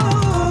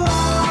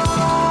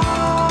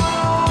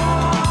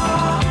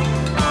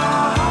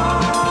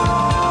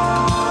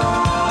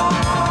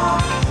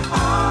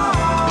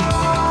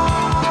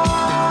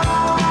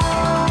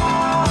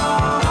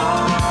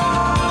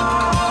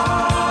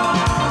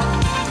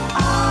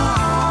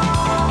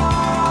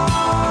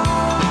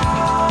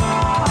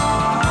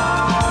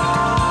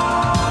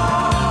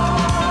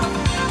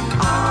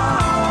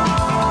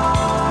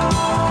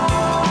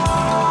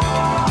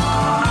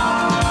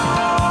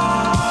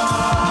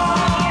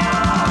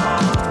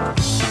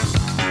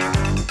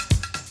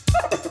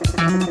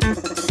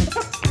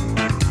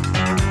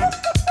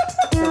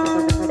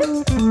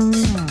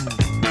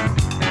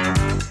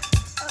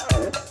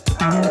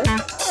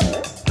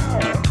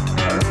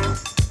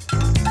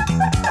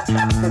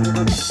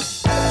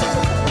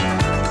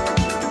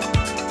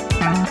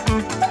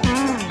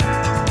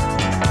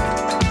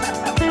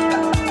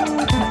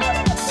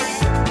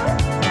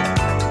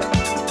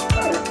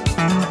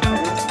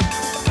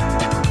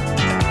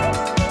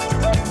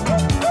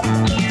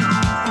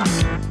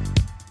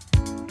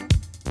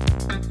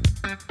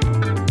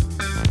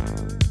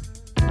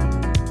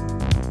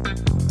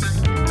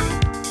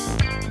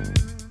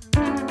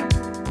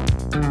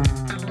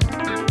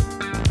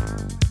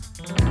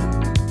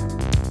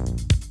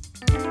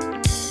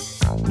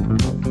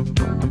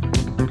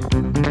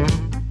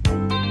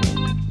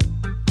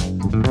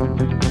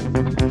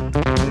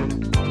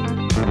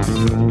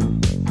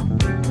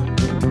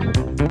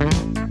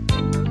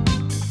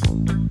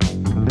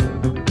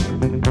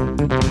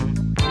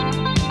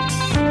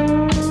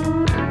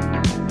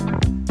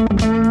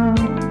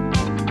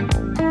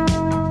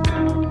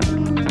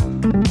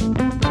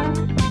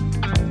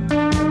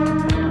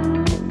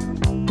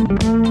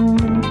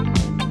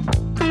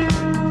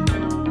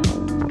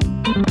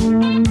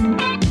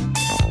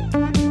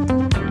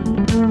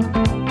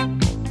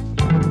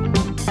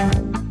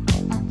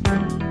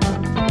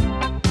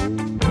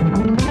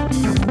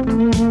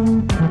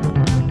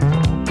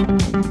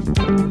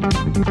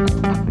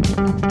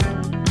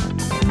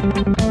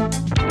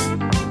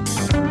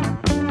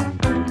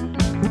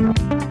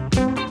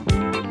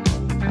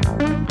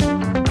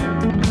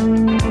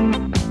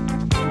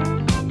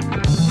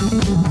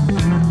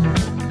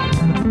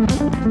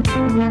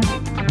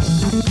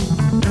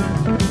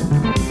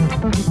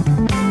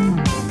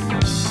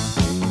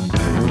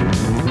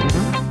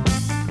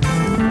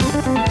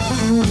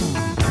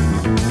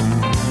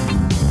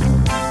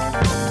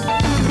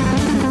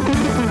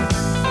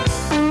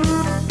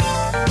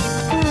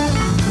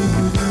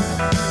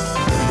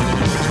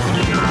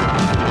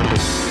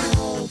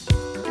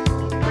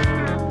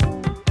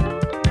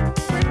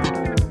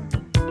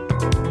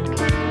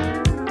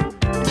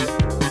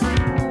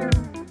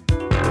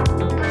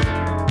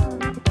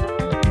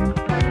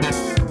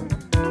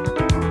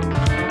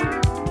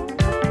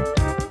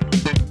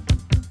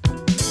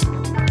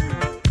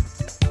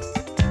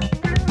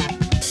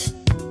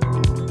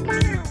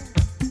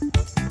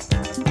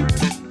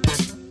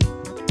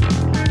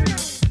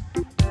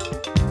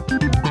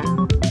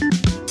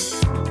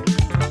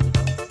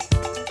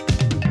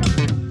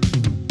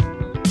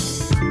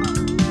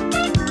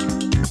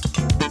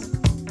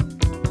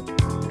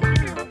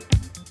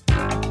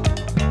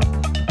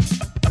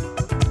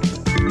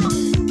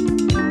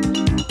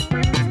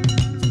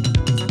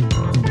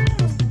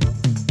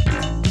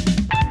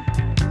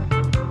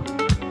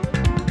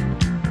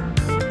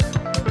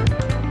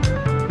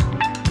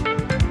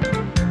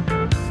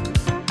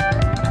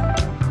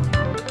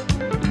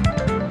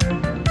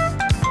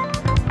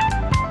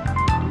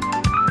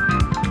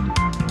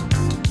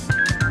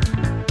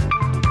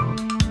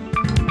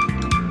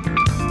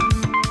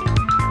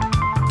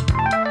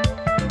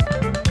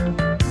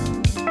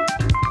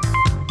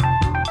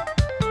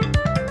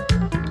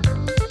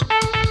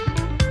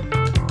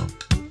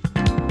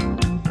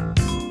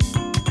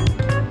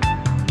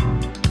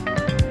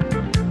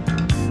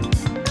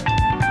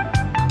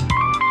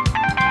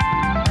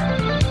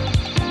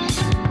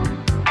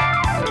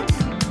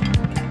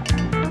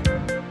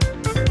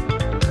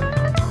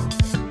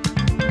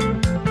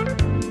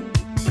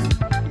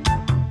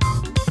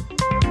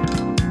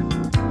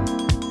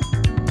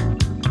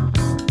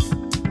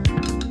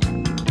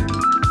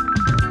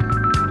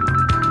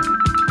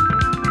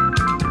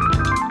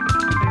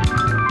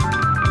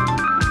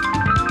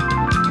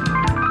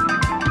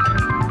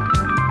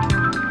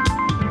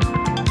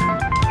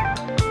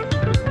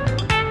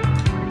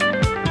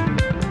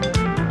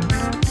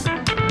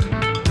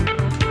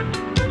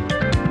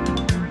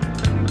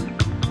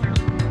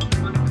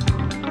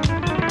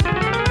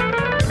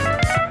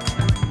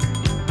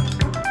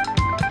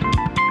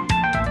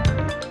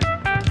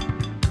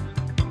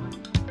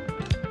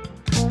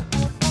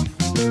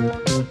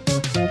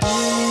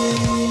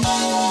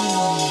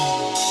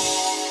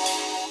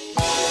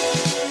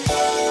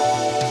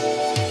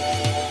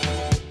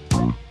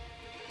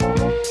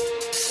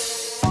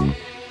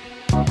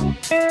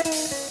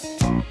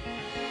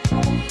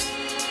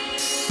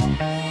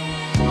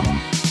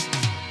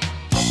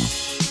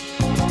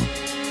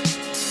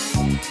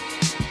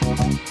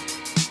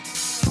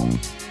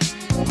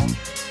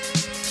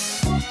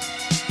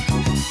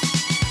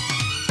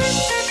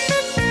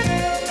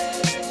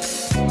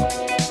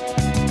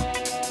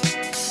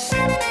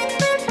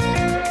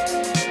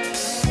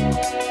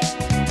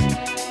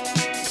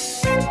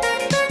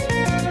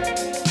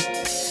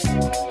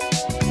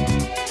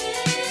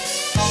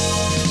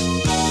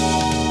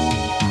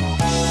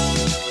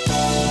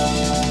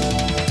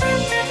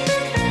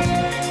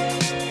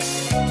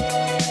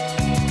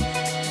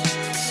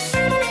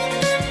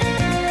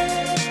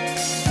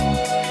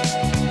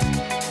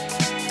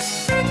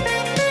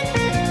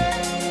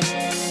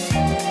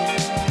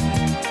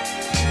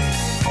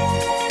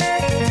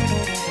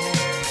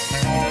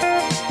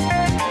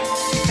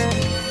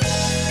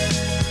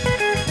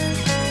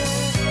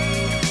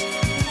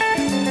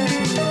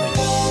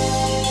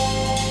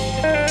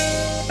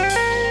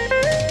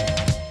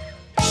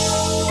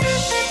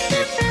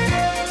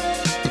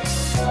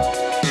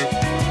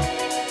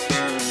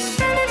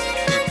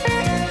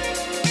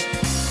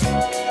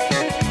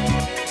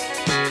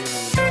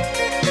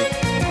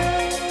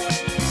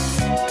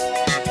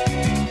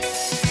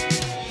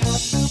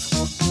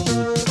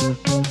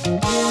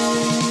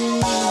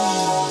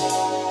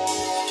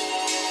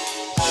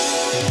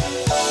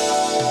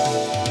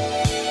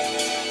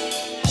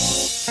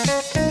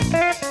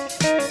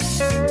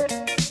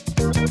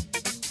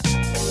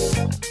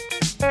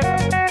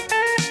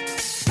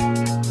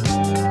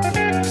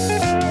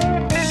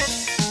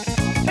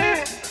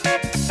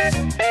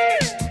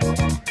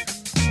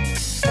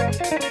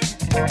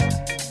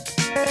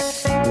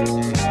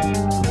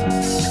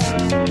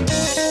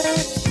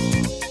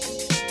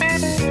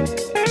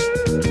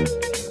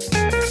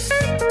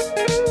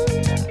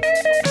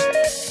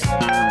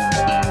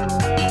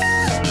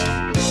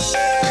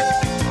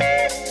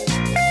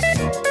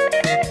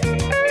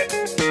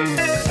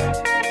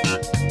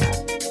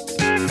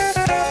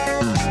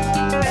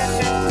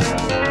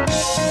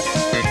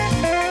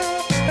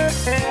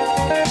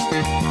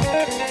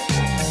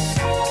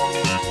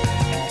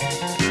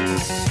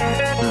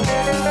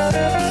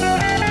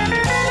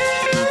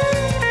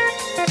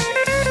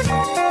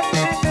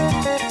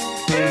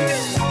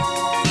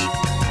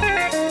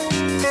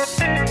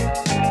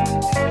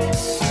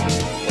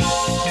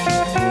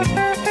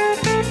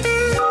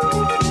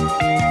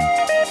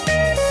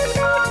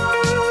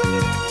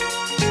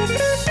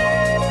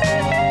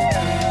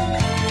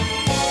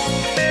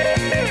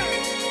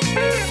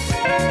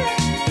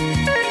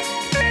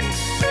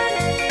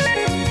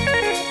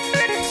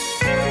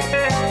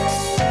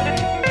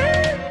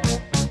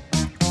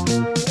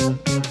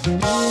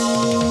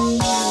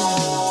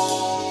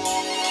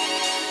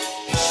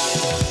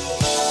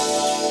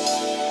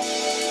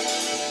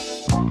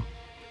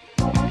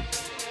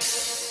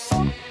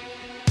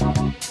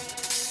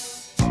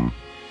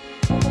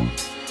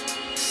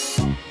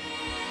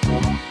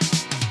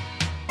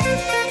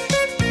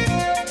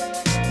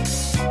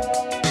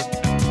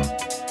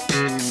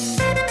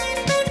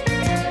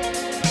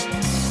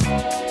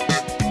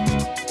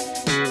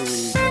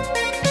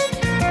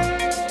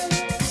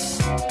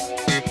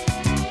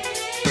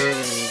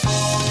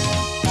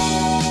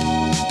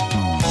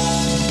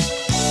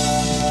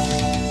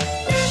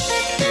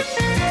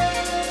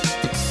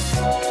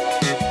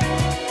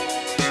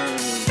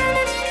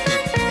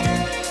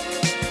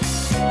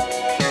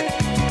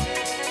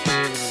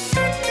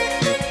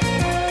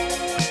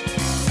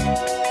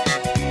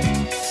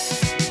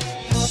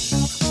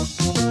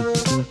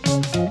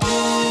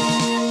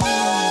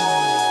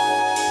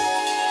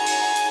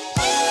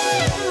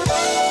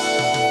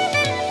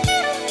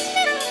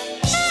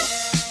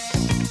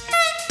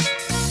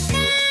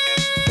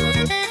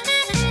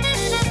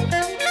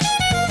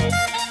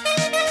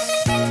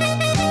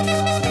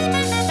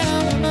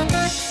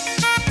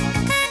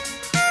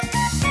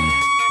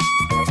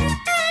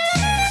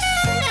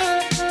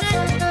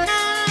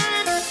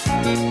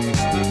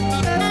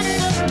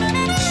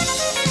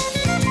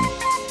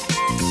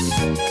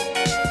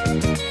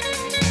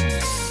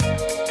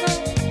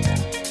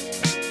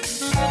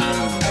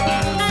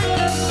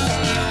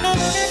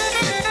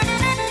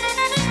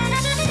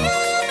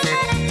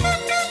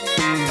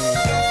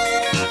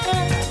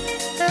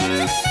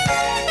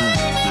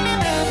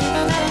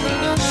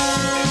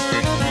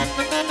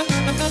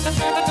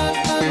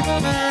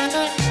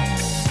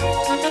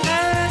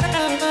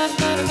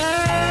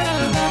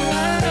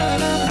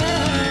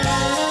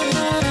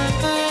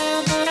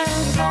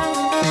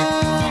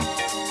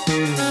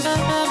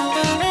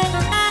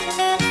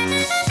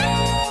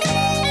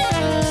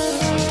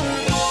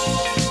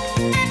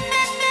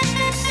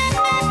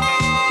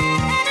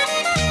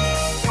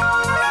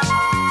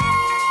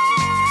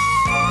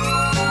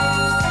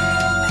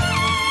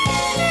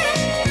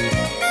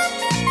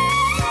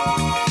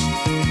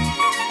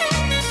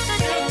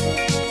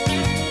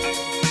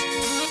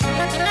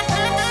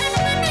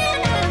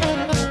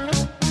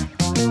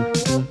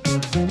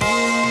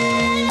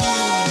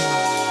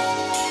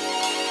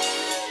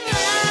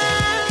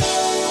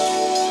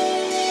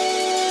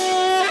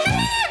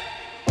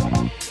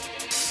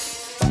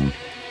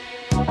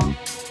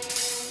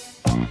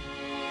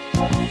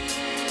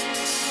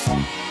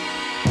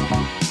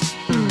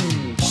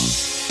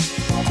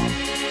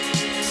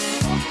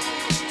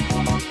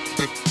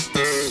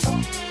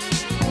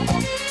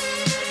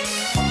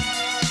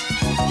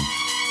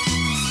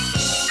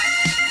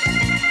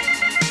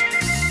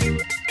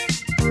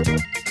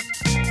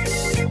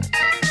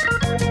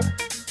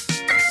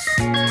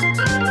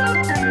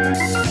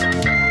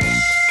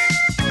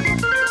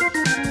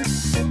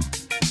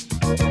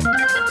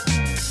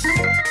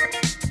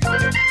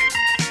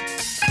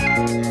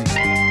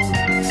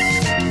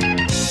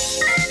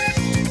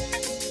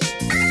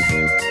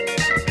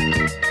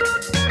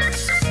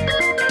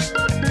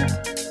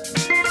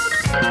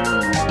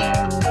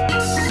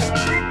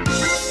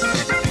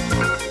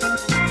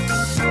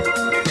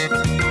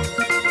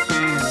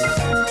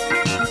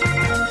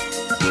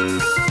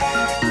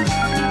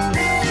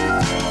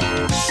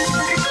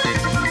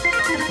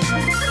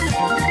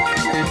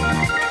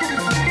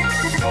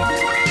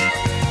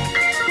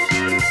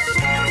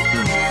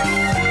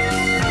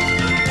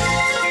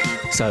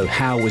 So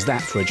how was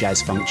that for a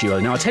jazz funk duo?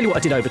 Now, I'll tell you what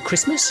I did over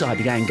Christmas. I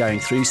began going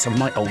through some of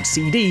my old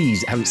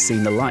CDs. Haven't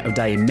seen the light of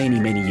day in many,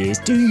 many years.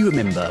 Do you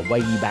remember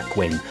way back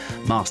when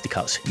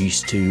Mastercuts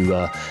used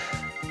to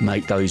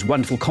make those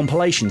wonderful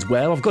compilations?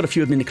 Well, I've got a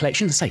few of them in the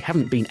collection. As I say,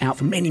 haven't been out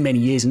for many, many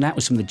years, and that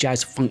was from the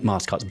Jazz Funk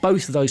Mastercuts.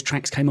 Both of those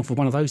tracks came off of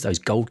one of those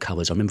gold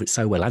covers. I remember it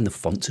so well, and the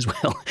fonts as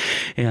well.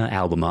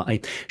 Album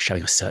art,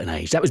 showing a certain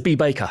age. That was B.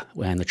 Baker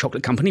and the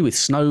Chocolate Company with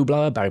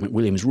Snowblower. Barry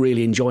McWilliams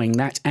really enjoying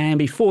that. And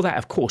before that,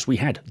 of course, we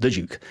had the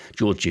Duke,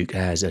 George Duke,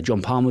 as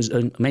John Palmer was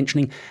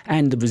mentioning,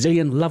 and the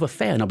Brazilian Love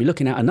Affair. And I'll be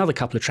looking at another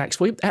couple of tracks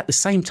for you at the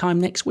same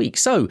time next week.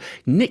 So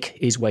Nick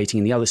is waiting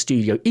in the other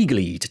studio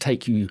eagerly to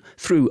take you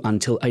through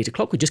until 8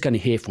 o'clock. We're just going to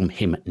hear from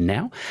him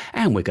now,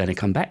 and we're going to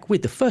come back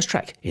with the first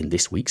track in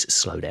this week's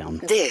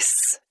Slowdown.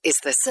 This is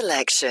The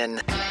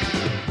Selection.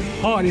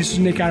 Hi, this is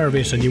Nick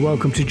Aravis, and you're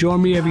welcome to join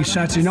me every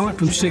Saturday night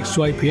from 6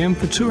 to 8 p.m.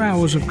 for 2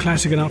 hours of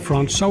classic and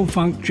upfront soul,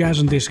 funk, jazz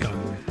and disco.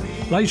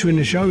 Later in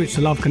the show, it's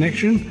The Love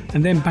Connection,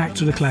 and then back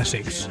to the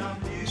classics.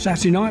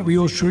 Saturday night with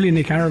yours truly,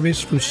 Nick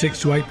Aravis, from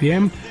 6 to 8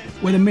 p.m,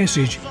 where the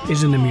message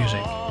is in the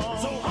music.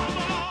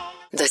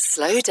 The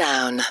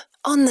Slowdown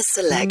on The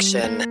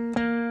Selection.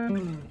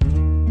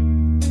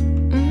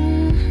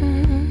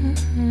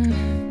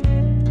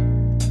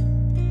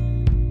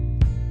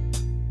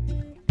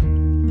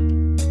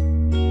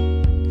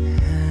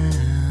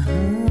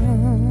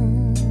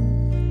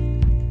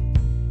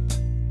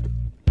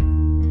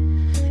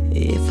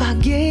 If I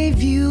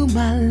gave you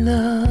my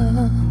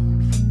love,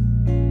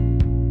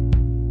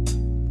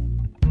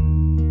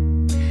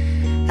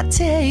 I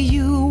tell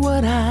you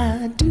what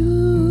I do.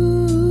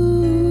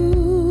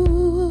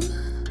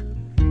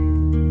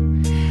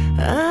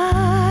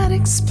 I'd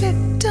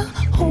expect a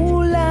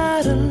whole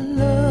lot of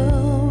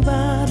love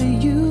out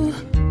of you.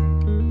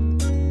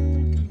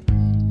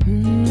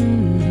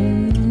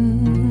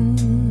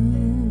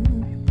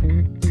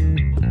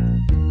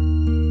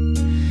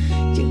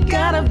 You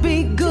gotta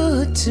be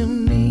good to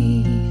me.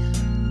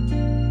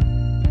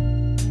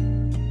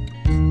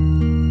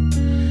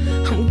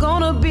 I'm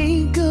gonna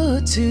be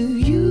good to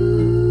you.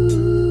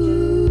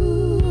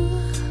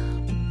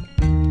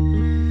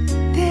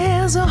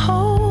 There's a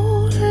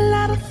whole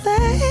lot of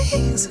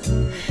things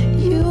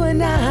you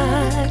and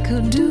I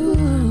could do.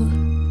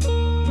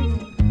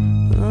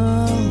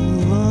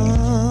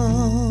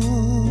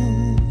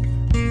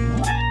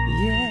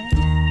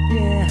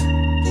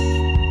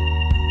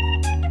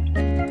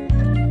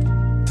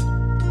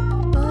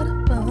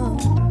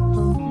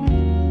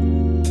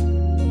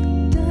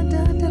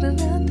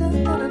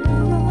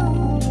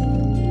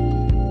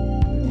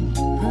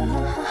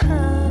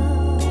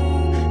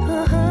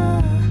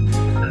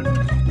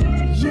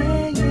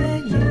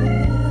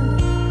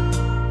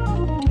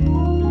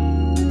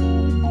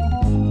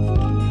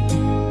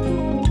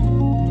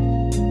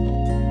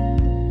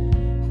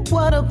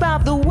 What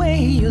about the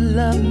way you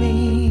love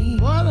me?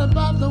 What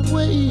about the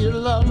way you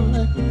love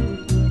me?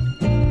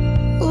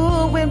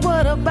 Ooh, and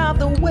what about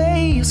the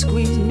way you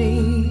squeeze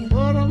me?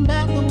 What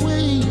about the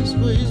way you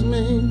squeeze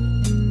me?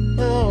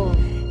 Oh,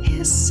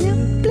 it's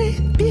simply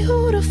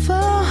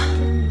beautiful.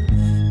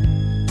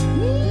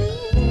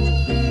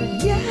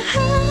 Yeah,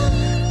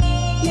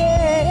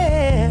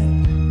 yeah,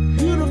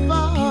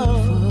 beautiful.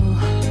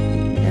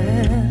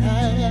 Yeah.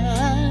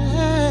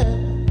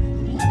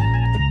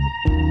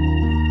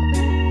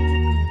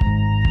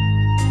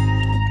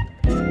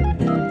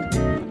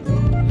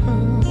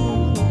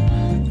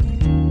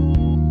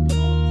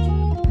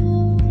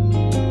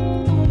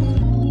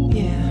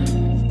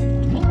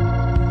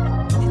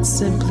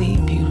 Simply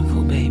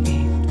beautiful,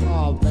 baby.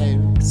 Oh,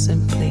 baby.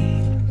 Simply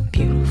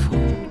beautiful.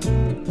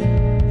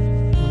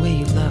 The way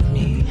you love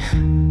me.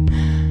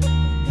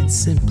 It's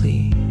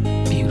simply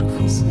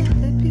beautiful.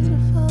 Simply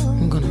beautiful.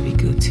 I'm gonna be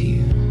good to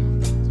you.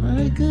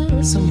 Very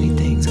good. So many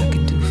things I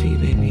can do for you,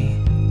 baby.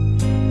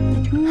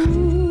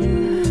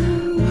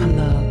 My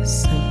love is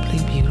simply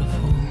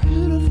beautiful.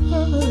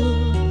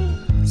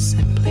 Beautiful.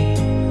 Simply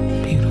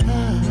beautiful.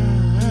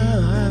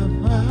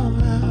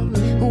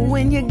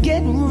 When you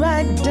get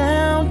right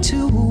down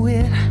to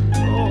it.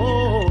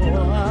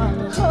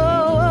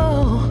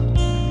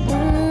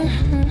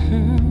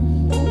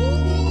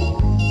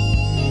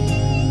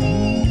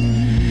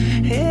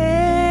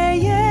 Hey,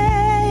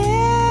 yeah.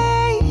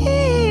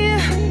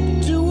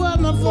 Do what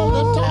my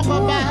folks talk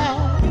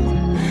about.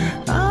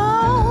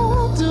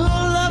 Oh, do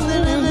lovely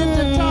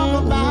to talk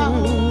about.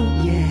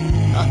 Yeah.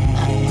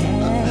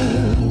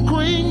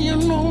 Queen, you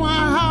know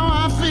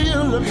how I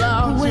feel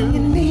about when you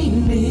need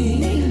me.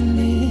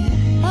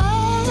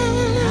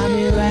 I'll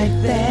be right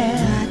there.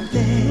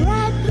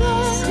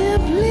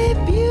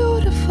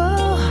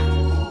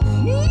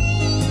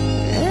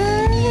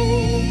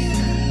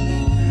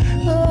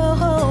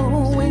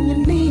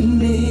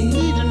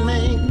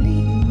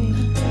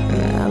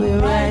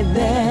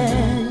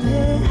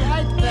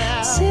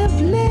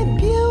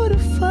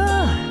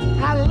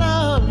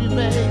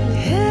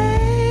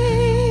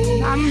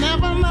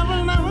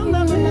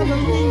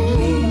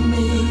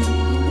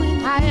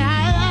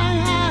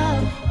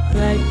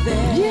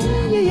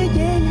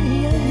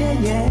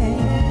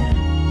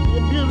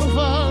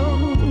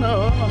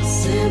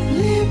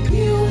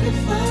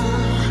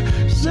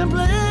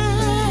 simply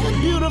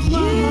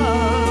beautiful.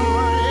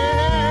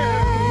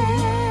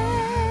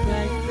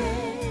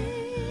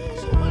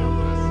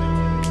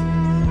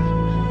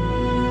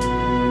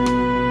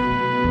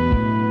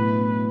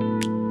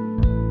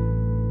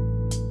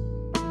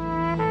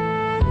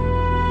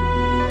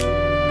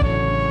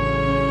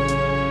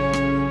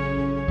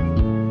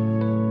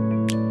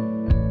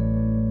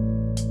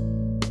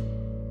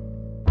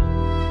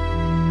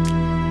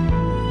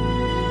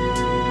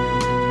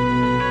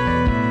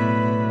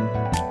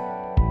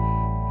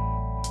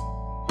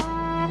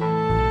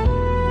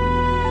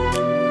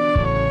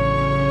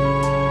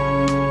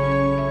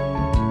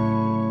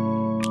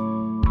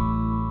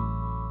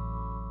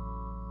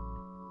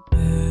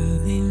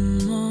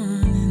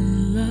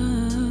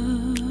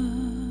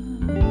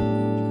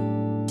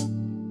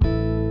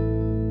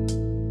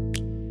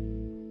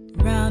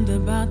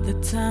 About the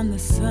time the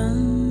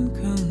sun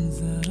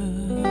comes up,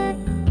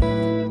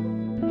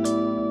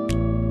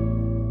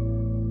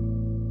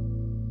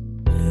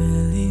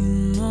 early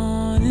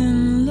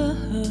morning love,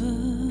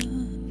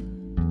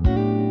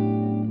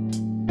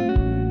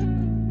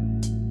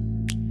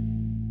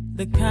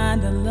 the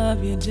kind of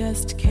love you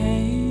just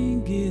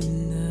can't get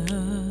enough.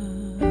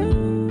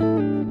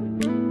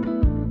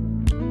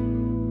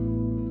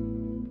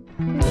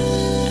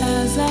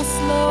 As I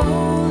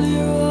slowly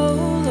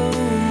roll over,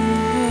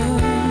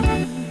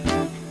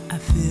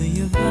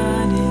 your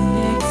body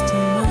next to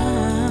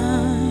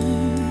mine,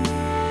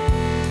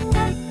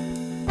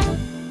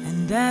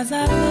 and as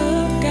I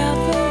look out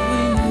the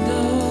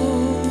window,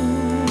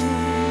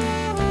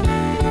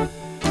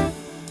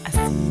 I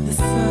see the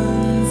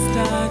sun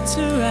start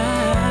to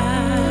rise.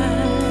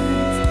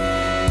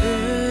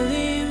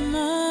 Early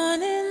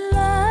morning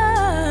love.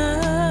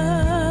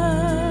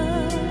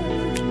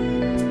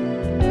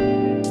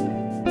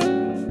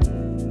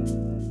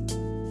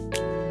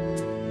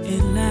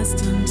 It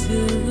lasts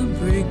until the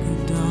break of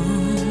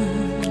dawn,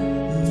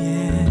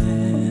 yeah.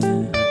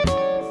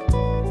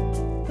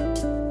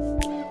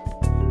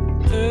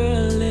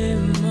 Early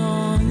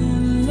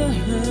morning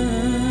love.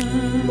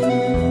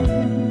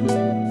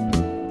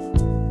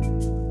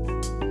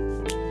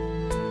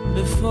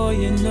 Before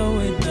you know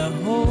it, the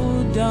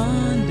whole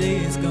darn day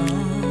is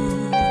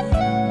gone.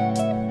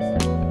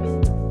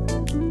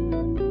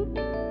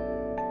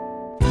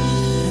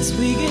 As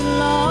we get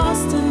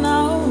lost in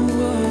our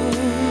world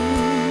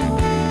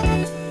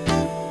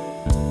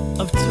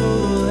of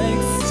total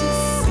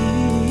ecstasy,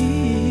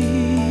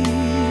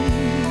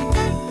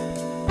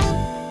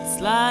 it's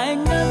like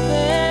nothing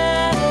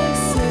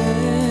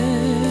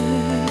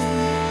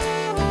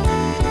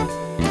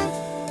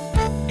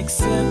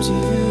except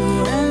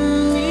you and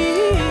me.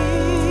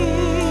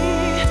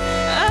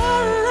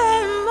 Early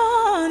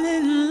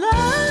morning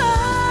love,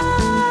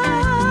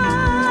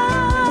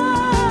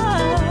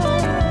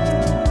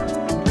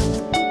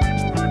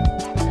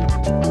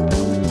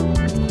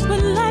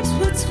 when life's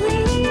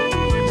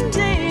between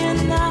day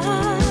and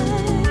night.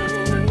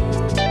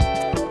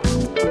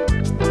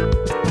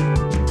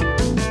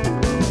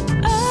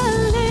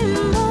 Early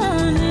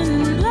morning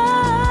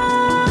love,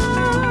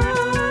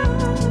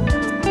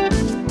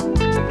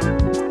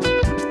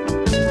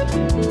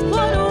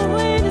 what a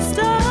way to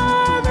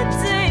start the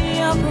day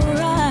off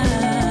right.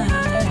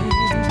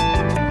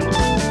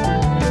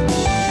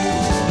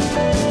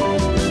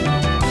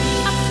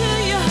 I feel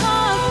your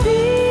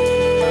heartbeat,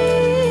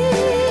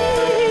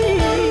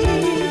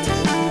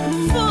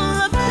 full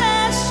of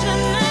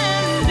passion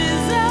and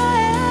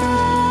desire.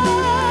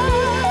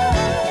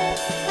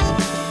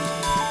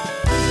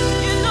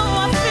 You know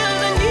I feel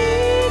the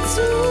need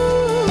to.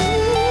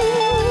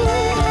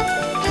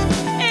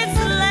 It's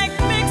like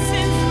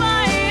mixing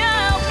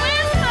fire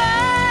with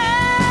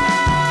fire.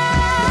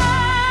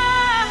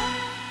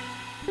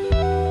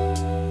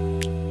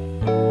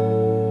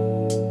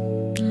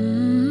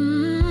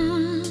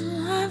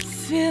 I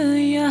feel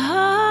your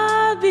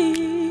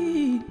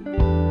heartbeat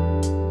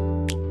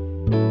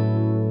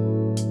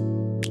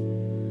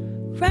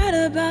right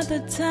about the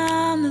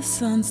time the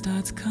sun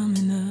starts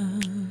coming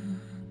up.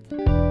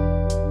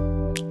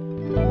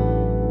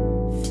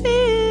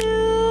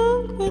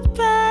 Filled with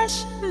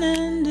passion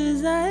and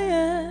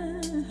desire.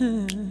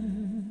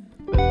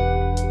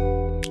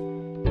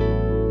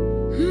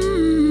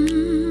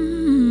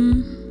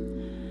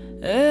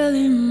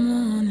 Early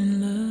morning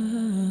love.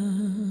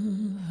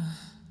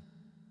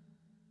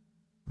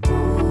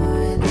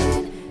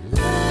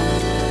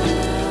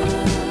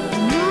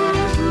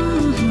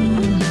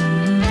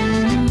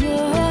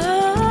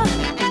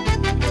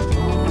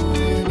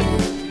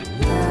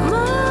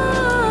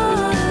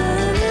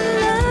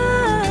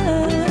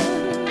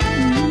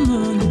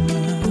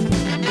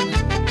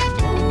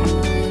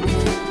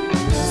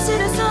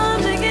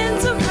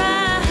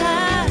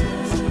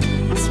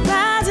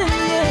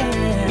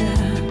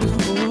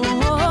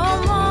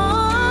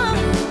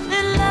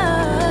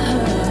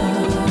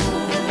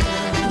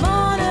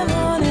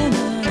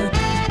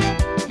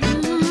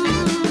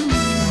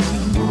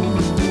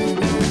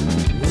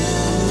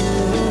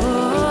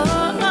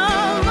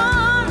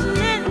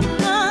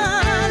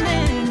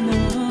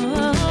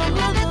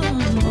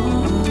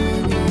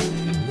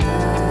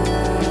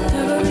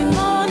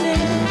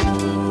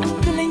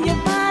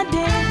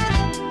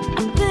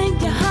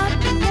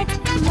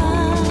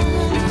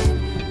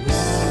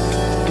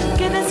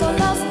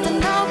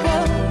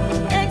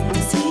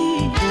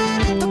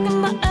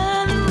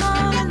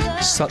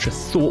 Such a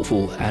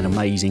thoughtful and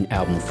amazing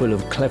album full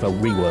of clever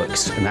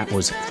reworks, and that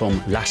was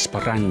from La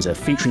Speranza,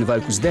 featuring the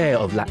vocals there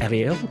of La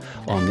Ariel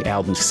on the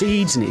album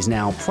Seeds, and it is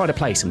now pride of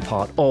place and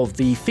part of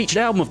the featured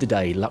album of the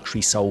day,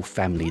 Luxury Soul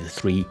Family, the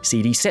 3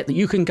 CD set that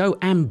you can go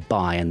and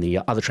buy. And the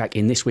other track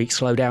in this week's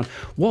Slowdown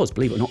was,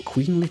 believe it or not,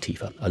 Queen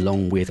Latifah,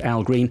 along with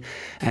Al Green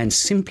and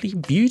Simply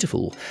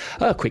Beautiful.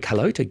 A quick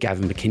hello to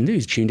Gavin McKinley,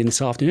 who's tuned in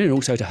this afternoon, and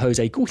also to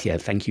Jose Gauthier.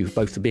 Thank you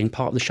both for being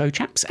part of the show,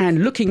 chaps.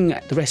 And looking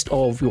at the rest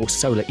of your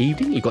solar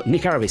evening, you've got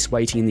Nick Aravis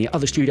waiting in the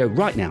other studio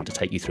right now to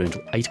take you through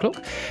until 8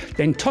 o'clock.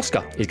 Then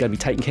Tosca is going to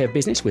be taking care of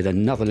business with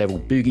another level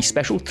boogie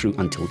special through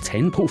until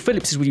 10. Paul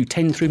Phillips is with you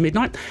 10 through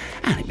midnight.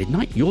 And at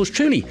midnight, yours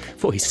truly,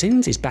 For His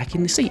Sins, is back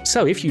in the seat.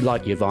 So if you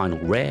like your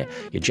vinyl rare,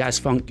 your jazz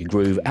funk, your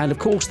groove, and of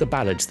course the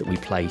ballads that we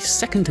play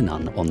second to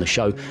none on the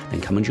show,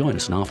 then come and join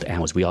us. And after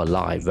hours, we are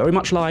live, very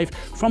much live,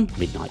 from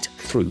midnight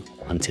through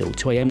until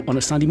 2 a.m. on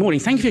a Sunday morning.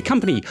 Thank you for your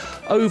company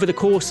over the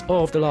course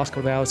of the last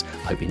couple of hours.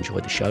 Hope you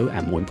enjoyed the show,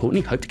 and more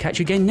importantly, hope to catch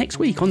you again next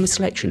week on The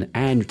Selection.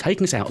 And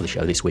taking us out of the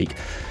show this week,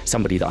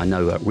 somebody that I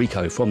know,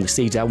 Rico from the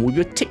Seeds album, will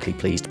be particularly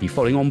pleased to be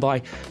following on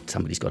by.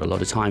 Somebody's got a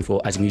lot of time for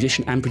as a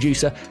musician and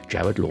producer,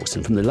 Jared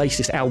Lawson from the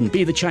latest album,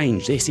 Be The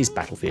Change. This is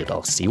Battlefield.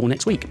 I'll see you all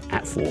next week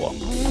at 4.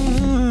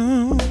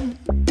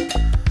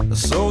 A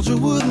soldier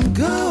wouldn't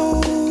go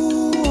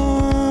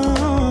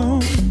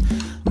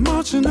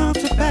marching off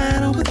to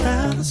battle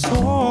without a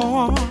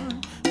sword,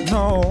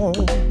 no.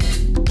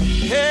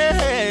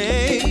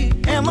 Hey,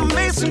 and the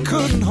mason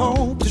couldn't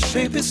hope to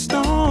shape his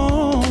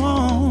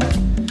stone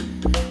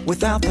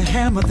without the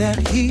hammer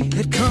that he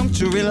had come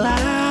to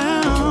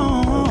rely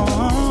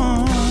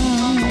on.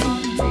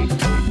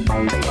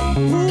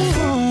 Ooh,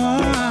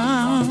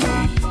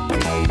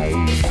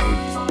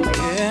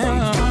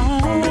 yeah.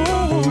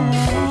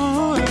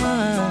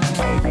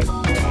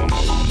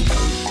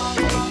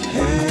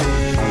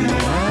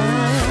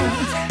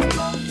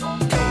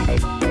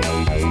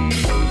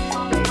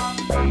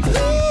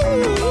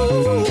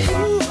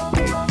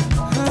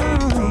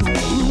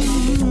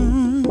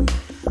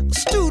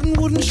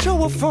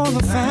 Show up for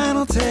the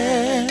final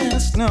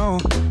test, no,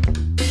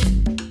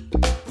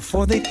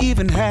 before they'd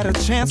even had a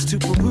chance to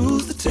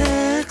peruse the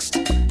text,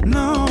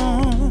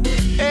 no.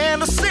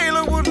 And a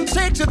sailor wouldn't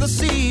take to the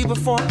sea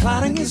before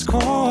plotting his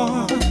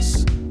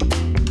course,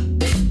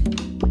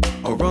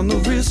 or run the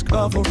risk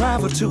of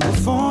arrival to a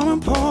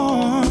foreign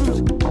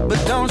port.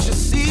 But don't you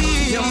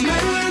see, your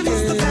mind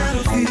is the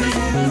battlefield. Your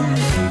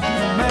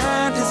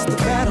mind is the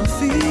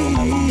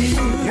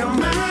battlefield. Your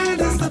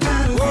mind is the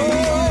battlefield.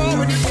 Oh,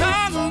 when your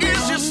tongue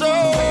is your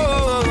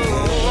soul.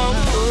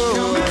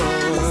 Your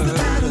mind is the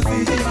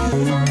battlefield.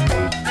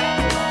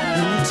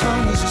 And your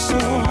tongue is your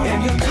soul.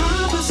 And your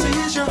compass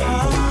is your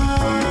heart.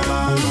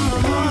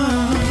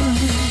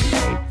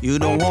 You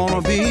don't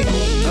wanna be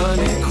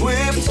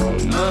unequipped,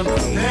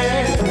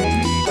 unprepared,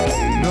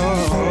 no,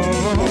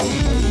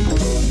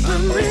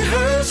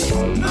 unrehearsed,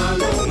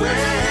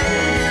 unaware.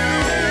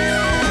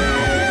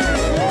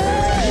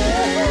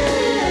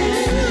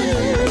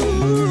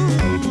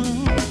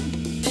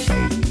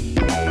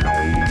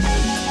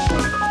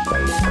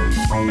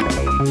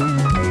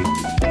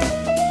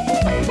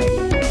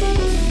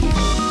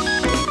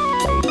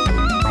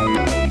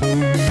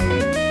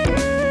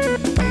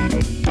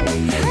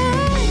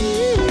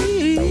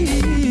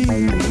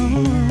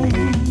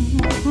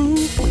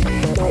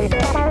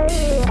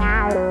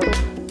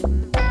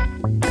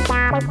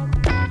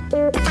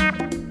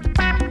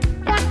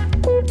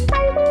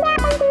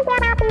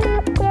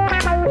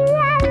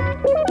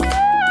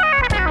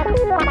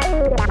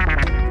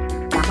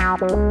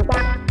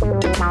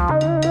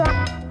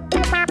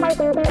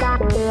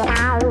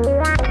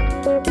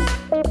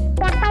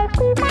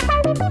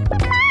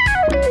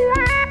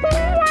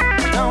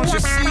 Don't you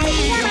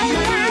see? Your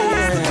mind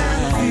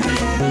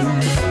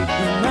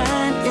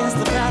is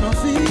the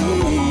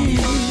battlefield.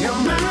 Your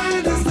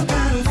mind is the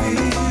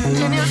battlefield.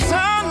 And your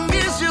tongue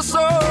is your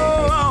soul. Your mind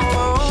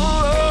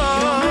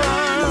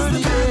is the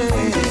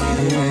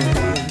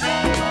battlefield.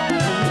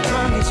 Your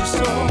tongue is your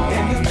soul.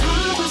 And your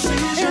compass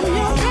is your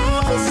heart.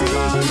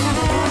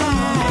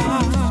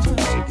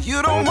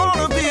 You don't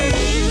wanna be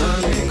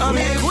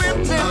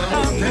unequipped and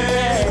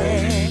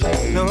unprepared.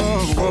 No,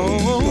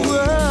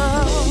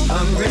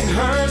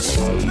 unrehearsed,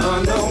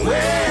 unknown.